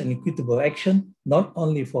just and equitable action, not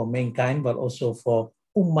only for mankind, but also for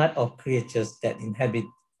ummah of creatures that inhabit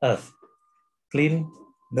earth. Clean,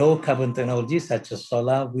 low carbon technologies such as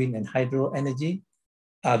solar, wind, and hydro energy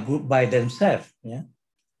are good by themselves, yeah?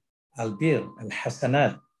 Al-bir,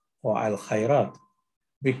 al-hasanat, or al-khairat,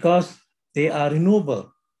 because they are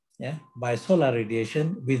renewable, yeah, by solar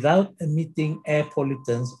radiation without emitting air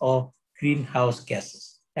pollutants or greenhouse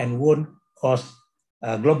gases and won't cause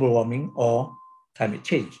global warming or climate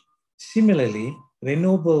change. Similarly,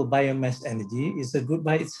 renewable biomass energy is a good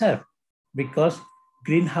by itself because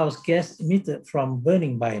greenhouse gas emitted from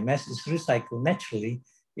burning biomass is recycled naturally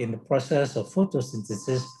in the process of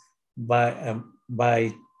photosynthesis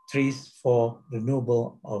by trees for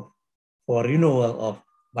renewal of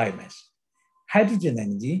biomass. Hydrogen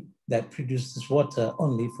energy that produces water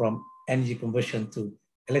only from energy conversion to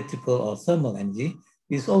electrical or thermal energy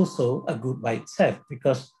is also a good by itself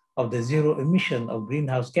because of the zero emission of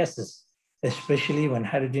greenhouse gases, especially when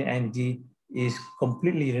hydrogen energy is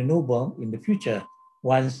completely renewable in the future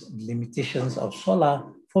once the limitations of solar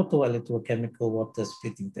photoelectrochemical water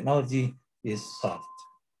splitting technology is solved.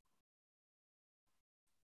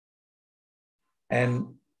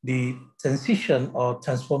 And the transition or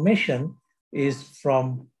transformation is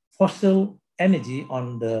from fossil energy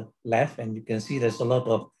on the left, and you can see there's a lot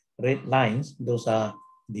of red lines. Those are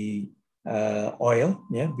the oil,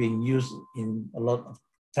 yeah, being used in a lot of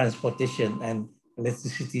transportation and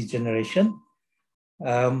electricity generation,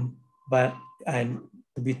 and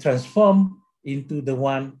to be transformed into the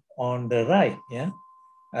one on the right, yeah,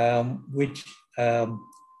 which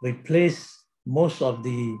replace most of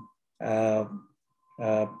the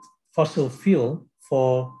fossil fuel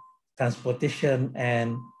for transportation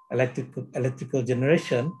and electrical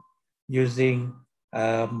generation using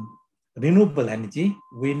renewable energy,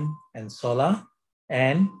 wind and solar,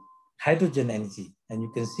 and hydrogen energy. And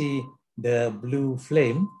you can see the blue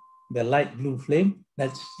flame, the light blue flame,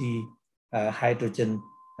 that's the hydrogen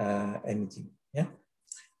energy. Yeah,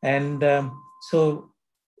 and so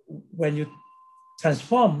when you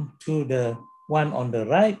transform to the one on the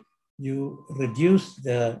right, you reduce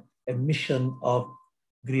the emission of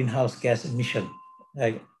greenhouse gas emission,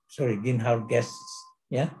 greenhouse gases,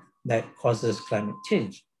 yeah, that causes climate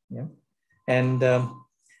change. Yeah, and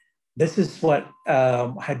this is what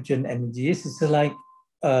hydrogen energy is. It's like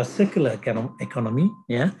a circular economy,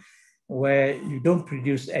 yeah, where you don't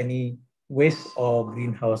produce any waste or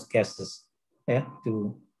greenhouse gases, yeah,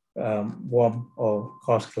 to warm or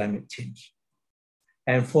cause climate change.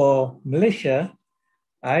 And for Malaysia,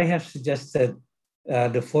 I have suggested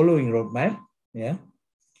the following roadmap. Yeah,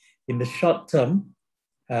 in the short term,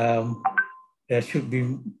 there should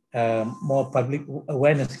be more public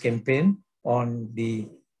awareness campaign on the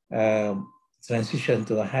transition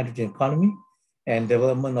to a hydrogen economy and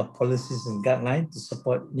development of policies and guidelines to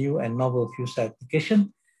support new and novel fuel cell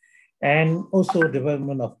application, and also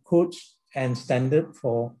development of codes and standard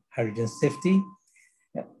for hydrogen safety,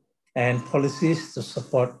 and policies to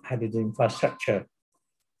support hydrogen infrastructure.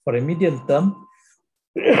 For a medium term,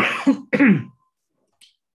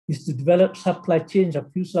 is to develop supply chains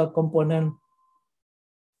of fuel cell component,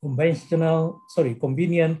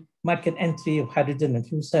 convenient market entry of hydrogen and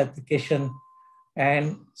fuel cell application,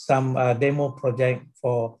 and some demo project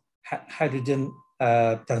for hydrogen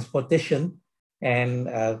transportation and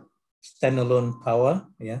standalone power,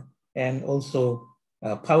 yeah, and also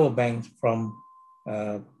power banks from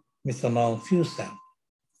methanol fuel cell.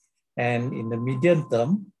 And in the medium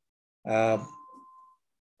term,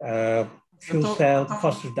 fuel cell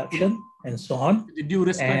cost reduction and so on. Did you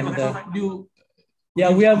respond? Yeah,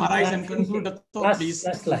 we are. Summarize and conclude the thought, please.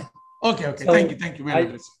 Last slide. Okay. So Thank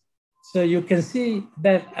you. So you can see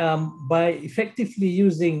that by effectively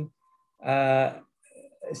using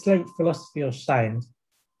Islamic philosophy of science,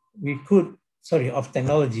 of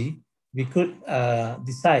technology, we could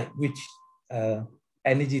decide which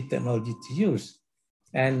energy technology to use.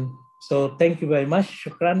 And so thank you very much.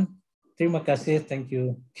 Shukran. Terima kasih. Thank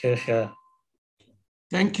you, Chair.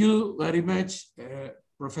 Thank you very much,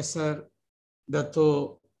 Professor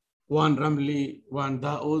Dato' Wan Ramli Wan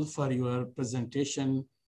Daud, for your presentation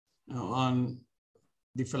on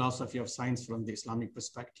the philosophy of science from the Islamic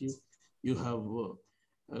perspective. You have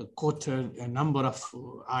quoted a number of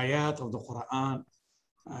ayat of the Quran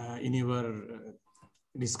in your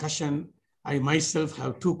discussion. I myself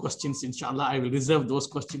have 2 questions, inshallah. I will reserve those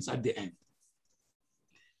questions at the end.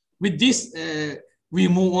 With this, we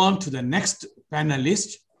move on to the next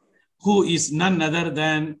panelist, who is none other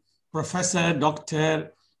than Professor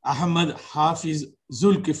Dr. Ahmad Hafiz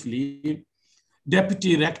Zulkifli,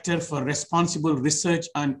 Deputy Rector for Responsible Research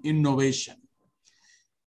and Innovation.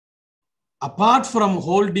 Apart from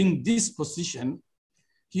holding this position,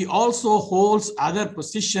 he also holds other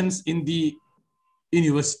positions in the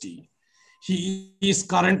university. He is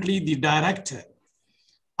currently the director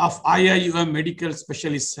of IIUM Medical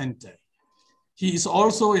Specialist Center. He is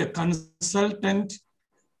also a consultant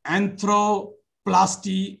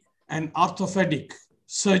anthroplasty and orthopedic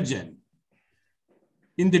surgeon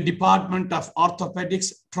in the Department of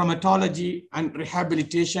Orthopedics, Traumatology and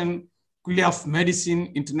Rehabilitation, College of Medicine,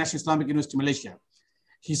 International Islamic University, Malaysia.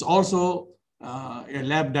 He's also a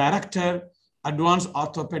lab director, Advanced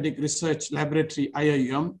Orthopedic Research Laboratory,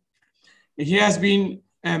 IIUM. He has been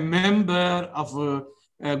a member of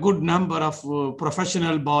a good number of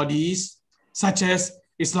professional bodies, such as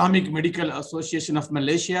Islamic Medical Association of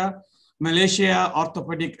Malaysia, Malaysia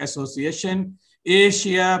Orthopedic Association,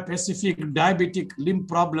 Asia Pacific Diabetic Limb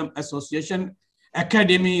Problem Association,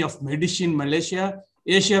 Academy of Medicine Malaysia,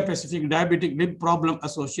 Asia Pacific Diabetic Limb Problem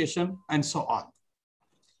Association, and so on.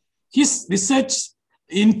 His research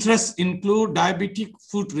interests include diabetic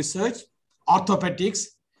foot research, orthopedics,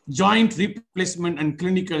 joint replacement and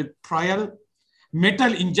clinical trial,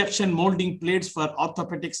 metal injection molding plates for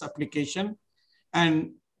orthopedics application,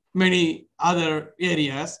 and many other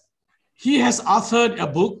areas. He has authored a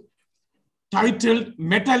book titled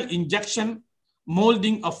Metal Injection,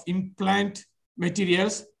 Molding of Implant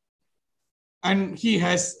Materials. And he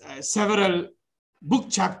has several book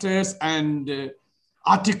chapters and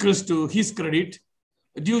articles to his credit.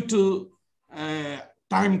 Due to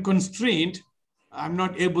time constraint, I'm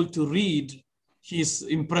not able to read his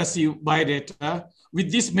impressive biodata.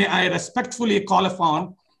 With this, may I respectfully call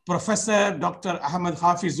upon Professor Dr. Ahmad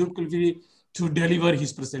Hafiz Zulkifli to deliver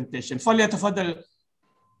his presentation. فليتفضل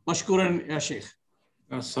مشكورا يا شيخ.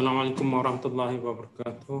 السلام عليكم ورحمة الله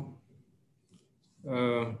وبركاته.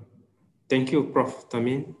 Thank you, Prof.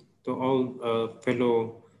 Tamin, to all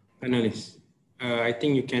fellow panelists. I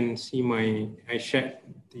think you can see I shared.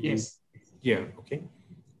 Yes. Yeah, okay.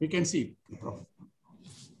 We can see, Prof.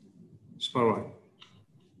 It's all right.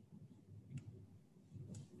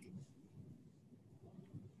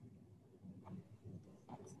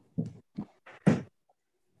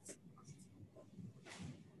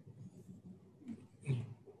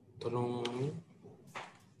 Tolong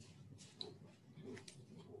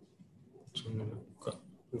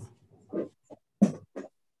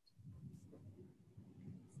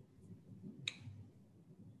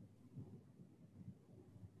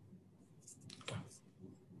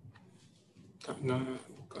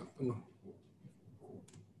buka penuh.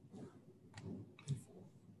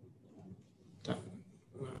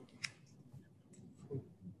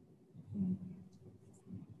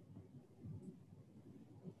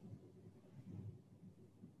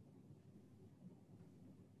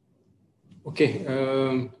 Okay.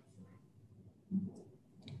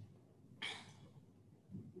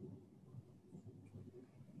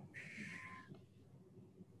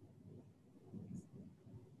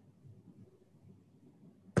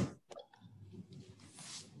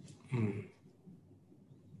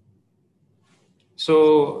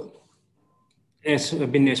 So, as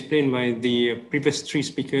been explained by the previous three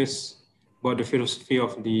speakers about the philosophy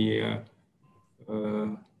of the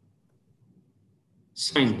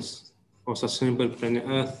science for sustainable planet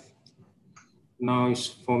Earth, now is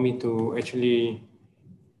for me to actually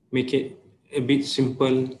make it a bit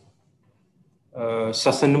simple.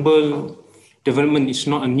 Sustainable development is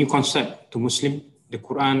not a new concept to Muslim. The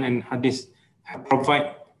Quran and Hadith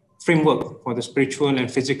provide framework for the spiritual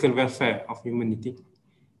and physical welfare of humanity.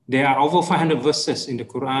 There are over 500 verses in the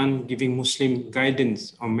Quran giving Muslim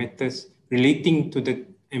guidance on matters relating to the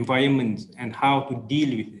environment and how to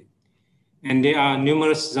deal with it. And there are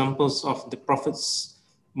numerous examples of the Prophet's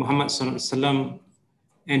Muhammad SAW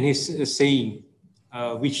and his saying,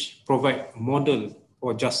 which provide a model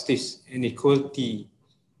for justice and equality.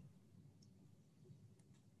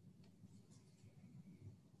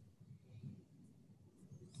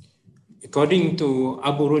 According to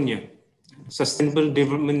Abu Runya, sustainable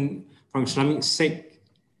development from Islamic sake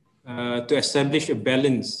to establish a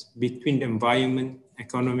balance between the environment,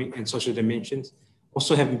 economic, and social dimensions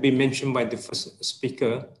also have been mentioned by the first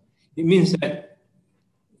speaker. It means that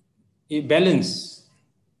it balances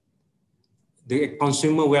the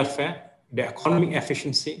consumer welfare, the economic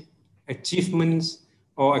efficiency, achievements,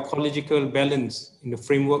 or ecological balance in the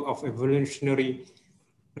framework of evolutionary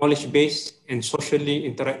knowledge-based and socially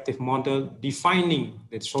interactive model defining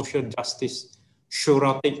the social justice,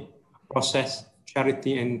 shuratic process,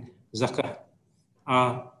 charity, and zakah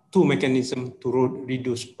are two mechanisms to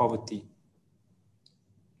reduce poverty.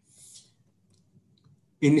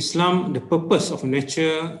 In Islam, the purpose of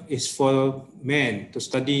nature is for man to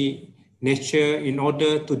study nature in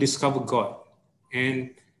order to discover God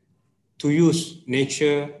and to use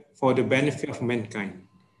nature for the benefit of mankind.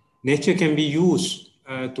 Nature can be used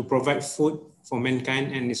to provide food for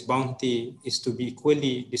mankind, and its bounty is to be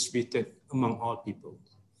equally distributed among all people.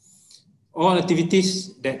 All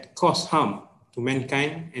activities that cause harm to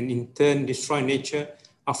mankind and in turn destroy nature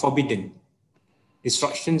are forbidden.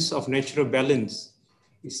 Destructions of natural balance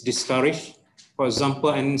is discouraged. For example,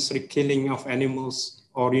 unnecessary killing of animals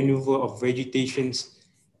or removal of vegetations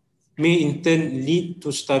may in turn lead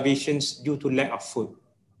to starvations due to lack of food.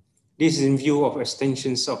 This is in view of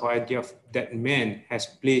extensions of idea of that man has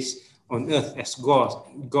placed on earth as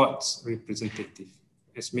God's representative,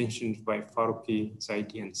 as mentioned by Faruqi,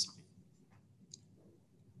 Zaidi, and Sami.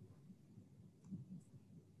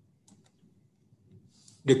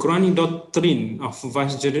 The Quranic doctrine of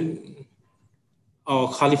vicegerent or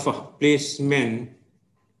Khalifah placed men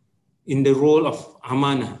in the role of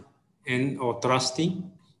amanah or trustee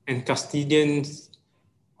and custodians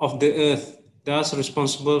of the earth, thus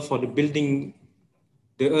responsible for the building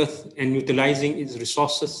the earth and utilizing its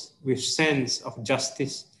resources with sense of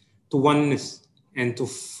justice to oneness and to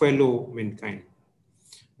fellow mankind.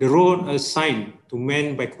 The role assigned to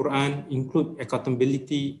men by Quran include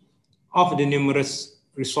accountability of the numerous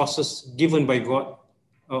resources given by God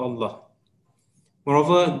or Allah.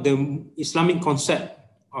 Moreover, the Islamic concept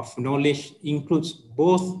of knowledge includes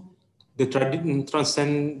both the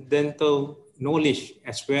transcendental knowledge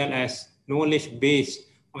as well as knowledge based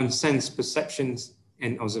on sense perceptions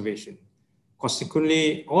and observation.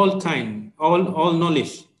 Consequently, all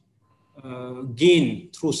knowledge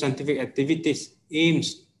gained through scientific activities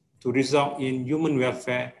aims to result in human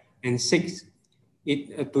welfare and seeks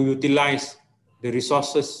it to utilize the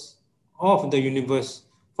resources of the universe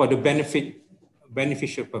for the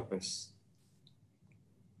beneficial purpose.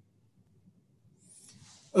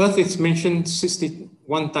 Earth is mentioned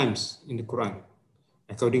 61 times in the Quran.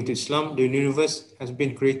 According to Islam, the universe has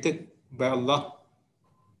been created by Allah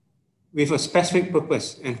with a specific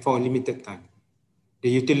purpose and for a limited time.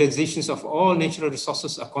 The utilizations of all natural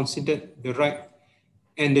resources are considered the right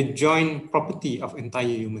and the joint property of entire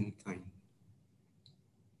humankind.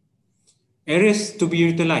 Areas to be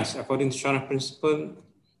utilized according to Sharia principle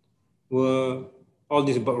were all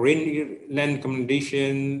this about land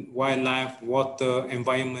accommodation, wildlife, water,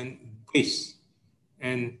 environment, waste,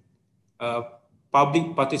 and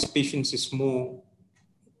public participation is more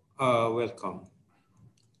welcome.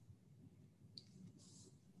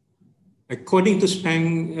 According to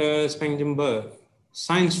Spangenberg,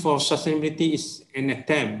 Science for Sustainability is an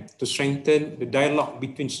attempt to strengthen the dialogue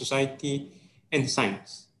between society and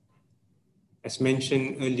science, as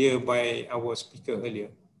mentioned earlier by our speaker earlier.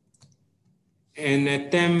 An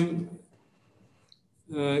attempt,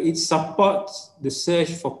 it supports the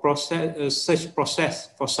search process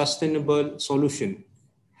for sustainable solution,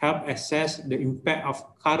 help assess the impact of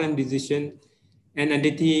current decision, and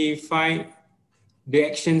identify the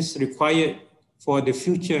actions required for the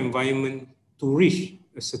future environment to reach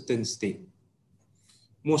a certain state.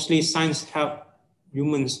 Mostly science help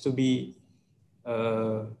humans to be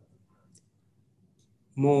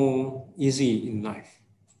more easy in life.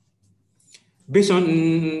 Based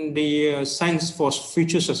on the Science for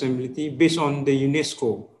Future Sustainability, based on the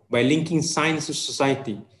UNESCO, by linking science to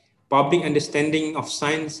society, public understanding of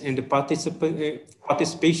science and the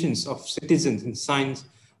participations of citizens in science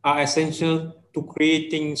are essential to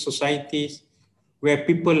creating societies where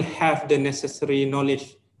people have the necessary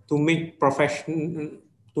knowledge to make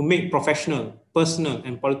professional, personal,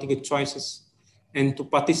 and political choices, and to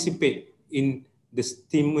participate in the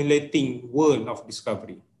stimulating world of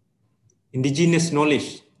discovery. Indigenous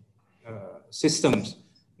knowledge systems,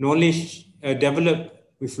 knowledge developed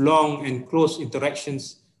with long and close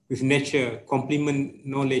interactions with nature, complement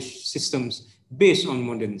knowledge systems based on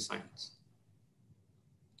modern science.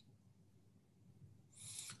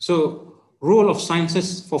 So, role of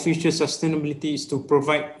sciences for future sustainability is to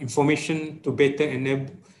provide information to better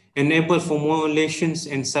enable formulations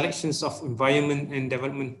and selections of environment and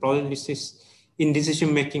development policies in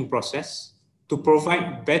decision-making process, to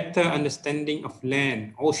provide better understanding of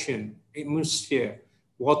land, ocean, atmosphere,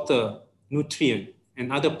 water, nutrient,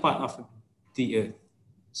 and other part of the earth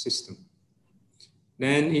system.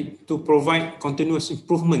 Then to provide continuous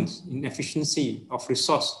improvements in efficiency of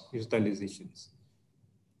resource utilizations.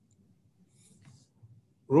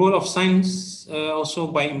 Role of science also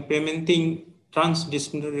by implementing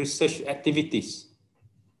transdisciplinary research activities.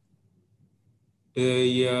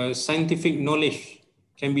 The scientific knowledge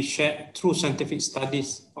can be shared through scientific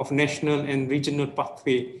studies of national and regional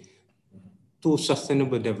pathway to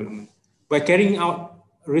sustainable development. By carrying out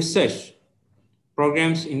research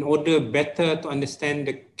programs in order better to understand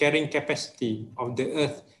the carrying capacity of the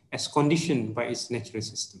earth as conditioned by its natural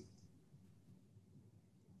system.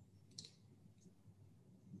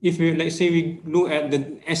 If we, let's say we look at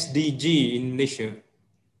the SDG in Malaysia,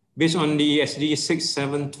 based on the SDG 6,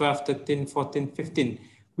 7, 12, 13, 14, 15,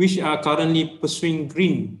 which are currently pursuing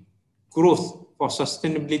green growth for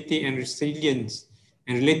sustainability and resilience,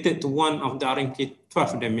 and related to one of the RMK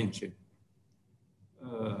 12 dimension.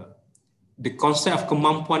 The concept of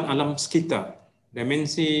kemampuan alam sekitar,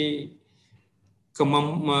 dimensi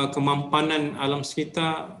kemampanan alam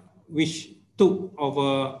sekitar, which took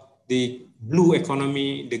over the blue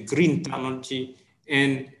economy, the green technology,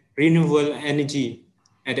 and renewable energy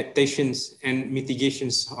adaptations and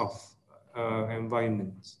mitigations of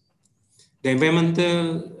environments. The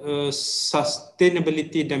environmental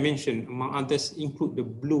sustainability dimension, among others, include the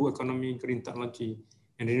blue economy, green technology,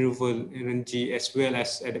 and renewable energy, as well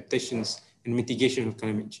as adaptations and mitigation of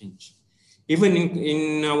climate change. Even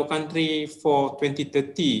in our country for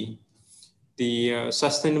 2030, the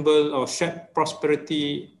sustainable or shared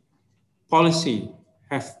prosperity policy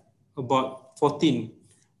have about 14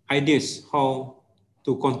 ideas how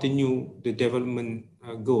to continue the development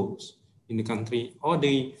goals in the country or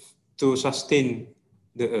to sustain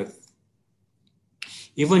the earth.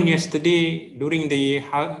 Even yesterday, during the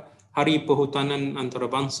Hari Perhutanan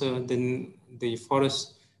Antarabangsa, the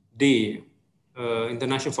Forest Day,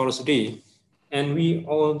 International Forest Day, and we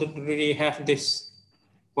already have this,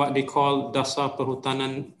 what they call Dasar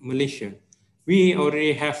Perhutanan Malaysia. We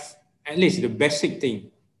already have at least the basic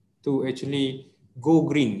thing to actually go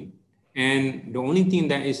green. And the only thing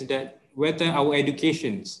that is that whether our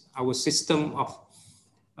educations, our system of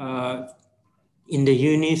in the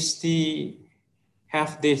university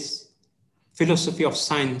have this philosophy of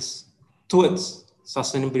science towards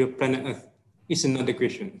sustainable planet Earth is another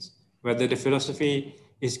question. Whether the philosophy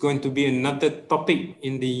is going to be another topic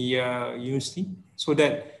in the university, so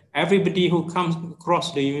that everybody who comes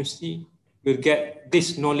across the university will get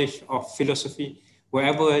this knowledge of philosophy,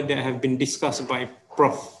 wherever that have been discussed by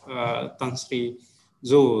Prof. Tan Sri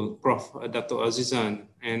Zul, Prof. Dato' Azizan,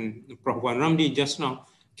 and Prof. Wan Ramli just now,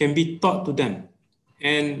 can be taught to them.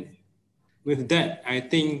 And with that, I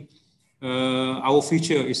think our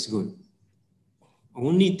future is good.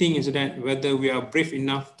 Only thing is that whether we are brave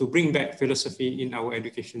enough to bring back philosophy in our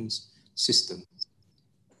education system.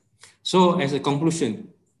 So as a conclusion,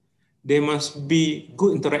 there must be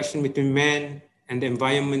good interaction between man and the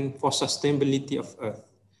environment for sustainability of Earth.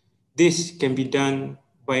 This can be done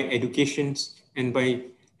by education and by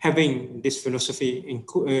having this philosophy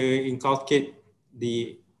inculcate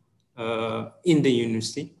in the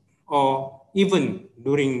university, or even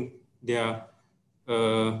during their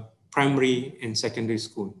primary and secondary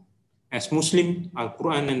school. As Muslim,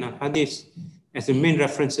 Al-Quran and Al-Hadith as the main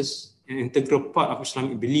references and integral part of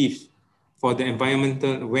Islamic belief for the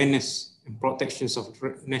environmental awareness and protections of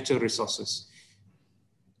natural resources.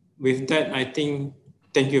 With that, I think,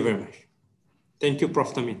 thank you very much. Thank you,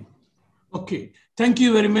 Prof. Tamin. Okay, thank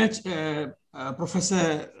you very much,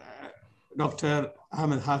 Professor Dr.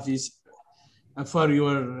 Ahmed Hafiz, for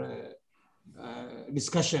your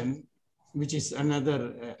discussion, which is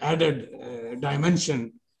another added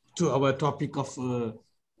dimension to our topic of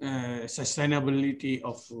sustainability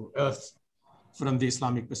of Earth from the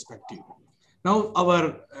Islamic perspective. Now,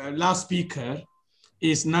 our last speaker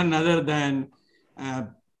is none other than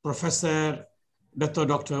Professor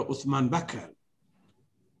Dr. Usman Bakar.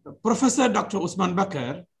 Professor Dr. Usman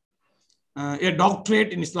Bakar, a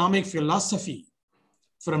doctorate in Islamic philosophy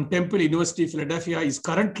from Temple University, Philadelphia, is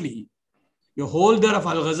currently a holder of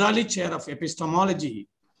Al-Ghazali Chair of Epistemology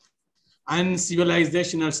and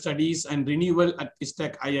Civilizational Studies and Renewal at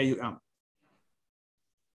ISTEC IIUM.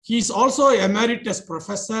 He is also Emeritus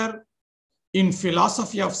Professor in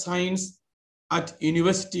Philosophy of Science at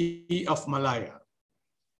University of Malaya.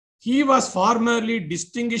 He was formerly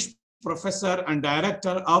Distinguished Professor and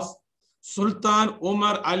Director of Sultan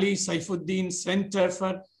Omar Ali Saifuddin Center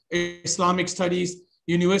for Islamic Studies,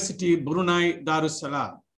 University Brunei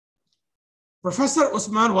Darussalam. Professor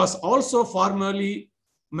Usman was also formerly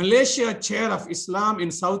Malaysia Chair of Islam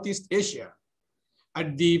in Southeast Asia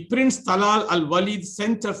at the Prince Talal Al Walid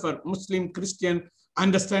Center for Muslim Christian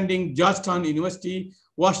Understanding, Georgetown University,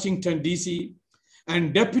 Washington, D.C.,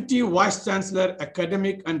 and Deputy Vice Chancellor,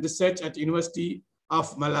 Academic and Research at University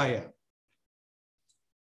of Malaya.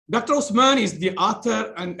 Dr. Usman is the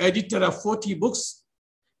author and editor of 40 books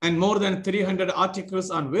and more than 300 articles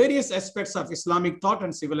on various aspects of Islamic thought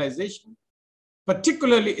and civilization,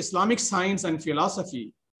 particularly Islamic science and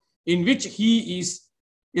philosophy, in which he is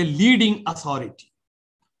a leading authority.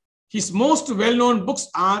 His most well-known books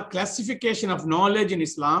are Classification of Knowledge in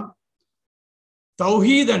Islam,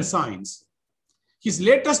 Tawheed and Science. His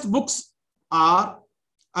latest books are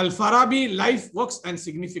Al-Farabi, Life, Works and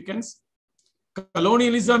Significance,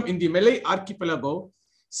 Colonialism in the Malay Archipelago,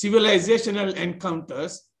 Civilizational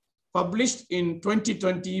Encounters, published in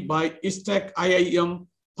 2020 by ISTEC IIM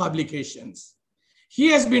Publications. He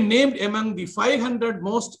has been named among the 500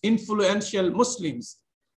 most influential Muslims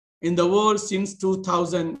in the world since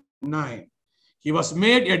 2009. He was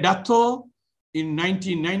made a Dato in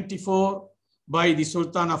 1994 by the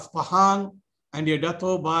Sultan of Pahang and a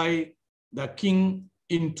Dato by the King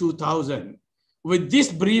in 2000. With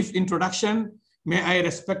this brief introduction, may I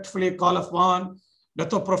respectfully call upon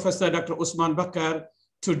Dato Professor Dr. Usman Bakar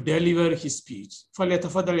to deliver his speech.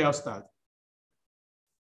 فليتفضل يا أستاذ.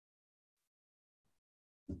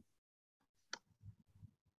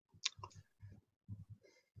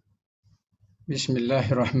 بسم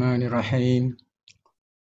الله الرحمن الرحيم.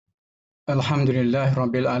 الحمد لله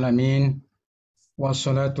رب العالمين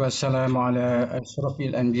والصلاة والسلام على أشرف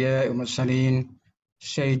الأنبياء والمرسلين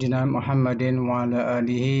سيدنا محمد وعلى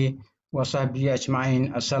آله وصحبه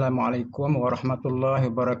أجمعين. Assalamu alaikum wa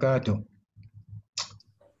rahmatullahi wa barakatuh.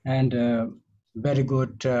 And very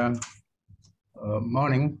good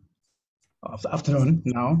morning, afternoon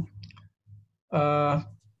now.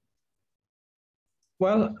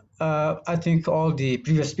 I think all the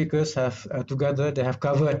previous speakers have together, they have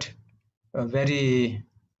covered a very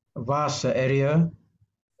vast area,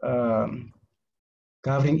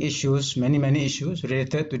 covering issues, many issues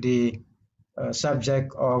related to the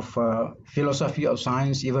subject of philosophy of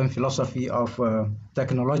science, even philosophy of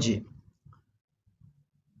technology.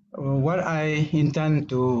 What I intend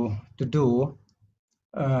to do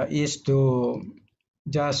is to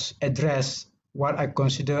just address what I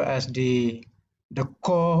consider as the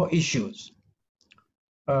core issues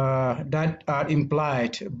that are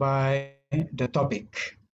implied by the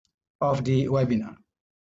topic of the webinar.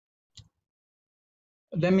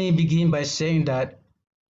 Let me begin by saying that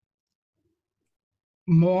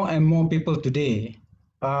more and more people today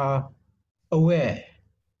are aware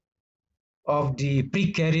of the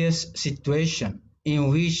precarious situation in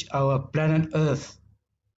which our planet Earth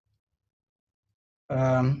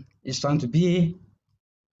is found to be,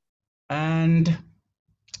 and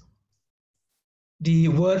the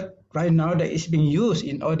word right now that is being used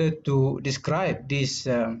in order to describe this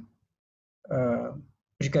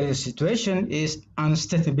precarious situation is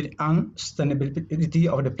unsustainability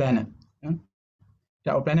of the planet.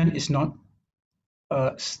 That our planet is not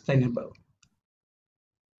sustainable,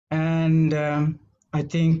 and I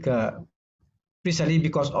think precisely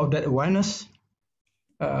because of that awareness,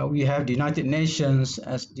 we have the United Nations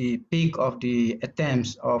as the peak of the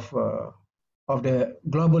attempts of the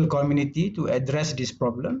global community to address this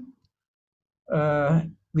problem,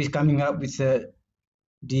 with coming up with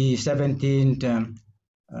the 17th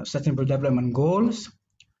Sustainable Development Goals.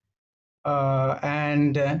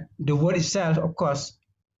 And the word itself, of course,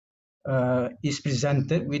 is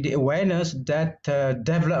presented with the awareness that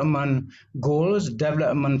development goals,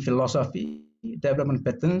 development philosophy, development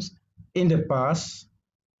patterns in the past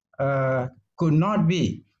could not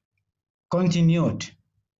be continued.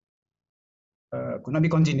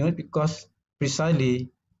 Because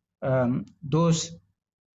precisely those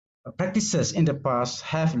practices in the past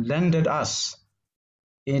have landed us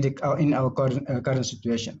in our current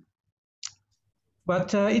situation.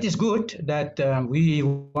 But it is good that we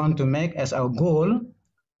want to make as our goal,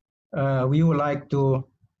 we would like to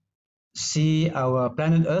see our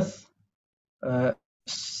planet Earth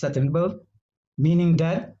sustainable, meaning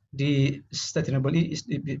that the sustainable is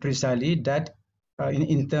precisely that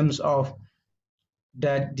in terms of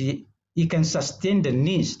that it can sustain the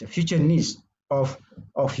needs, the future needs of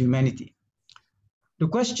humanity. The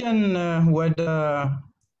question whether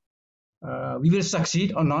we will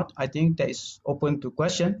succeed or not, I think that is open to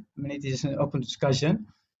question. I mean, it is an open discussion.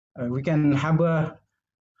 We can have a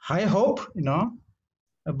high hope,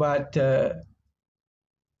 but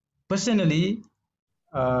personally,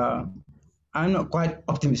 I'm not quite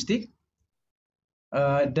optimistic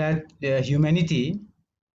that humanity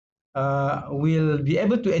will be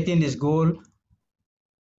able to attain this goal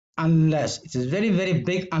unless, it is very, very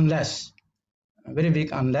big unless,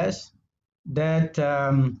 that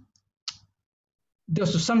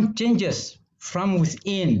there's some changes from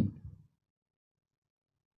within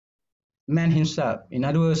man himself. In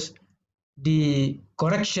other words, the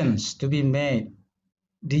corrections to be made,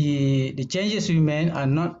 the changes we made are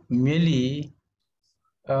not merely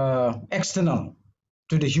external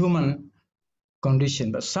to the human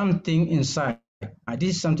condition, but something inside.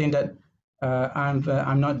 This is something that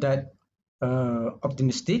I'm not that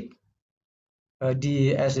optimistic.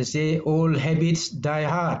 As they say, old habits die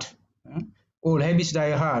hard. Old habits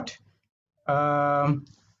die hard.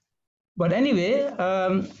 But anyway,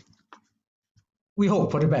 we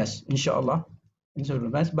hope for the best, inshallah.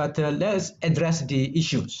 But let's address the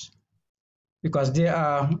issues, because there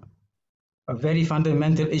are very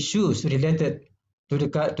fundamental issues related to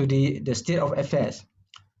the state of affairs.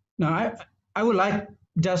 Now, I would like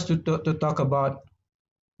just to talk about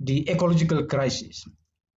the ecological crisis,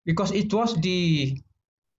 because it was the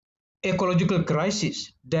ecological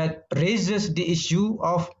crisis that raises the issue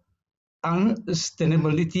of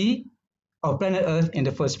unsustainability of planet Earth in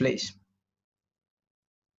the first place.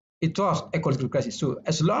 It was ecological crisis. So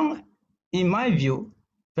as long, in my view,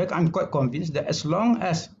 in fact, I'm quite convinced that as long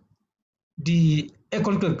as the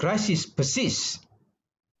ecological crisis persists,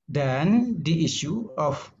 then the issue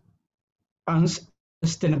of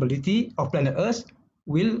unsustainability of planet Earth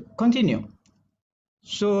will continue.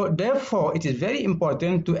 So therefore, it is very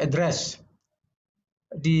important to address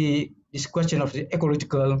this question of the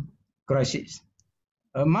ecological crisis.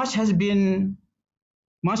 Much has been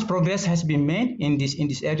much progress has been made in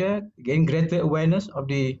this area, gain greater awareness of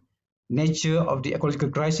the nature of the ecological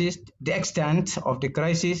crisis, the extent of the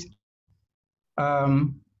crisis.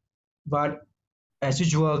 But as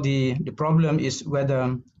usual, the problem is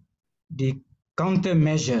whether the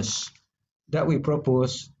countermeasures that we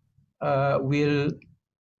propose will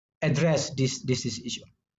address this issue.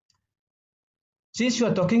 Since you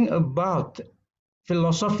are talking about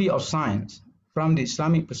philosophy of science from the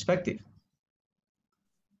Islamic perspective,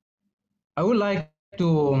 I would like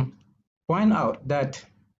to point out that,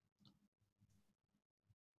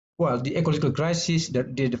 well, the ecological crisis,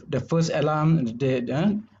 the first alarm,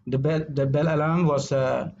 the bell alarm was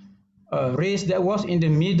raised. That was in the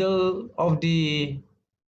middle of the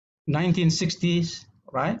 1960s,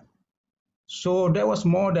 right? So that was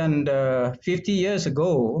more than 50 years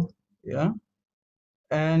ago, yeah.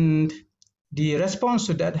 And the response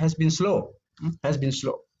to that has been slow.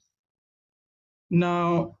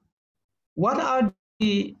 Now, what are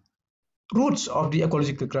the roots of the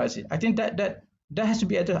ecological crisis? I think that has to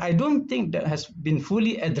be addressed. I don't think that has been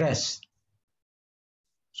fully addressed.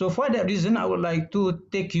 So for that reason, I would like to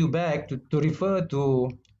take you back to refer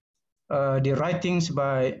to the writings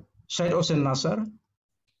by Syed Hossein Nasr.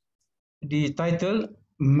 The title,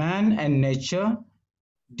 Man and Nature,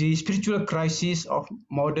 the Spiritual Crisis of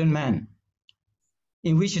Modern Man,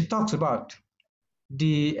 in which it talks about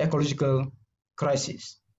the ecological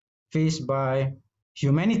crisis faced by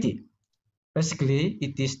humanity. Basically,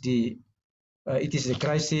 it is the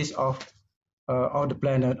crisis of the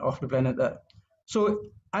planet Earth. So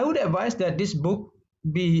I would advise that this book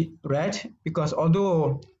be read, because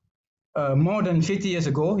although more than 50 years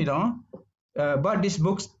ago, but this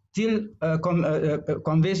book still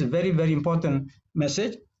conveys a very, very important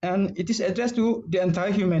message, and it is addressed to the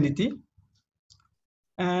entire humanity.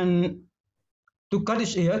 And to cut it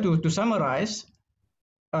here, to summarize,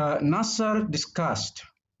 Nasser discussed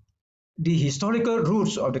the historical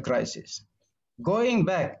roots of the crisis, going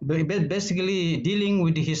back, basically dealing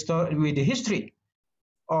with the history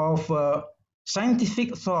of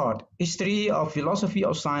scientific thought, history of philosophy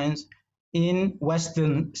of science in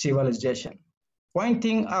Western civilization,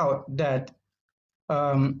 pointing out that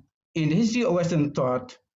in the history of Western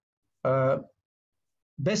thought,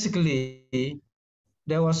 basically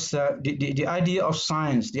there was the idea of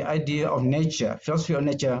science, the idea of nature, philosophy of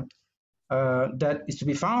nature, that is to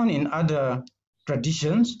be found in other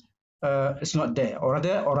traditions. It's not there, or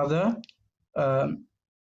rather,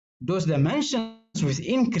 those dimensions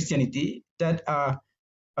within Christianity that are,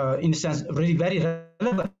 in a sense, really very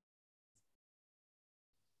relevant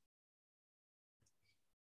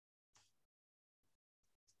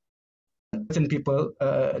certain people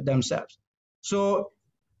themselves. So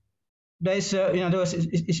there is,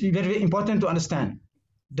 it's very, very important to understand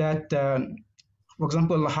that, for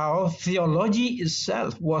example, how theology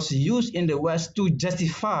itself was used in the West to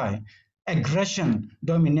justify aggression,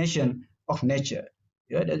 domination of nature.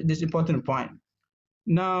 Yeah, that's an important point.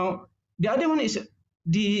 Now, the other one is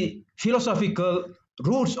the philosophical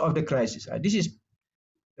roots of the crisis. This is,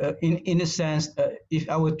 in a sense, if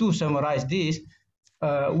I were to summarize this,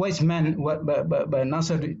 what is meant by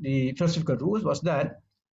Nasser, the philosophical roots, was that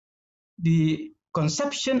the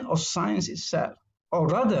conception of science itself, or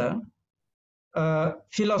rather,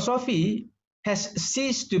 philosophy has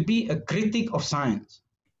ceased to be a critic of science.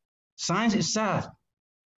 Science itself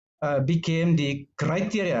became the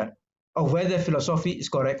criteria of whether philosophy is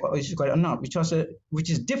correct or not, which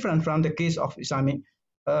is different from the case of Islamic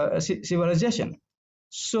civilization.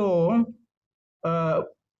 So,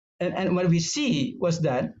 and what we see was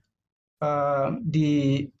that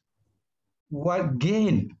what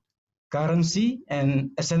gained currency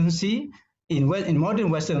and ascendancy in modern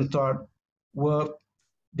Western thought were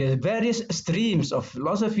the various streams of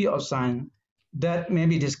philosophy of science that may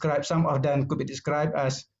be described, some of them could be described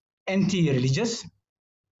as anti-religious,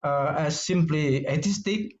 as simply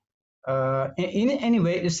atheistic, in any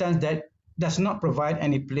way, in the sense that does not provide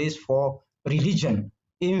any place for religion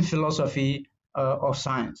in philosophy of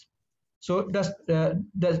science. So that's the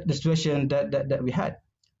situation that we had.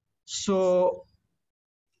 So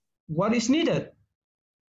what is needed?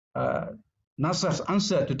 Nasser's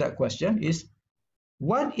answer to that question is,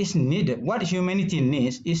 what is needed, what humanity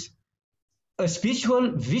needs, is a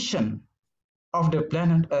spiritual vision of the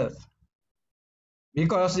planet Earth.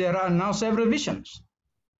 Because there are now several visions.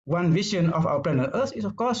 One vision of our planet Earth is,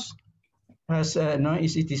 of course, it's not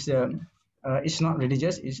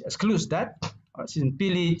religious. It excludes that.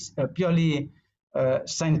 It's purely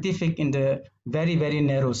scientific in the very, very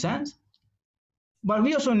narrow sense. But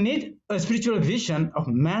we also need a spiritual vision of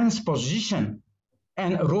man's position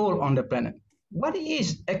and role on the planet. what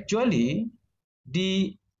is actually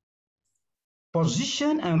the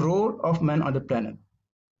position and role of man on the planet.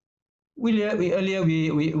 Earlier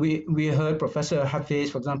we heard Professor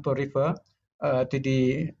Hafiz, for example, refer to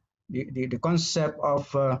the concept of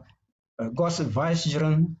God's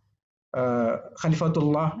vicegerent,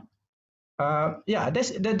 Khalifatullah. Yeah,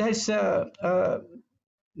 that's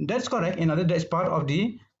correct. In other, that's part of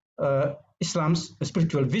the Islam's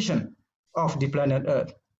spiritual vision of the planet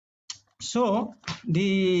Earth. So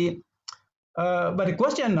but the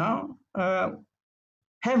question now,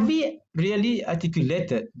 have we really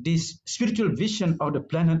articulated this spiritual vision of the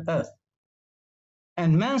planet Earth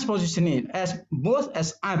and man's positioning as both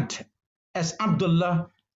as Abd, as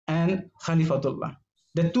Abdullah and Khalifatullah?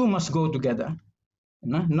 The two must go together,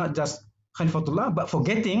 not just Khalifatullah, but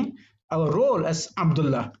forgetting our role as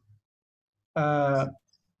Abdullah.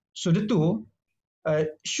 So the two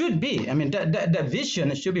should be, I mean, that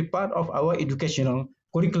vision should be part of our educational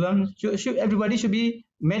curriculum. Everybody should be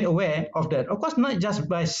made aware of that. Of course, not just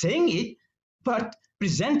by saying it, but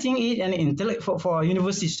presenting it and for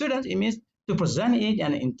university students, it means to present it in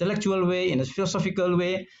an intellectual way, in a philosophical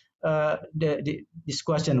way. This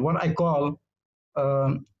question, what I call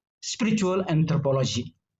spiritual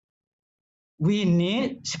anthropology. We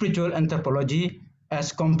need spiritual anthropology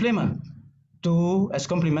as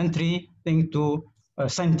complementary thing to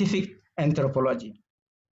scientific anthropology.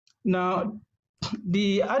 Now,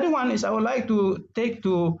 the other one is I would like to take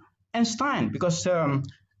to Einstein, because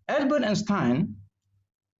Albert Einstein,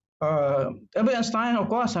 of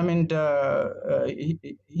course, I mean,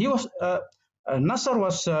 he was, Nasser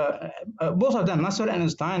was, both of them, Nasser and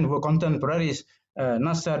Einstein, were contemporaries.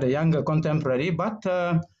 Nasser, the younger contemporary, but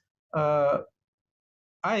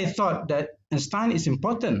I thought that Einstein is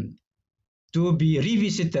important to be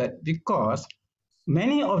revisited because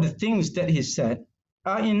many of the things that he said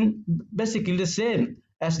are in basically the same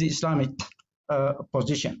as the Islamic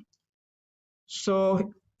position.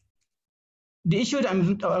 So the issue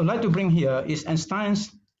that I would like to bring here is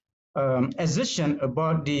Einstein's assertion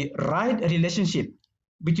about the right relationship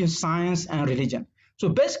between science and religion. So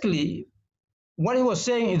basically, what he was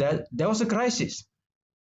saying is that there was a crisis.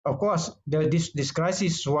 Of course, this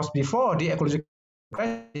crisis was before the ecological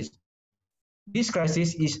crisis. This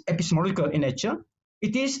crisis is epistemological in nature.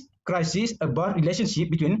 It is crisis about relationship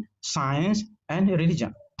between science and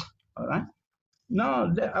religion. All right.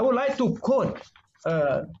 Now, I would like to quote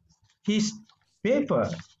his paper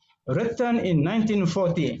written in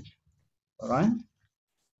 1940. All right.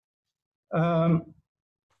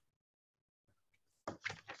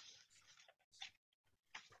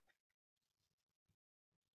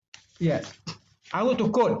 Yes, I want to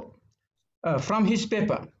quote from his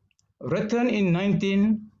paper written in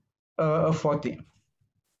 1940.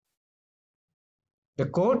 The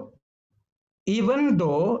quote, even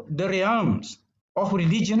though the realms of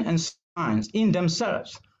religion and science in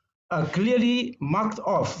themselves are clearly marked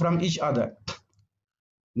off from each other,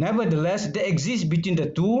 nevertheless, there exist between the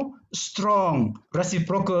two strong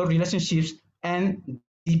reciprocal relationships and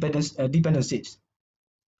dependencies.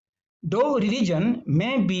 Though religion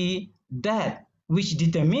may be that which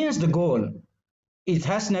determines the goal, it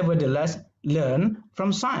has nevertheless learned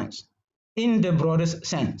from science in the broadest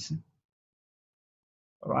sense.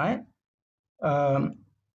 All right?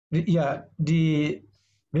 The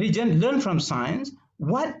religion learned from science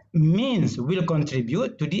what means will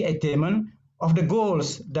contribute to the attainment of the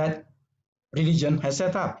goals that religion has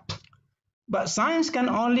set up. But science can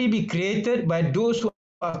only be created by those who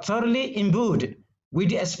are thoroughly imbued with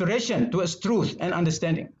the aspiration towards truth and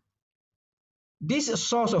understanding. This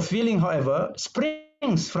source of feeling, however,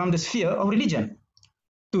 springs from the sphere of religion.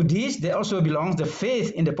 To this, there also belongs the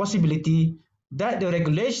faith in the possibility that the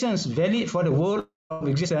regulations valid for the world of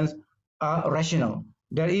existence are rational.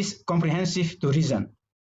 That is comprehensive to reason.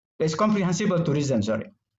 That is comprehensible to reason,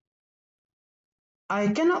 sorry. I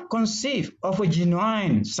cannot conceive of a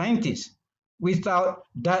genuine scientist without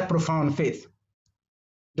that profound faith.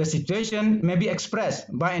 The situation may be expressed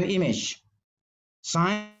by an image.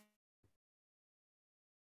 Science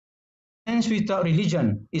without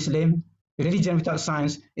religion is lame. Religion without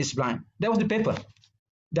science is blind. That was the paper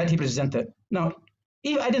that he presented. Now,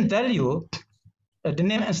 if I didn't tell you the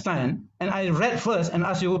name Einstein, and I read first and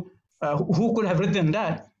asked you who could have written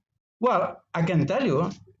that, well, I can tell you,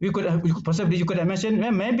 you could have mentioned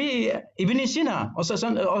maybe Ibn Sina or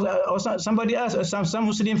somebody else, or some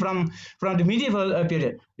Muslim from the medieval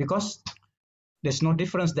period, because there's no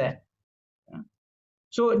difference there.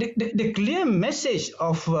 So the clear message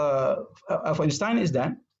of Einstein is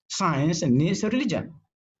that science needs religion,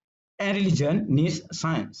 and religion needs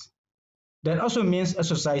science. That also means a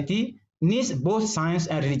society needs both science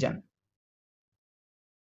and religion.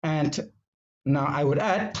 And now I would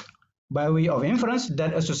add, by way of inference,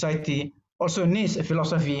 that a society also needs a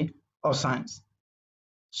philosophy of science.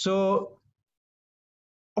 So,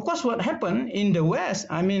 of course, what happened in the West,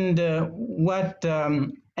 I mean, what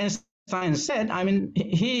Einstein said, I mean,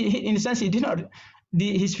 he in a sense, he did not,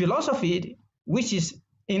 his philosophy, which is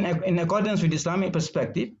in accordance with Islamic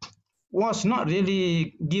perspective, was not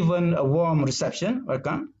really given a warm reception,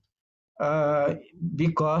 welcome,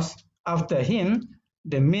 because after him,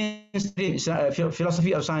 the mainstream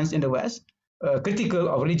philosophy of science in the West, critical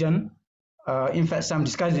of religion, in fact, some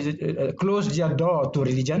discuss closed their door to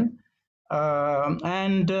religion, for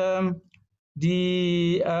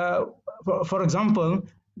example,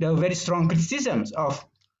 there were very strong criticisms of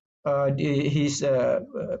his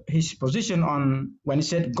position on when he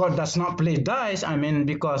said God does not play dice. I mean,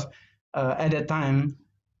 because at that time,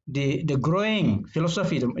 the growing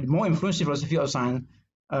philosophy, the more influential philosophy of science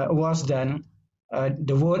was that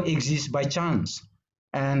the world exists by chance,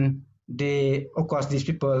 and of course, these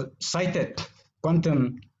people cited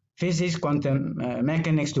quantum physics, quantum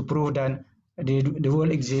mechanics to prove that the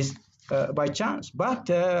world exists by chance. But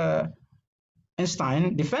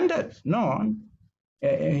Einstein defended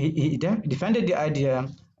he defended the idea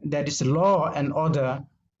that is law and order,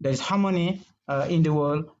 there is harmony in the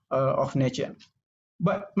world of nature.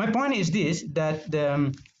 But my point is this, that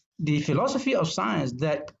the philosophy of science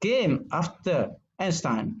that came after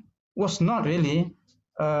Einstein was not really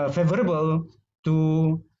favorable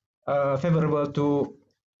to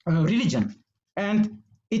religion. And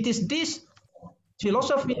it is this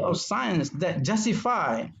philosophy of science that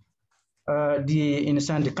justify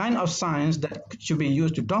the kind of science that should be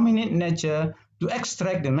used to dominate nature, to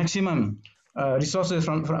extract the maximum resources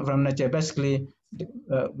from nature, basically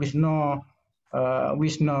with no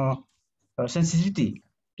sensitivity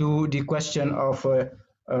to the question of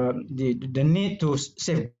the need to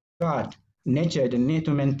safeguard nature, the need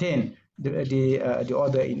to maintain the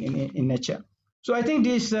order in nature. So I think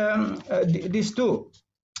these two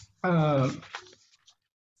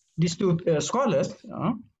scholars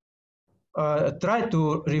try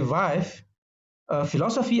to revive a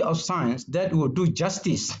philosophy of science that would do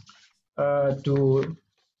justice to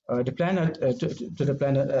the planet to the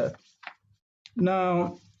planet Earth.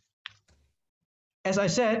 Now, as I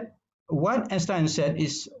said, what Einstein said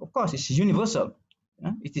is, of course, it's universal.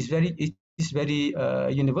 It is very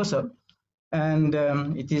universal, and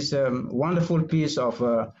it is a wonderful piece of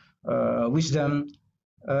wisdom.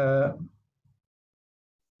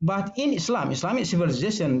 But in Islamic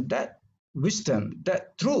civilization, that wisdom,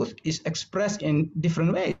 that truth is expressed in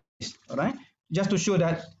different ways, right? Just to show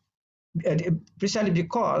that precisely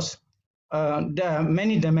because there are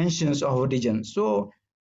many dimensions of religion. So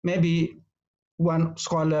maybe one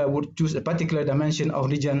scholar would choose a particular dimension of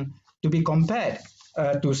religion to be compared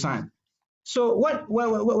to science. So what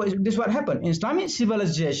happened in Islamic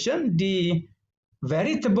civilization? The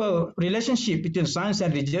veritable relationship between science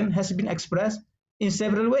and religion has been expressed in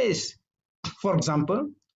several ways. For example,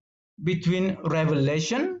 between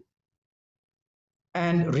revelation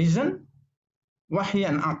and reason, wahy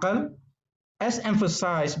and aqal, as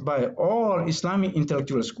emphasized by all Islamic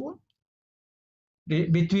intellectual schools,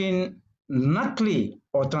 between naqli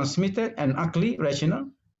or transmitted and aqli, rational,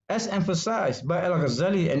 as emphasized by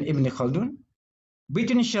Al-Ghazali and Ibn Khaldun,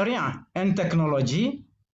 between Sharia and technology,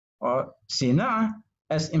 or Sina,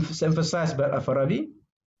 as emphasized by Al-Farabi,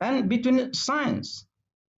 and between science,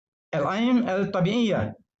 al-ilm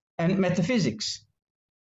al-tabi'iyya, and metaphysics,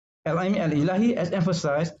 al-ilm al-ilahi, as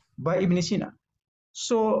emphasized by Ibn Sina.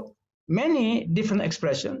 So many different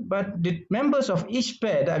expressions, but the members of each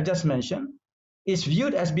pair that I've just mentioned is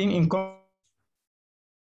viewed as being in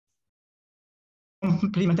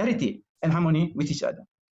complementarity and harmony with each other.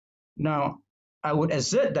 Now, I would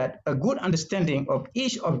assert that a good understanding of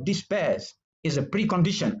each of these pairs is a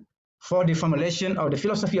precondition for the formulation of the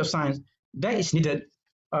philosophy of science that is needed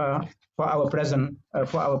for our present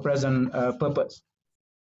purpose.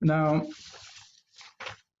 Now,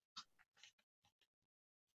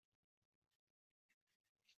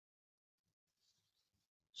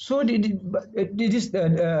 so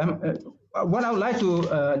what I would like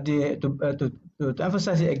to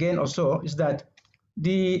emphasize again also is that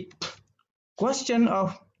the question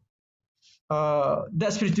of that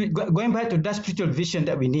spiritual, going back to that spiritual vision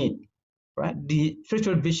that we need, right? The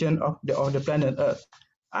spiritual vision of the planet Earth.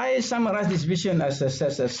 I summarize this vision as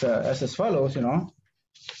follows,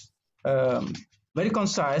 very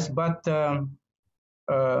concise, but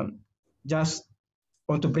just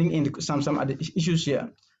want to bring in some other issues here.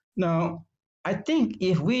 Now, I think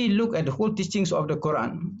if we look at the whole teachings of the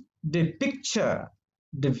Quran, the picture,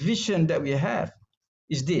 the vision that we have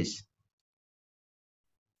is this.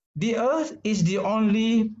 The Earth is the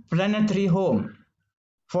only planetary home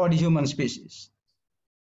for the human species.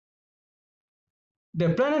 The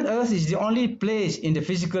planet Earth is the only place in the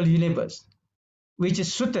physical universe which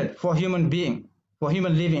is suited for human being, for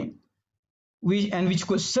human living, which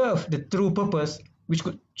could serve the true purpose,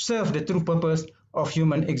 of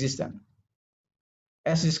human existence.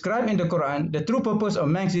 As described in the Quran, the true purpose of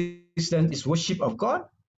man's existence is worship of God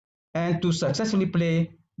and to successfully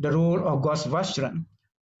play the role of God's viceroy.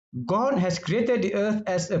 God has created the earth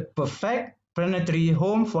as a perfect planetary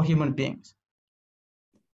home for human beings.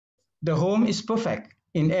 The home is perfect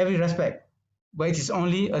in every respect, but it is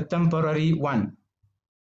only a temporary one,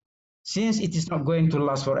 since it is not going to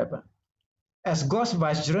last forever. As God's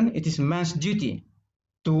viceroy, it is man's duty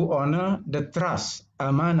to honor the trust,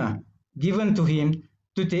 amana, given to him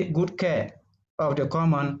to take good care of the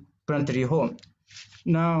common planetary home.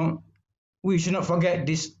 Now, we should not forget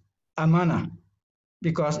this amana,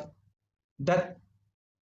 because that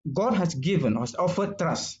God has given, has offered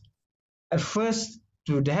trust at first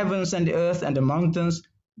to the heavens and the earth and the mountains,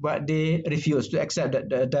 but they refused to accept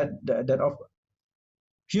that offer.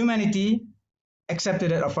 Humanity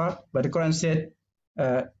accepted that offer, but the Quran said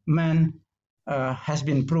man has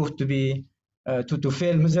been proved to be to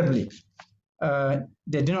fail miserably.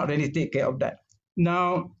 They do not really take care of that.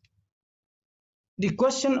 Now, the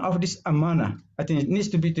question of this amana, I think it needs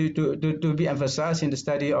to be emphasized in the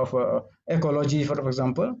study of ecology, for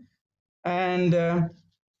example, and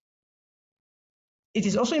it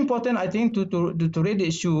is also important, I think, to raise the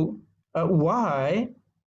issue why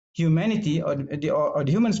humanity or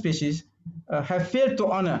the human species have failed to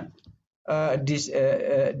honor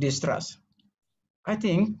this trust. I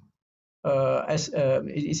think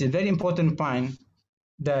it is a very important point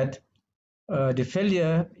that the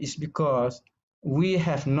failure is because we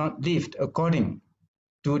have not lived according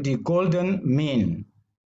to the golden mean.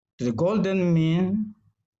 The golden mean,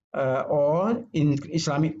 or in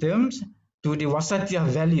Islamic terms, to the wasatiyah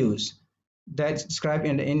values that's described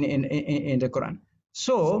in the Quran.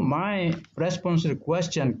 So my response to the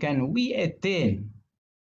question, can we attain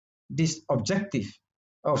this objective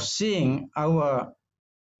of seeing our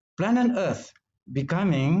planet Earth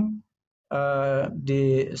becoming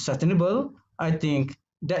the sustainable? I think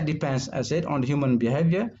that depends, as I said, on the human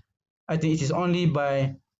behavior. I think it is only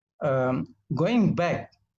by going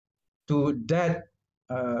back to that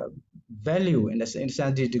value, in the sense,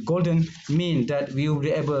 the golden mean, that we will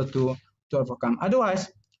be able to overcome.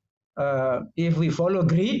 Otherwise, if we follow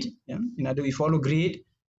greed, we follow greed,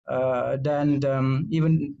 then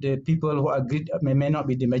even the people who are greed may not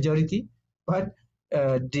be the majority, but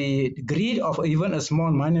the greed of even a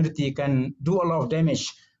small minority can do a lot of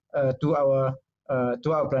damage to our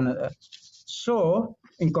planet Earth. So,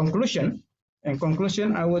 in conclusion,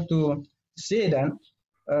 I want to say that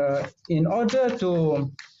in order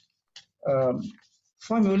to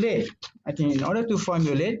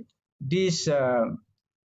formulate this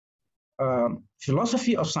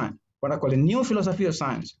philosophy of science, what I call a new philosophy of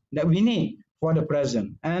science that we need for the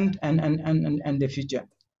present and the future,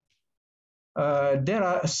 there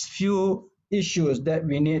are a few issues that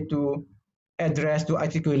we need to address, to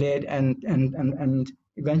articulate, and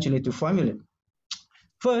eventually to formulate.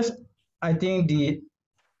 First, I think the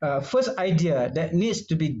first idea that needs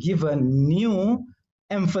to be given new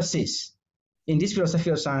emphasis in this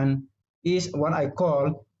philosophy of science is what I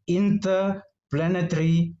call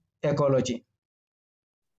interplanetary ecology.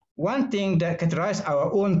 One thing that characterizes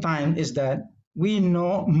our own time is that we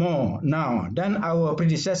know more now than our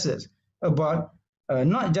predecessors about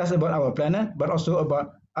not just about our planet, but also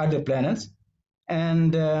about other planets.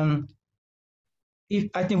 And I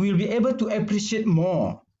think we'll be able to appreciate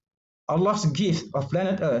more Allah's gift of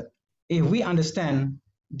planet Earth if we understand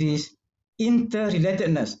this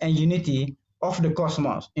interrelatedness and unity of the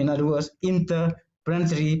cosmos. In other words,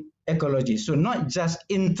 interplanetary ecology. So not just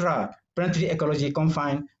intraplanetary ecology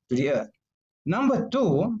confined to the Earth. Number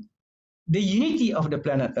two, the unity of the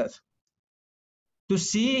planet Earth. To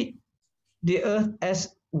see the Earth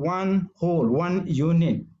as one whole, one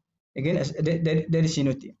unit. Again, there is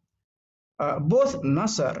unity. Both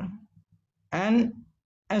Nasser and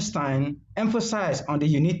Einstein emphasized on the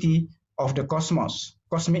unity of the cosmos,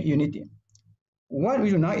 cosmic unity. What we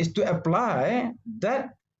do now is to apply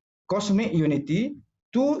that cosmic unity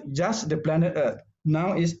to just the planet Earth.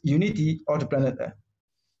 Now is unity of the planet Earth.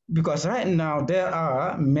 Because right now there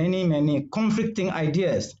are many conflicting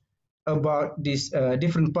ideas about these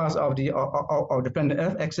different parts of the planet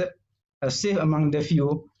Earth, except safe among the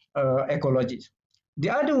few ecologies. The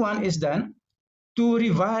other one is that to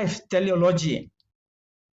revive teleology,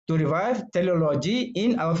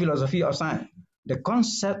 in our philosophy of science, the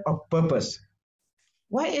concept of purpose.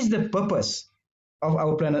 Why is the purpose of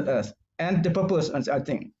our planet Earth? And the purpose, I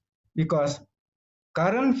think, because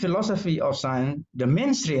current philosophy of science, the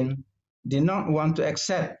mainstream, did not want to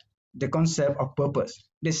accept the concept of purpose.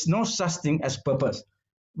 There's no such thing as purpose.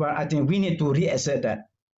 But I think we need to reassert that.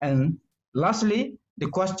 And lastly, the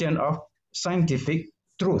question of scientific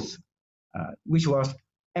truth, which was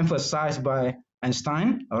emphasized by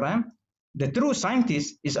Einstein. All right, the true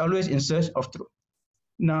scientist is always in search of truth.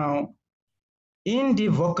 Now, in the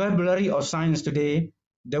vocabulary of science today,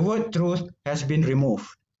 the word truth has been removed.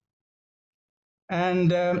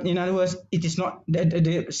 And in other words, it is not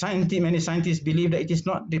many scientists believe that it is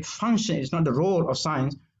not the function, it's not the role of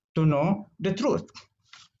science to know the truth.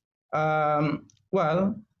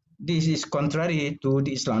 Well, this is contrary to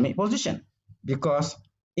the Islamic position, because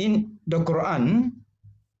in the Quran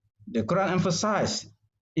emphasized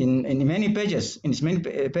in many pages,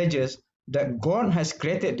 that God has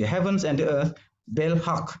created the heavens and the earth bil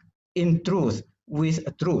haq, in truth, with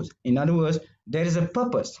truth. In other words, there is a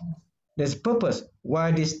purpose. There's purpose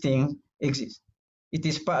why this thing exists. It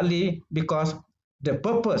is partly because the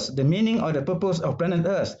purpose, the meaning or the purpose of planet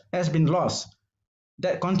Earth has been lost,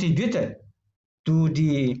 that contributed to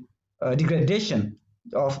the degradation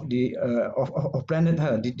of the of planet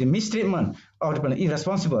Earth, the mistreatment of the planet,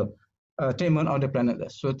 irresponsible treatment of the planet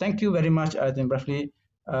Earth. So thank you very much. I think briefly,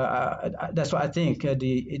 that's what I think.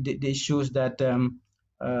 The issues that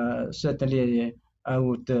certainly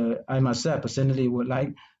I myself personally would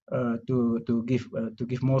like to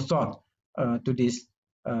give more thought to this,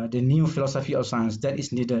 the new philosophy of science that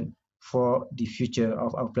is needed for the future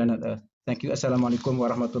of our planet Earth. Thank you. Assalamualaikum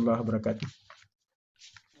warahmatullahi wabarakatuh.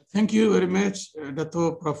 Thank you very much,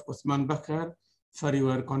 Dato' Prof. Osman Bakar, for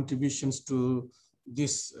your contributions to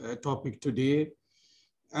this topic today.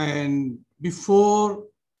 And before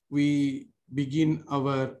we begin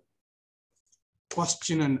our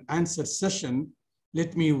question and answer session,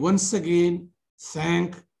 let me once again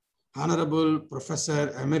thank Honorable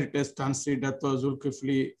Professor Emeritus Tan Sri Dato'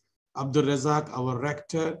 Zulkifli Abdul Razak, our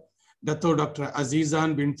rector, Dato' Dr.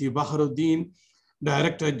 Azizan Binti Bahruddin,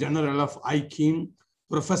 Director General of IKIM,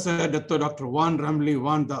 Professor Dato' Dr. Wan Ramli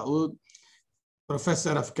Wan Daoud,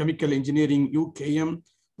 Professor of Chemical Engineering, UKM,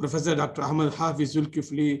 Professor Dr. Ahmad Hafiz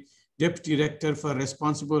Zulkifli, Deputy Rector for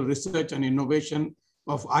Responsible Research and Innovation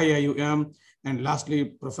of IIUM, and lastly,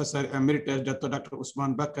 Professor Emeritus Dr.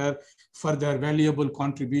 Usman Bakar, for their valuable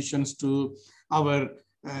contributions to our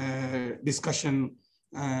discussion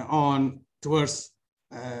on towards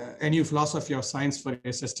a new philosophy of science for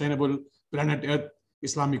a sustainable planet Earth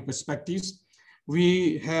Islamic perspectives.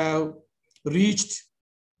 We have reached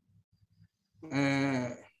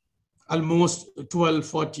almost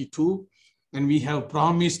 12:42, and we have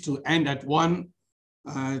promised to end at 1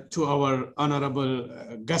 to our honorable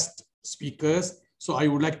guest speakers. So I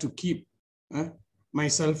would like to keep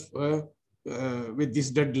myself with this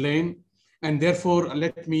deadline, and therefore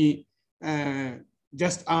let me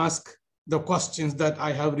just ask the questions that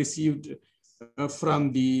I have received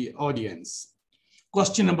from the audience.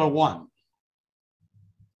 Question number 1.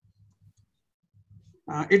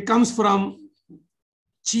 It comes from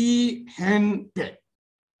Chi Hen Pe.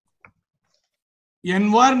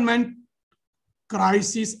 Environment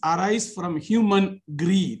crises arise from human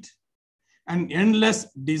greed and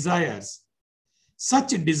endless desires.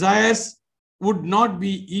 Such desires would not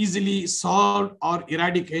be easily solved or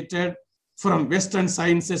eradicated from Western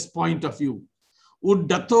science's point of view. Would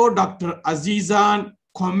Dato' Dr. Azizan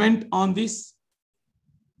comment on this?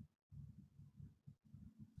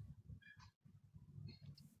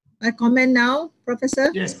 I comment now,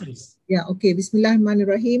 Professor? Yes, please. Yeah, okay.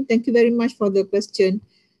 Bismillahirrahmanirrahim. Thank you very much for the question.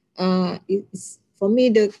 For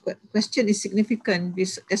me, the question is significant.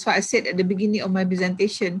 That's why I said at the beginning of my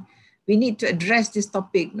presentation, we need to address this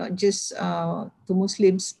topic, not just to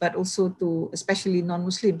Muslims, but also to especially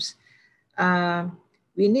non-Muslims.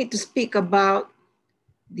 We need to speak about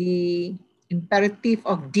the imperative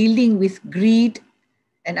of dealing with greed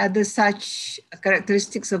and other such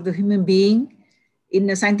characteristics of the human being in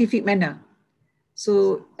a scientific manner.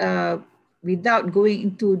 So without going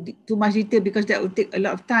into too much detail, because that will take a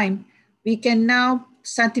lot of time, we can now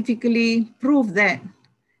scientifically prove that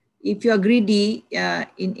if you are greedy,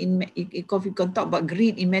 if we can talk about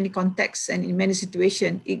greed in many contexts and in many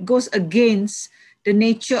situations, it goes against the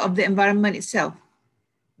nature of the environment itself.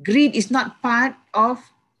 Greed is not part of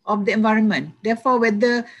the environment. Therefore,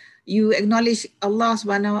 whether you acknowledge Allah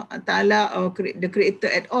subhanahu wa ta'ala or the creator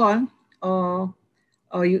at all, or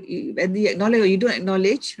whether you acknowledge or you don't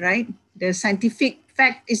acknowledge, right? The scientific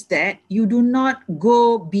fact is that you do not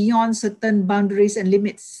go beyond certain boundaries and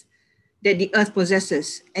limits that the earth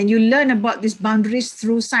possesses. And you learn about these boundaries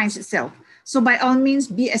through science itself. So by all means,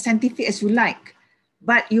 be as scientific as you like,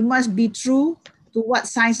 but you must be true to what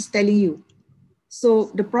science is telling you.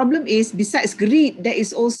 So the problem is, besides greed, there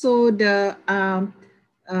is also the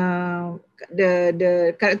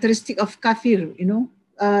characteristic of kafir,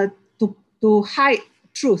 to hide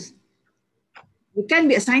truth. You can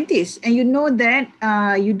be a scientist and you know that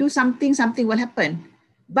you do something will happen,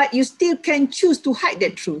 but you still can choose to hide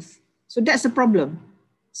that truth. So that's the problem.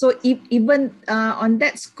 So if, even on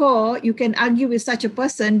that score, you can argue with such a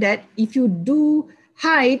person that if you do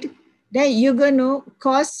hide, then you're going to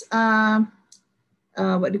cause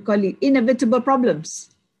inevitable problems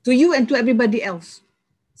to you and to everybody else.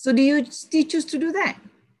 So do you still choose to do that?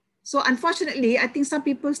 So unfortunately, I think some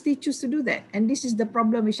people still choose to do that. And this is the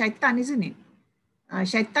problem with shaitan, isn't it?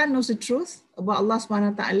 Shaitan knows the truth about Allah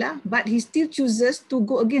subhanahu wa ta'ala, but he still chooses to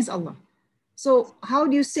go against Allah. So how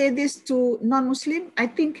do you say this to non-Muslim? I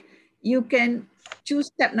think you can choose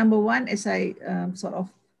step number one, as I sort of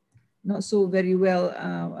not so very well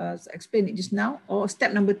explained it just now, or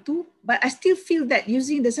step number two. But I still feel that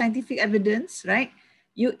using the scientific evidence, right,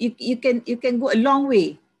 you can go a long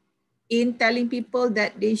way in telling people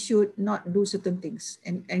that they should not do certain things,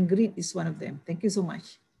 and greed is one of them. Thank you so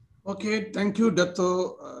much. Okay, thank you,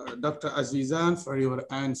 Dr. Azizan, for your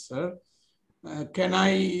answer. Can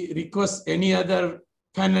I request any other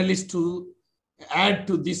panelists to add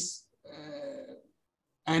to this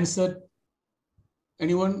answer?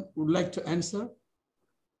 Anyone would like to answer?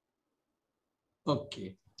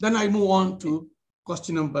 Okay, then I move on to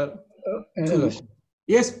question number 2.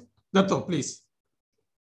 Yes, Dato, please.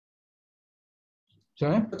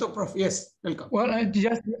 Sorry? Dato Prof, yes, welcome. Well,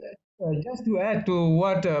 just to add to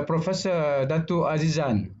what Professor Dato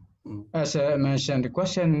Azizan has mentioned, the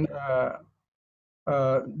question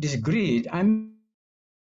disagreed. I mean,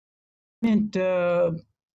 of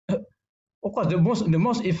course, the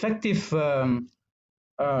most effective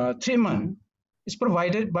treatment is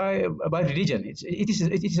provided by religion.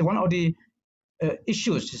 It is one of the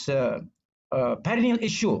issues. It's a perennial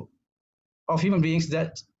issue of human beings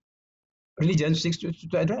that religion seeks to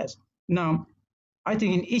address. Now, I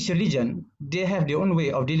think in each religion they have their own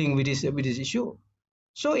way of dealing with this issue.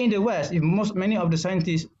 So in the West, if many of the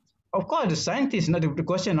scientists, of course, the scientists, not the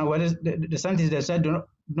question of whether the scientists themselves do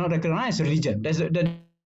not recognize religion. That's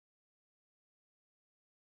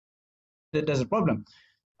a problem.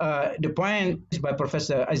 The point by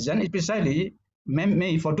Professor Azizan is precisely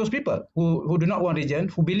made for those people who do not want religion,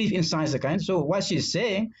 who believe in science kind. So what she's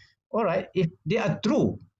saying, all right, if they are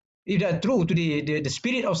true to the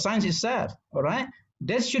spirit of science itself, all right,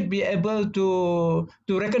 they should be able to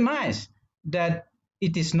recognize that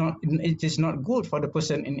it is not good for the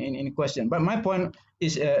person in question. But my point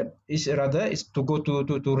is rather to go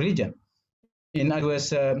to religion. In other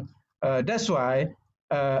words, that's why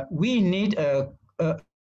we need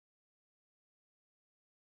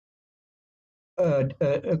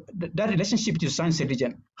that relationship between science and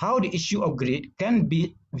religion. How the issue of greed can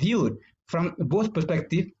be viewed from both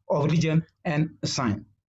perspectives of religion and science.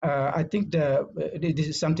 I think this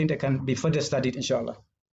is something that can be further studied, inshallah.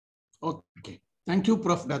 Okay, thank you,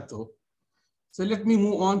 Prof. Dato. So let me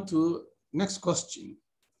move on to next question.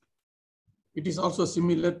 It is also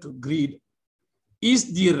similar to greed.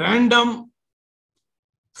 Is the random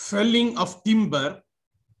felling of timber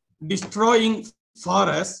destroying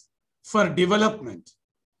forests for development,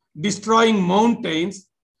 destroying mountains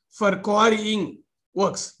for quarrying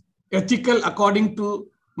works ethical according to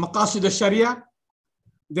Maqasid al-Sharia?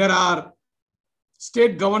 There are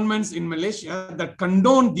state governments in Malaysia that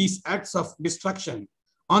condone these acts of destruction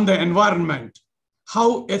on the environment.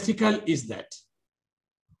 How ethical is that?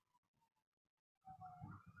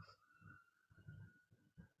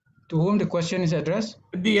 To whom the question is addressed?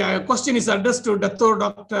 The question is addressed to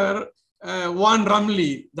Dr. Wan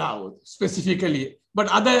Ramli Daud specifically, but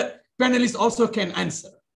other panelists also can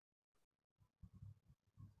answer.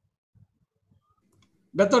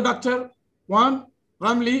 Dr. Wan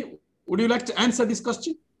Ramli, would you like to answer this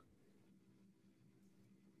question?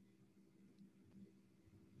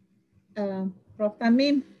 Prof.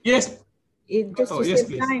 Tamim? Yes. Just to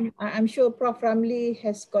save time, I'm sure Prof. Ramli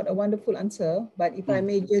has got a wonderful answer, but if I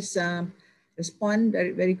may just respond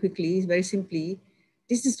very quickly, very simply.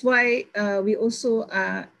 This is why we also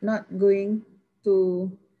are not going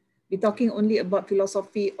to be talking only about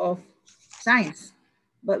philosophy of science,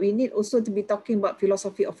 but we need also to be talking about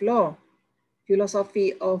philosophy of law,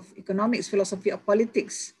 philosophy of economics, philosophy of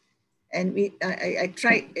politics, And I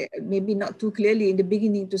tried, maybe not too clearly in the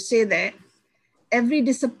beginning, to say that every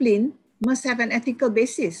discipline must have an ethical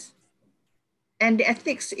basis. And the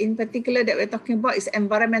ethics in particular that we're talking about is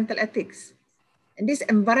environmental ethics. And this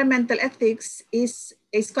environmental ethics is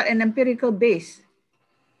got an empirical base.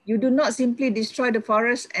 You do not simply destroy the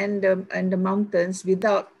forest and the mountains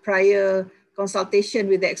without prior consultation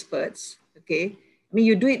with the experts. Okay, I mean,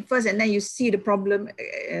 you do it first and then you see the problem.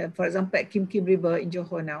 For example, at Kim Kim River in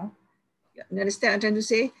Johor now. You understand what I'm trying to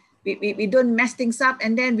say? We don't mess things up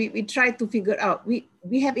and then we try to figure out.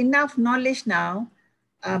 We have enough knowledge now,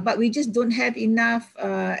 but we just don't have enough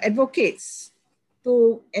advocates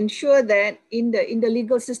to ensure that in the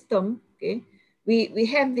legal system, okay, we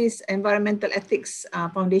have these environmental ethics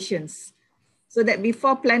foundations, so that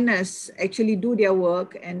before planners actually do their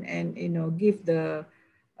work and give the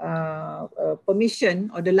permission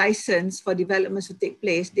or the license for developments to take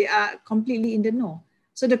place, they are completely in the know.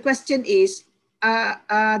 So the question is,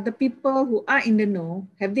 the people who are in the know,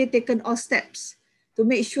 have they taken all steps to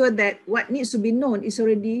make sure that what needs to be known is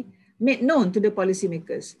already made known to the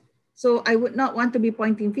policymakers? So I would not want to be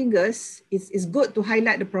pointing fingers. It's good to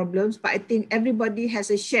highlight the problems, but I think everybody has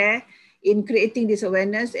a share in creating this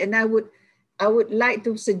awareness. And I would like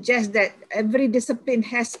to suggest that every discipline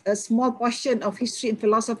has a small portion of history and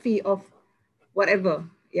philosophy of whatever,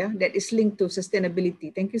 yeah, that is linked to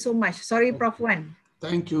sustainability. Thank you so much. Sorry, Prof. Wan.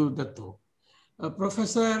 Thank you, Dato.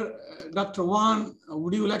 Professor Dr. Wan,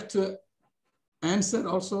 would you like to answer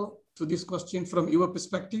also to this question from your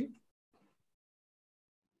perspective?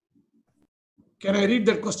 Can I read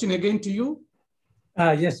that question again to you?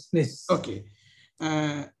 Yes, please. Okay.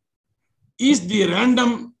 Is the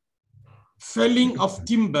random felling of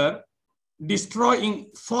timber, destroying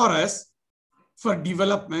forests for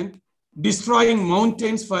development, destroying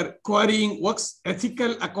mountains for quarrying works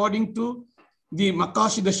ethical according to the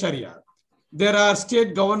Maqasid al-Sharia? There are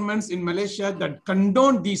state governments in Malaysia that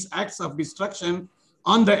condone these acts of destruction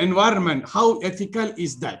on the environment. How ethical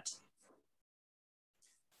is that?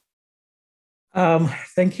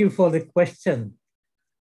 Thank you for the question.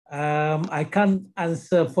 I can't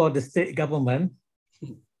answer for the state government,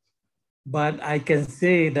 but I can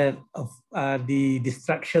say that the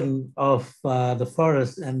destruction of the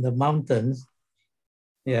forest and the mountains,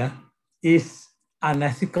 yeah, is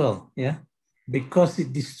unethical, yeah, because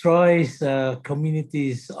it destroys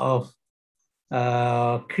communities of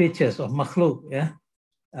creatures, of makhluk, yeah,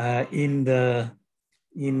 in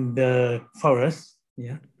the forest,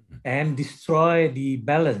 yeah, and destroy the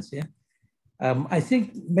balance, yeah. I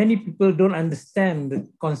think many people don't understand the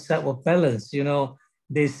concept of balance. You know,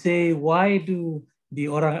 they say, why do the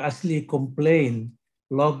orang asli complain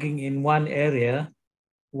logging in one area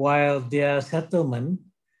while their settlement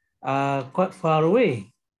are quite far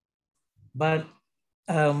away? But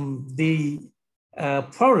the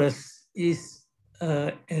forest is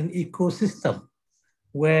an ecosystem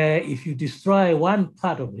where if you destroy one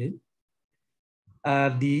part of it,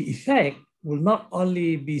 the effect will not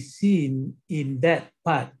only be seen in that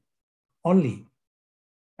part only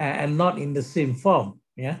and not in the same form.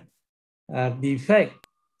 Yeah, the effect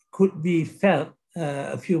could be felt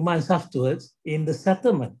a few months afterwards in the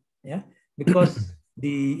settlement. Yeah, because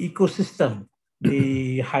the ecosystem,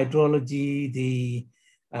 the hydrology, the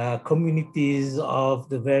communities of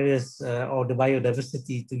the various or the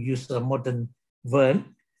biodiversity, to use a modern word,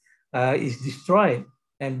 is destroyed.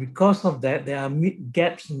 And because of that, there are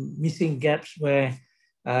missing gaps where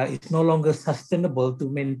it's no longer sustainable to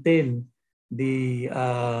maintain the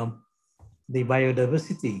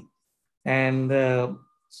biodiversity. And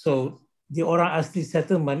so the orang asli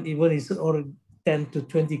settlement, even is 10 to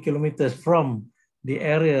 20 kilometers from the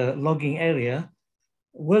area, logging area,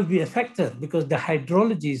 will be affected because the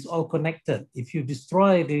hydrology is all connected. If you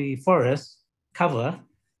destroy the forest cover,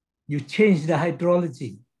 you change the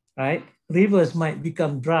hydrology, right? Rivers might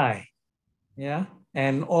become dry, yeah,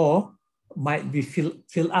 and or might be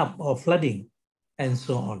filled up or flooding, and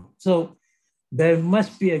so on. So there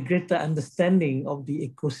must be a greater understanding of the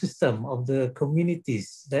ecosystem of the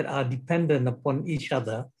communities that are dependent upon each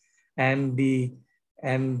other, and the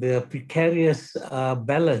precarious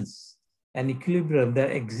balance and equilibrium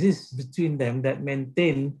that exists between them that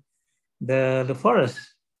maintain the forest,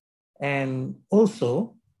 and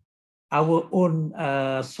also our own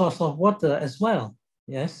source of water as well.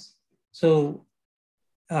 Yes, so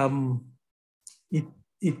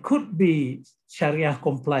it could be Sharia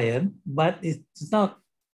compliant, but it's not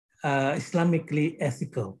Islamically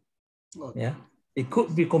ethical. Okay. Yeah, it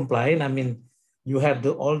could be compliant. I mean, you have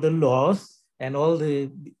all the laws and all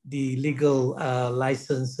the legal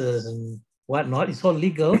licenses and whatnot. It's all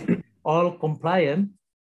legal, all compliant,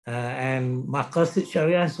 and Maqasid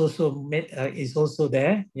Sharia is also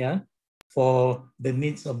there, yeah, for the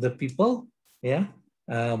needs of the people, yeah.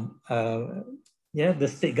 Yeah, the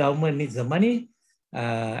state government needs the money,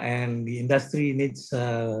 and the industry needs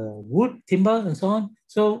wood, timber, and so on.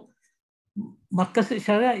 So Maqasid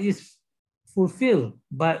Sharia is fulfilled,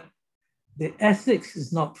 but the ethics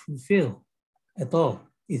is not fulfilled at all.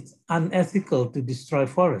 It's unethical to destroy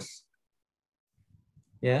forests.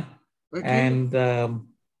 Yeah, okay. And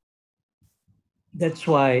that's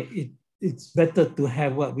why it's better to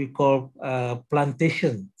have what we call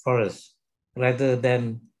plantation forests rather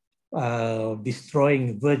than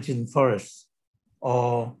destroying virgin forests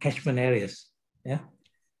or catchment areas. Yeah,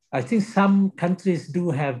 I think some countries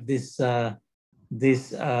do have this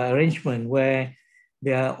arrangement where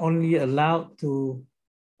they are only allowed to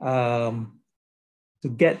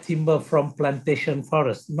get timber from plantation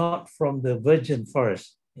forest, not from the virgin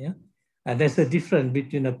forest. Yeah, and there's a difference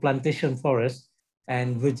between a plantation forest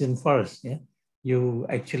and virgin forest. Yeah, you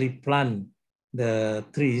actually plant the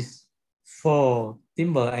trees for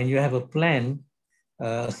timber, and you have a plan,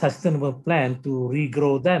 a sustainable plan to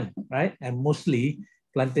regrow them, right? And mostly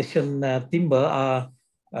plantation timber are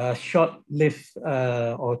short-lived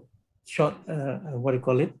or short, what do you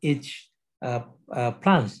call it, age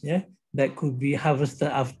plants. Yeah, that could be harvested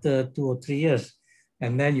after 2 or 3 years,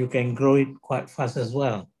 and then you can grow it quite fast as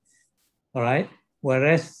well. All right.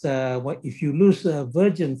 Whereas if you lose a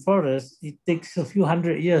virgin forest, it takes a few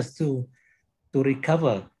hundred years to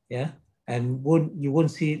recover. Yeah, and you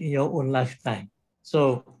won't see it in your own lifetime.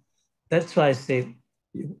 So that's why I say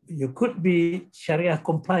you could be Sharia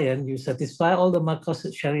compliant. You satisfy all the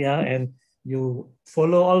maqasid Sharia and you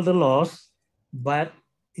follow all the laws, but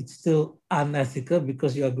it's still unethical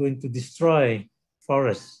because you are going to destroy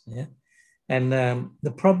forests. Yeah, and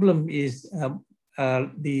the problem is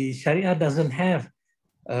the Sharia doesn't have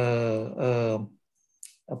a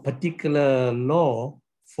particular law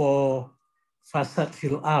for fasad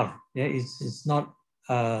fil ard. Yeah, it's not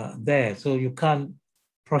there, so you can't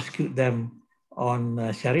prosecute them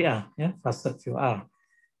on Sharia, yeah, fasad fil ard,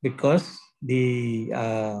 because the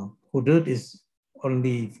hudud is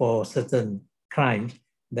only for certain crimes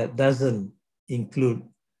that doesn't include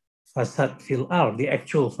fasad fil ard, the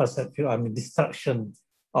actual fasad fil ard, I mean destruction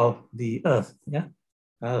of the earth. Yeah,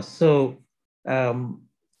 so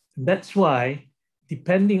that's why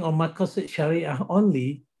depending on maqasid Sharia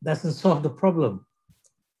only doesn't solve the problem,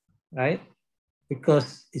 right?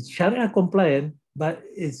 Because it's Sharia compliant, but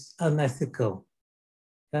it's unethical.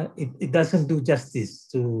 It doesn't do justice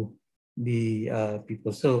to the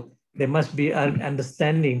people. So there must be an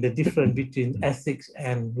understanding the difference between ethics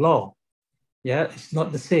and law. Yeah, it's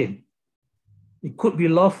not the same. It could be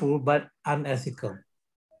lawful, but unethical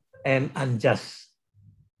and unjust.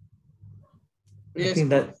 Yes, I think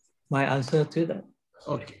that's my answer to that.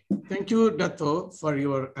 Okay, thank you, Dato, for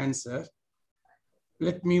your answer.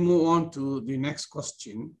 Let me move on to the next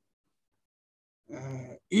question.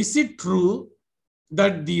 Is it true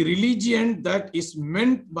that the religion that is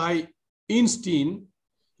meant by Einstein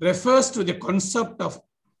refers to the concept of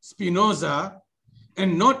Spinoza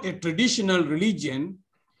and not a traditional religion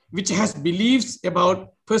which has beliefs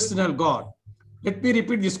about personal God? Let me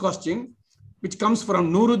repeat this question, which comes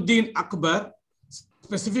from Nuruddin Akbar,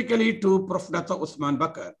 specifically to Prof. Dato Usman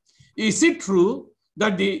Bakar. Is it true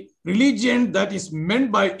that the religion that is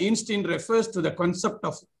meant by Einstein refers to the concept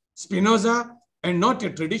of Spinoza and not a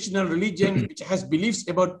traditional religion which has beliefs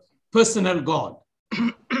about personal God?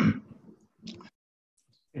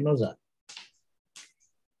 Spinoza.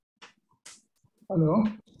 Hello?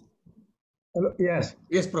 Hello? Yes.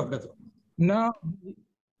 Yes, Prof. Dato. Now,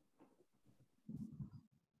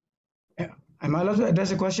 am I allowed to address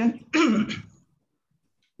the question?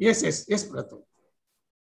 Yes, Dato.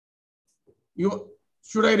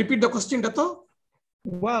 Should I repeat the question, Dato?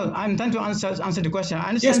 Well, I'm trying to answer the question. I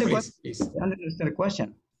understand Please. I understand the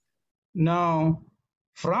question. Now,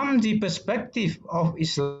 from the perspective of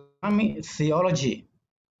Islamic theology,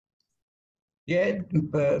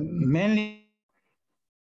 mainly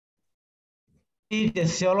the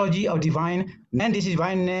theology of divine, and these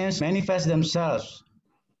divine names manifest themselves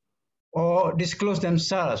or disclose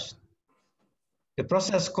themselves. The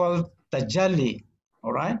process called tajalli,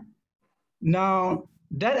 all right? Now,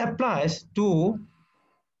 that applies to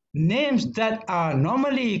names that are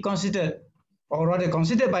normally considered, or rather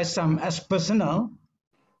considered by some as personal,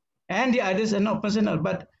 and the others are not personal.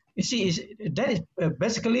 But you see, that is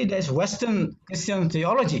basically that's Western Christian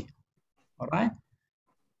theology, all right?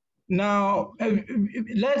 Now,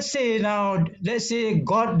 let's say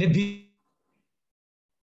God the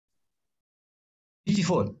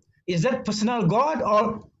beautiful. Is that personal God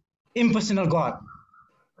or impersonal God.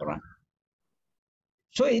 All right.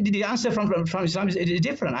 So the answer from Islam is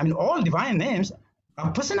different. I mean, all divine names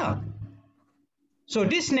are personal. So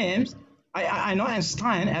these names, I know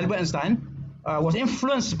Albert Einstein, was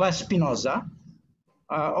influenced by Spinoza.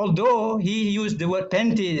 Although he used the word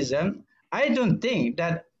pantheism, I don't think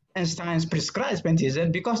that Einstein prescribes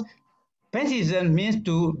pantheism, because pantheism means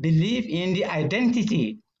to believe in the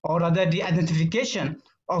identity, or rather the identification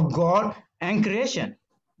of God and creation.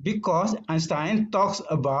 Because Einstein talks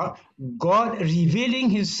about God revealing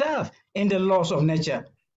himself in the laws of nature,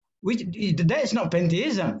 which that is not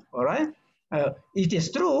pantheism, all right? It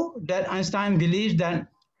is true that Einstein believes that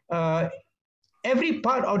every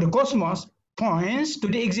part of the cosmos points to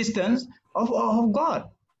the existence of God.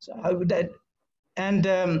 So,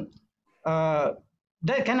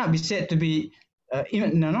 that cannot be said to be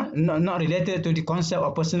not related to the concept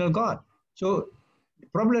of personal God. So the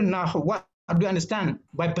problem now, what do you understand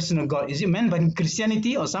by personal God? Is it meant by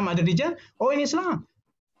Christianity or some other religion, or in Islam?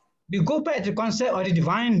 We go back to the concept of the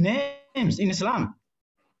divine names in Islam.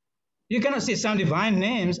 You cannot say some divine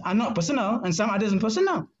names are not personal and some others are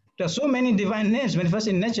personal. There are so many divine names manifest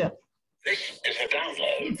in nature. This is a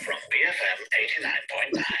download from BFM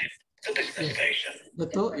 89.9, the business station.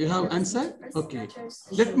 Dato, you have answered? Okay.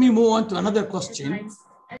 Let me move on to another question.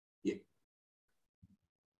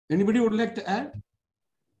 Anybody would like to add?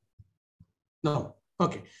 No.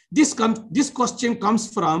 Okay. This question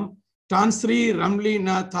comes from Tansri Ramli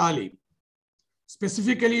Nathali,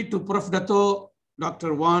 specifically to Prof. Dato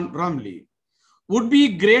Dr. Wan Ramli. Would be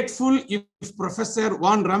grateful if Professor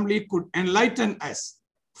Wan Ramli could enlighten us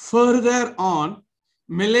further on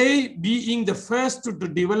Malay being the first to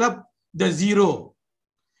develop the zero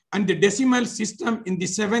and the decimal system in the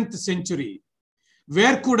 7th century.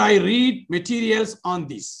 Where could I read materials on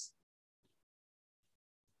this?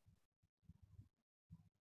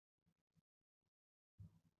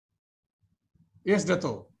 Yes,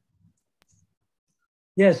 Dato.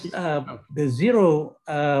 Yes, the zero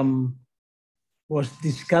was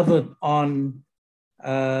discovered on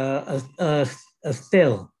a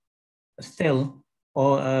stele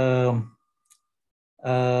or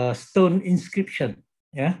a stone inscription,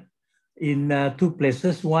 yeah, in two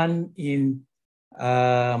places. One in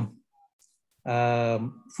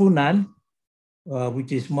Funan,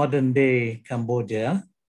 which is modern day Cambodia,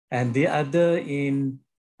 and the other in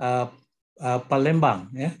Palembang,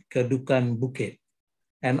 yeah, Kedukan Bukit.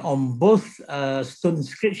 And on both stone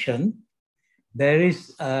inscription, there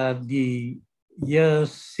is the year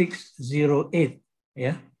 608.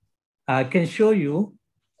 Yeah, I can show you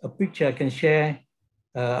a picture. I can share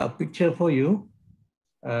a picture for you.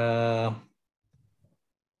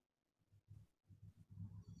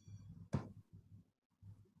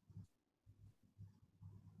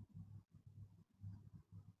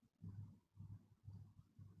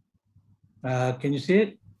 Can you see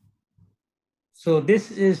it? So this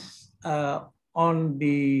is on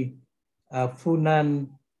the Funan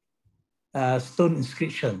stone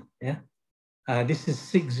inscription. Yeah, this is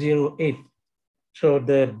 608. So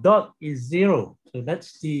the dot is 0. So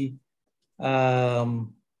that's the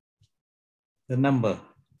number.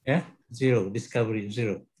 Yeah, 0, discovery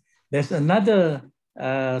 0. There's another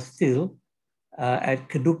still at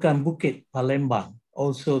Kedukan Bukit, Palembang,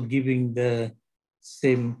 also giving the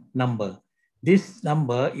same number. This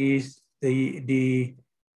number is the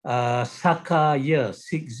Saka year,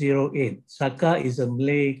 608. Saka is a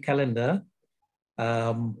Malay calendar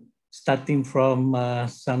starting from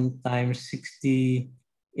sometime 60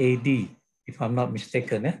 AD, if I'm not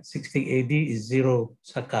mistaken. 60 AD is 0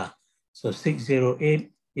 Saka. So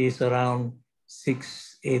 608 is around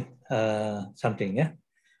 68 something. Yeah.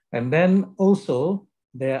 And then also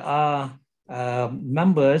there are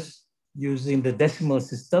numbers using the decimal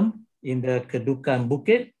system in the Kedukan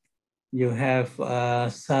Bukit. You have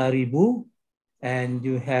 1000 and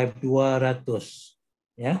you have 200.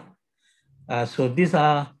 Yeah. So these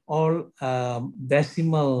are all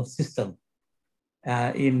decimal system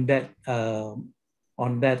in that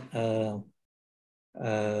on that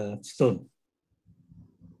stone.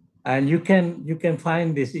 And you can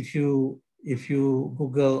find this if you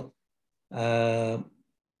Google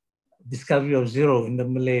discovery of zero in the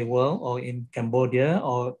Malay world or in Cambodia,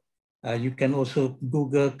 or you can also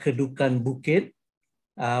Google Kedukan Bukit,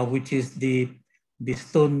 which is the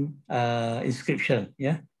stone inscription,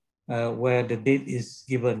 yeah, where the date is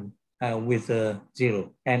given with a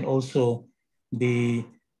 0, and also the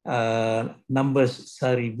numbers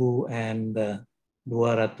 1000 and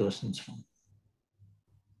 200 and so on.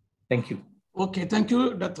 Thank you. Okay, thank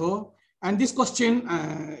you, Dato. And this question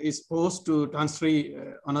is posed to Tansri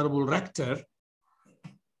Honorable Rector.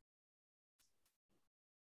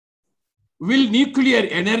 will nuclear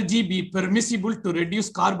energy be permissible to reduce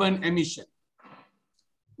carbon emission?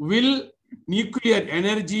 Will nuclear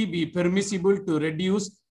energy be permissible to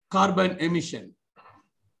reduce carbon emission?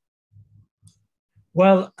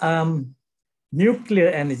 Well, nuclear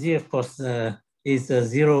energy, of course, is a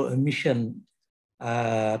zero emission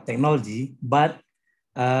technology, but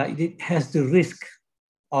it has the risk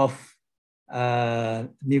of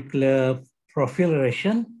nuclear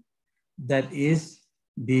proliferation, that is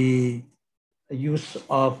the use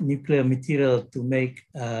of nuclear material to make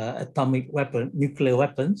nuclear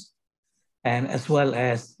weapons, and as well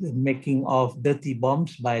as the making of dirty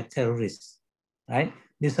bombs by terrorists, right?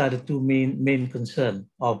 These are the two main concerns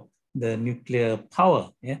of the nuclear power,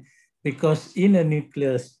 yeah? Because in a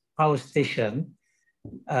nuclear power station,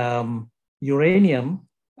 uranium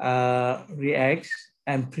reacts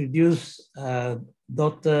and produce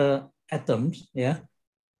daughter atoms, yeah,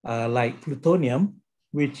 like plutonium,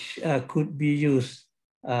 which could be used,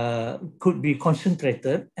 could be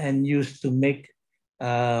concentrated and used to make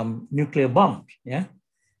nuclear bombs, yeah.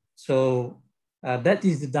 So that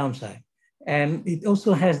is the downside. And it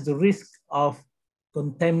also has the risk of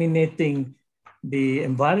contaminating the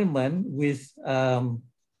environment with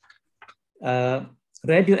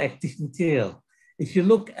radioactive material. If you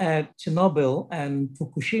look at Chernobyl and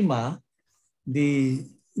Fukushima, the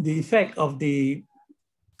effect of the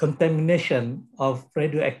contamination of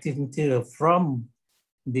radioactive material from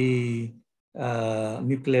the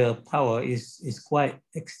nuclear power is quite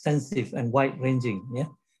extensive and wide-ranging, yeah,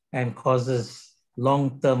 and causes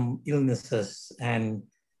long-term illnesses, and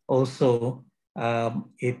also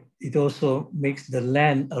it also makes the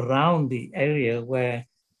land around the area where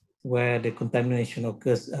the contamination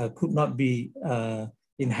occurs could not be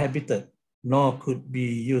inhabited, nor could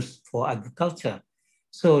be used for agriculture.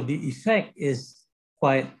 So the effect is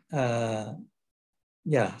quite, yeah.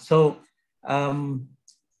 So,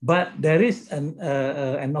 but there is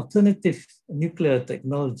an alternative nuclear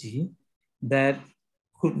technology that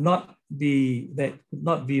could not be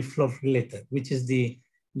fluorinated, which is the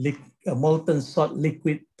molten salt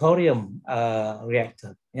liquid thorium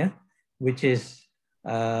reactor, yeah, which is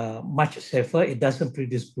much safer. It doesn't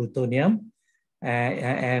produce plutonium,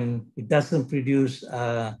 and it doesn't produce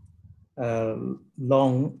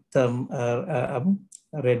long-term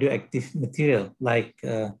radioactive material like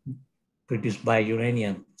produced by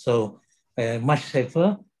uranium. So much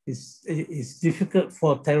safer. It's difficult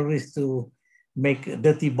for terrorists to make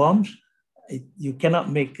dirty bombs. You cannot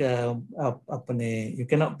make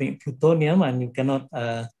plutonium, and you cannot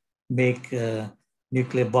make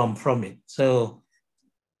nuclear bomb from it. So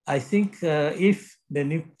I think if the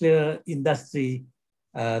nuclear industry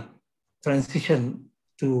transition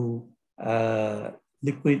to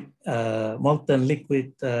liquid molten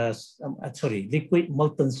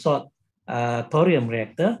salt thorium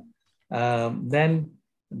reactor, then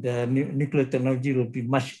the nuclear technology will be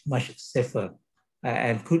much safer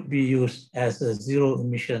and could be used as a zero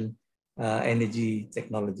emission energy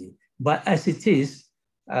technology. But as it is,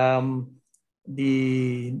 the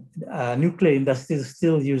nuclear industry is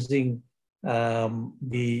still using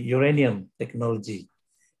the uranium technology.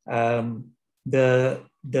 The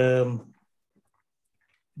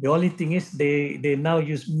only thing is they now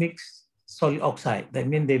use mixed solid oxide. That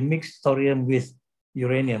means they mix thorium with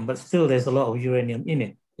uranium, but still there's a lot of uranium in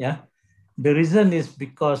it. Yeah, the reason is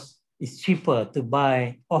because it's cheaper to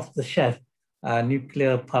buy off-the-shelf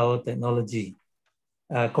nuclear power technology,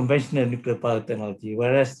 conventional nuclear power technology,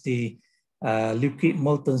 whereas the liquid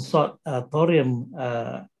molten salt thorium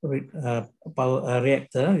power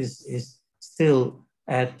reactor is still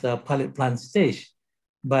at pilot plant stage.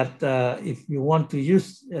 But if you want to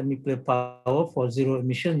use nuclear power for zero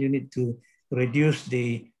emission, you need to reduce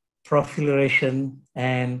the proliferation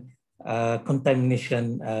and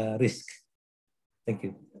contamination risk. Thank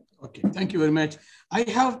you. Okay, thank you very much. I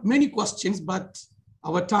have many questions, but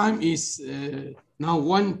our time is now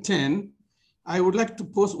 1:10. I would like to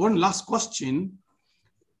pose one last question,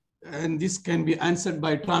 and this can be answered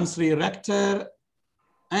by Transri Rector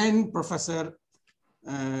and Professor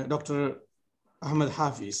Dr. Ahmad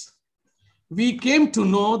Hafiz. We came to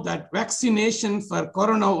know that vaccination for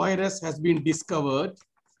coronavirus has been discovered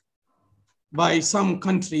by some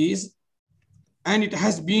countries, and it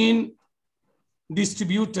has been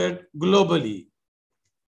distributed globally.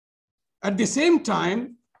 At the same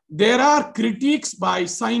time, there are critiques by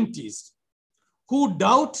scientists who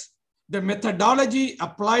doubt the methodology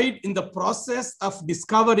applied in the process of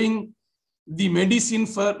discovering the medicine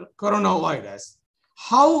for coronavirus.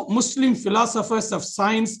 How Muslim philosophers of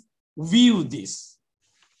science view this?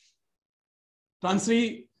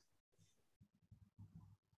 Tansri?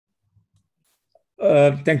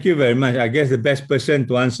 Thank you very much. I guess the best person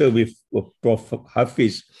to answer with Prof.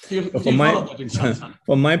 Hafiz.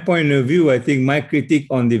 From my point of view, I think my critique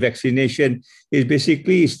on the vaccination is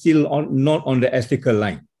basically still not on the ethical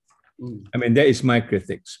line. I mean, that is my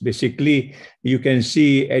critics. Basically, you can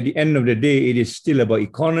see at the end of the day, it is still about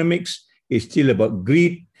economics. It's still about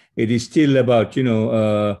greed. It is still about,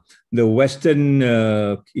 the Western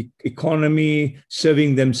economy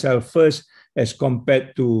serving themselves first as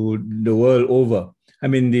compared to the world over. I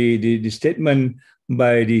mean, the statement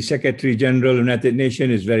by the Secretary General of the United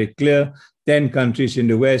Nations is very clear. 10 countries in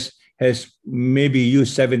the West has maybe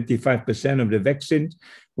used 75% of the vaccines,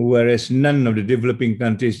 whereas none of the developing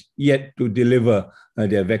countries yet to deliver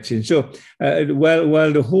their vaccine. So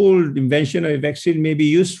while the whole invention of a vaccine may be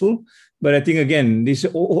useful, but I think, again, this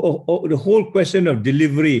the whole question of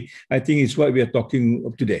delivery, I think, is what we are talking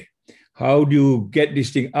of today. How do you get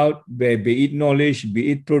this thing out, be it knowledge,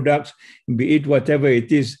 be it products, be it whatever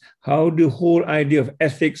it is? How the whole idea of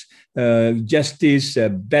ethics, justice,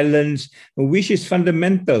 balance, which is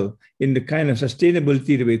fundamental in the kind of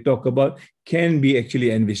sustainability that we talk about, can be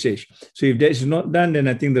actually envisaged. So if that is not done, then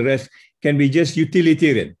I think the rest can be just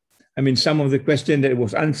utilitarian. I mean, some of the question that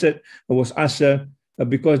was answered was asked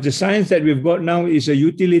because the science that we've got now is a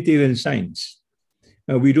utilitarian science.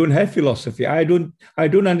 We don't have philosophy. I don't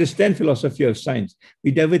understand philosophy of science.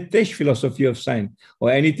 We never teach philosophy of science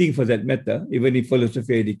or anything for that matter, even in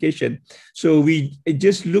philosophy education. So we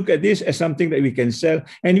just look at this as something that we can sell,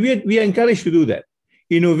 and we are encouraged to do that.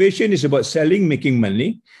 Innovation is about selling, making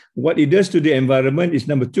money. What it does to the environment is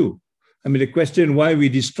number two. I mean, the question why we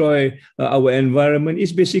destroy our environment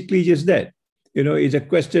is basically just that. It's a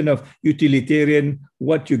question of utilitarian,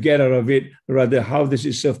 what you get out of it, rather how does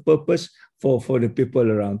it serve purpose for the people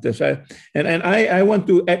around us. And I want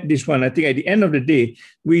to add this one. I think at the end of the day,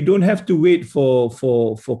 we don't have to wait for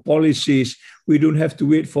policies. We don't have to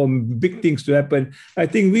wait for big things to happen. I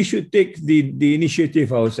think we should take the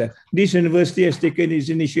initiative ourselves. This university has taken this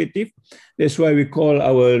initiative. That's why we call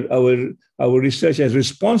our research as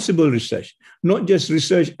responsible research, not just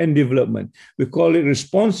research and development. We call it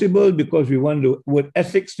responsible because we want the word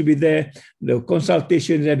ethics to be there. The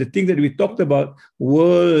consultations and the thing that we talked about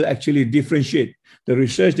will actually differentiate the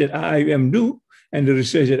research that IIM do and the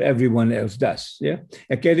research that everyone else does. Yeah,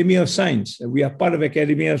 Academy of Science. We are part of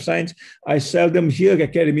Academy of Science. I seldom hear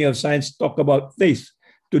Academy of Science talk about faith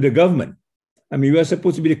to the government. I mean, we are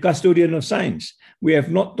supposed to be the custodian of science. We have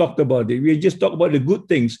not talked about it. We just talk about the good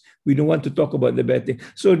things. We don't want to talk about the bad things.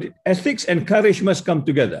 So ethics and courage must come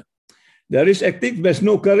together. There is ethics, there's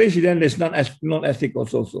no courage, then there's not ethics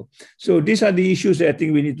also. So these are the issues that I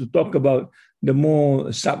think we need to talk about, the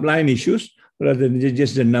more sublime issues, rather than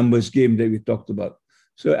just the numbers game that we talked about.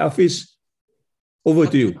 So Hafiz, over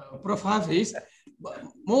to you. Prof. Hafiz,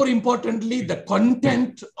 more importantly, the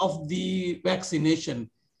content of the vaccination.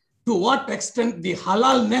 To what extent the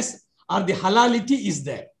halalness or the halality is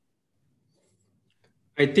there?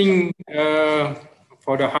 I think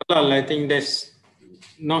for the halal, I think there's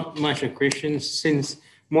not much a question since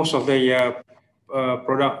most of the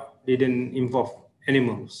product didn't involve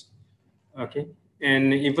animals. Okay,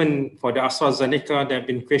 and even for the AstraZeneca, there have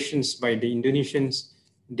been questions by the Indonesians.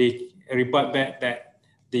 They rebut back that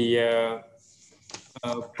the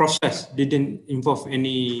process didn't involve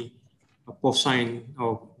any porcine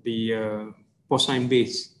or the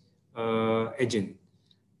porcine-based agent.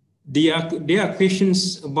 There are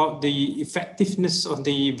questions about the effectiveness of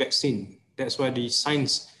the vaccine. That's why the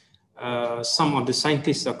science, some of the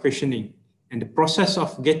scientists are questioning. And the process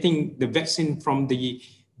of getting the vaccine from the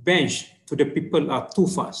bench to the people are too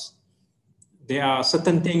fast. There are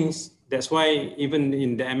certain things, that's why even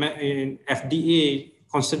in the FDA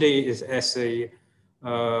consider it as a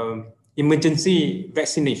emergency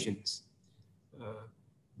vaccinations.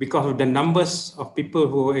 Because of the numbers of people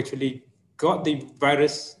who actually got the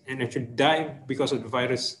virus and actually died because of the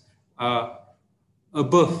virus are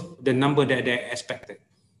above the number that they expected.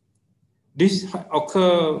 This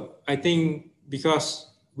occur, I think, because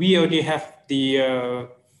we already have the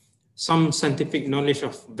some scientific knowledge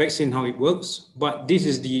of vaccine, how it works, but this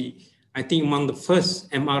is the, I think, among the first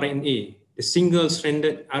mRNA, the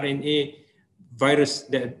single-stranded RNA virus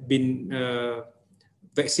that been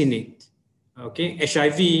vaccinated. Okay,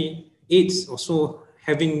 HIV, AIDS also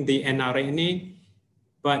having the mRNA,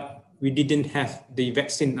 but we didn't have the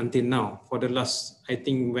vaccine until now. For the last, I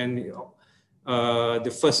think, when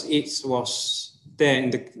the first AIDS was there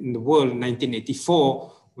in the world,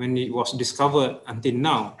 1984, when it was discovered until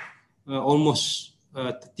now, almost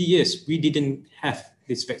 30 years, we didn't have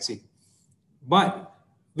this vaccine. But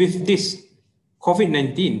with this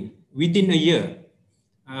COVID-19, within a year,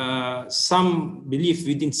 some believe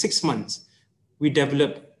within 6 months, we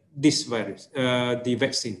developed this virus, the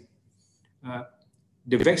vaccine.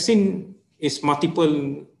 The vaccine is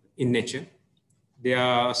multiple in nature. There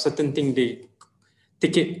are certain things they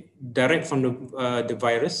take it direct from the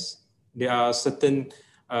virus. There are certain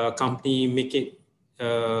company make it,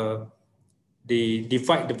 they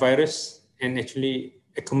divide the virus and actually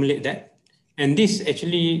accumulate that. And this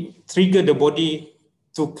actually trigger the body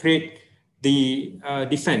to create the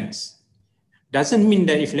defense. Doesn't mean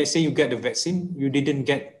that if, let's say, you get the vaccine, you didn't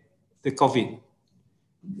get the COVID.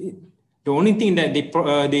 The only thing that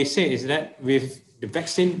they say is that with the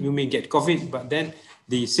vaccine, you may get COVID, but then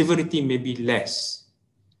the severity may be less.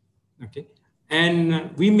 Okay,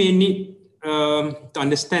 and we may need to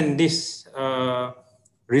understand this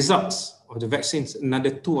results of the vaccines another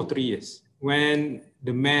 2 or 3 years when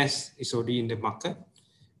the mass is already in the market,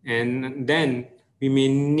 and then we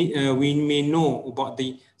may know about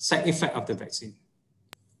the side effect of the vaccine.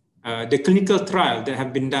 The clinical trial that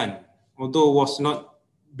have been done, although was not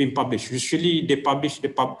been published. Usually they publish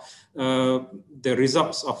the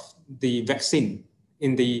results of the vaccine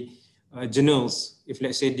in the journals. If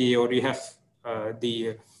let's say they already have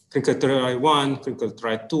the clinical trial 1, clinical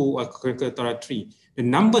trial 2, or clinical trial 3. The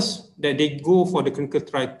numbers that they go for the clinical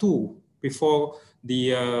trial 2 before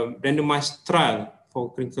the randomized trial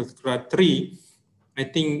for clinical trial 3, I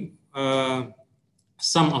think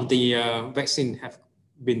some of the vaccine have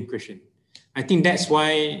been questioned. I think that's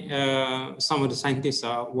why some of the scientists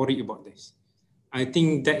are worried about this. I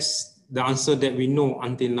think that's the answer that we know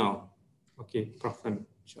until now. Okay, Prof.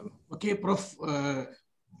 Inshallah. Okay, Prof.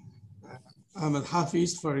 Ahmed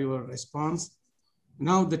Hafiz, for your response.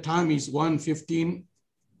 Now the time is 1:15.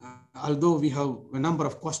 Although we have a number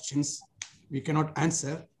of questions we cannot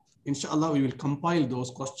answer, inshallah, we will compile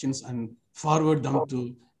those questions and forward them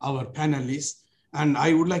to our panelists. And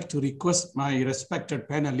I would like to request my respected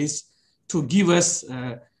panelists to give us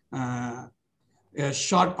a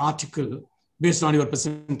short article based on your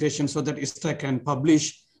presentation so that ISTA can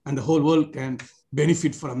publish and the whole world can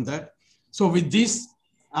benefit from that. So with this,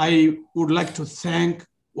 I would like to thank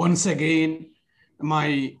once again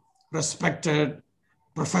my respected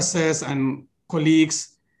professors and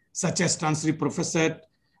colleagues, such as Chancellor Professor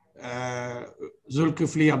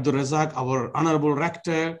Zulkifli Abdul Razak, our Honorable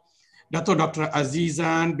Rector, Dr.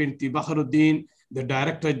 Azizan binti Baharuddin, the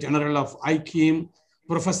Director General of IKIM,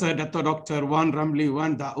 Professor Dr. Wan Ramli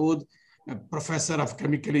Wan Daoud, Professor of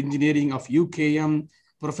Chemical Engineering of UKM,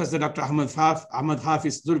 Professor Dr. Ahmed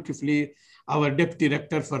Hafiz Zulkifli, our Deputy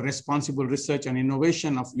Director for Responsible Research and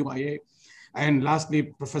Innovation of UIA, and lastly,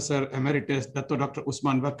 Professor Emeritus Dr.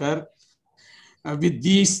 Usman Bakar. With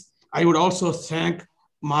these, I would also thank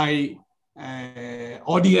my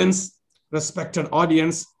audience, respected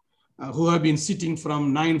audience, who have been sitting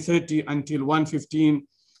from 9:30 until 1:15,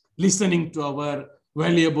 listening to our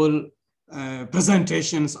valuable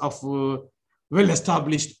presentations of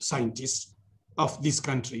well-established scientists of this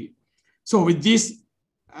country. So with this,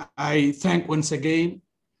 I thank once again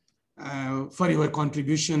for your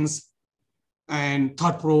contributions and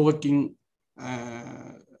thought-provoking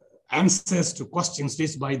answers to questions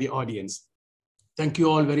raised by the audience. Thank you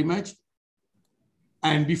all very much.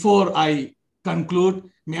 And before I conclude,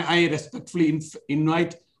 may I respectfully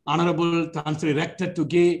invite Honorable Chancellor Rector to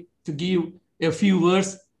give a few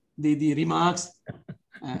words, the remarks,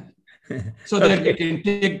 so that you can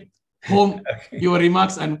take home your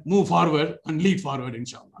remarks and move forward and lead forward,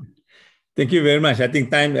 inshallah. Thank you very much. I think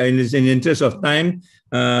time, in the interest of time,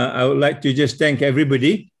 I would like to just thank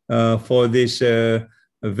everybody for this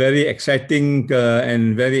very exciting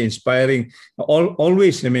and very inspiring.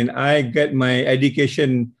 Always, I mean, I get my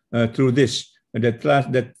education through this.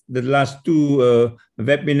 The last two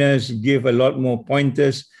webinars give a lot more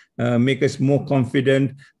pointers, make us more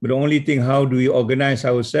confident. But the only thing, how do we organize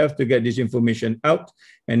ourselves to get this information out?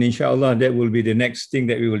 And inshallah, that will be the next thing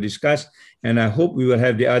that we will discuss. And I hope we will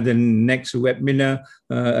have the other next webinar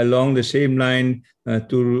along the same line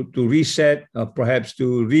to reset, perhaps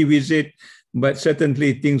to revisit. But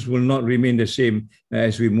certainly things will not remain the same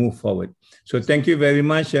as we move forward. So thank you very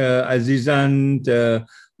much, Azizan,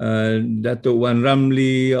 Dato' Wan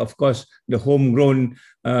Ramli, of course, the homegrown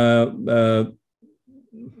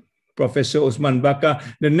Professor Usman Bakar.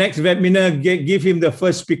 The next webinar, give him the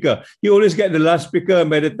first speaker. He always get the last speaker, and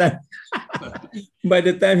by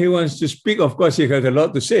the time he wants to speak, of course, he has a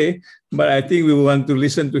lot to say, but I think we want to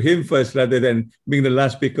listen to him first rather than being the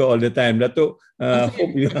last speaker all the time. Dato',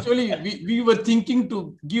 actually, we were thinking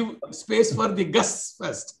to give space for the guests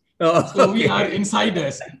first. So we are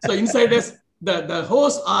insiders. So insiders, the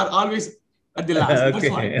hosts are always at the last. That's Okay,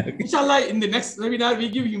 why. okay. Inshallah, in the next webinar, we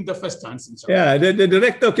give him the first chance. Inshallah. Yeah, the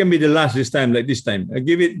director can be the last this time, like this time.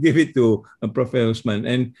 Give it to Prophet Usman.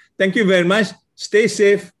 And thank you very much. Stay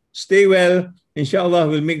safe, stay well. Inshallah,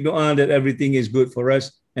 we'll make dua that everything is good for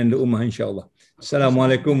us and the ummah, inshallah.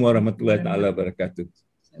 Assalamualaikum warahmatullahi ta'ala wabarakatuh.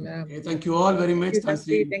 Okay, thank you all very much. Thank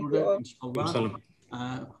you all. Inshallah.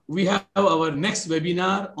 We have our next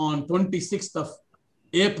webinar on 26th of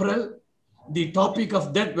April. The topic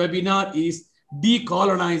of that webinar is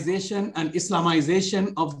decolonization and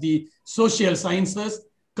Islamization of the social sciences,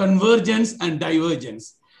 convergence and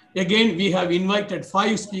divergence. Again, we have invited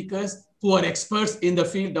 5 speakers who are experts in the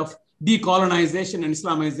field of decolonization and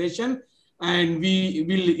Islamization. And we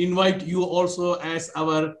will invite you also as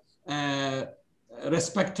our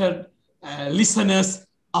respected listeners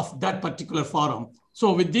of that particular forum.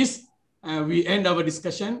 So with this, we end our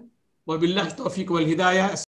discussion. Wabillahi tawfiq wal hidayah.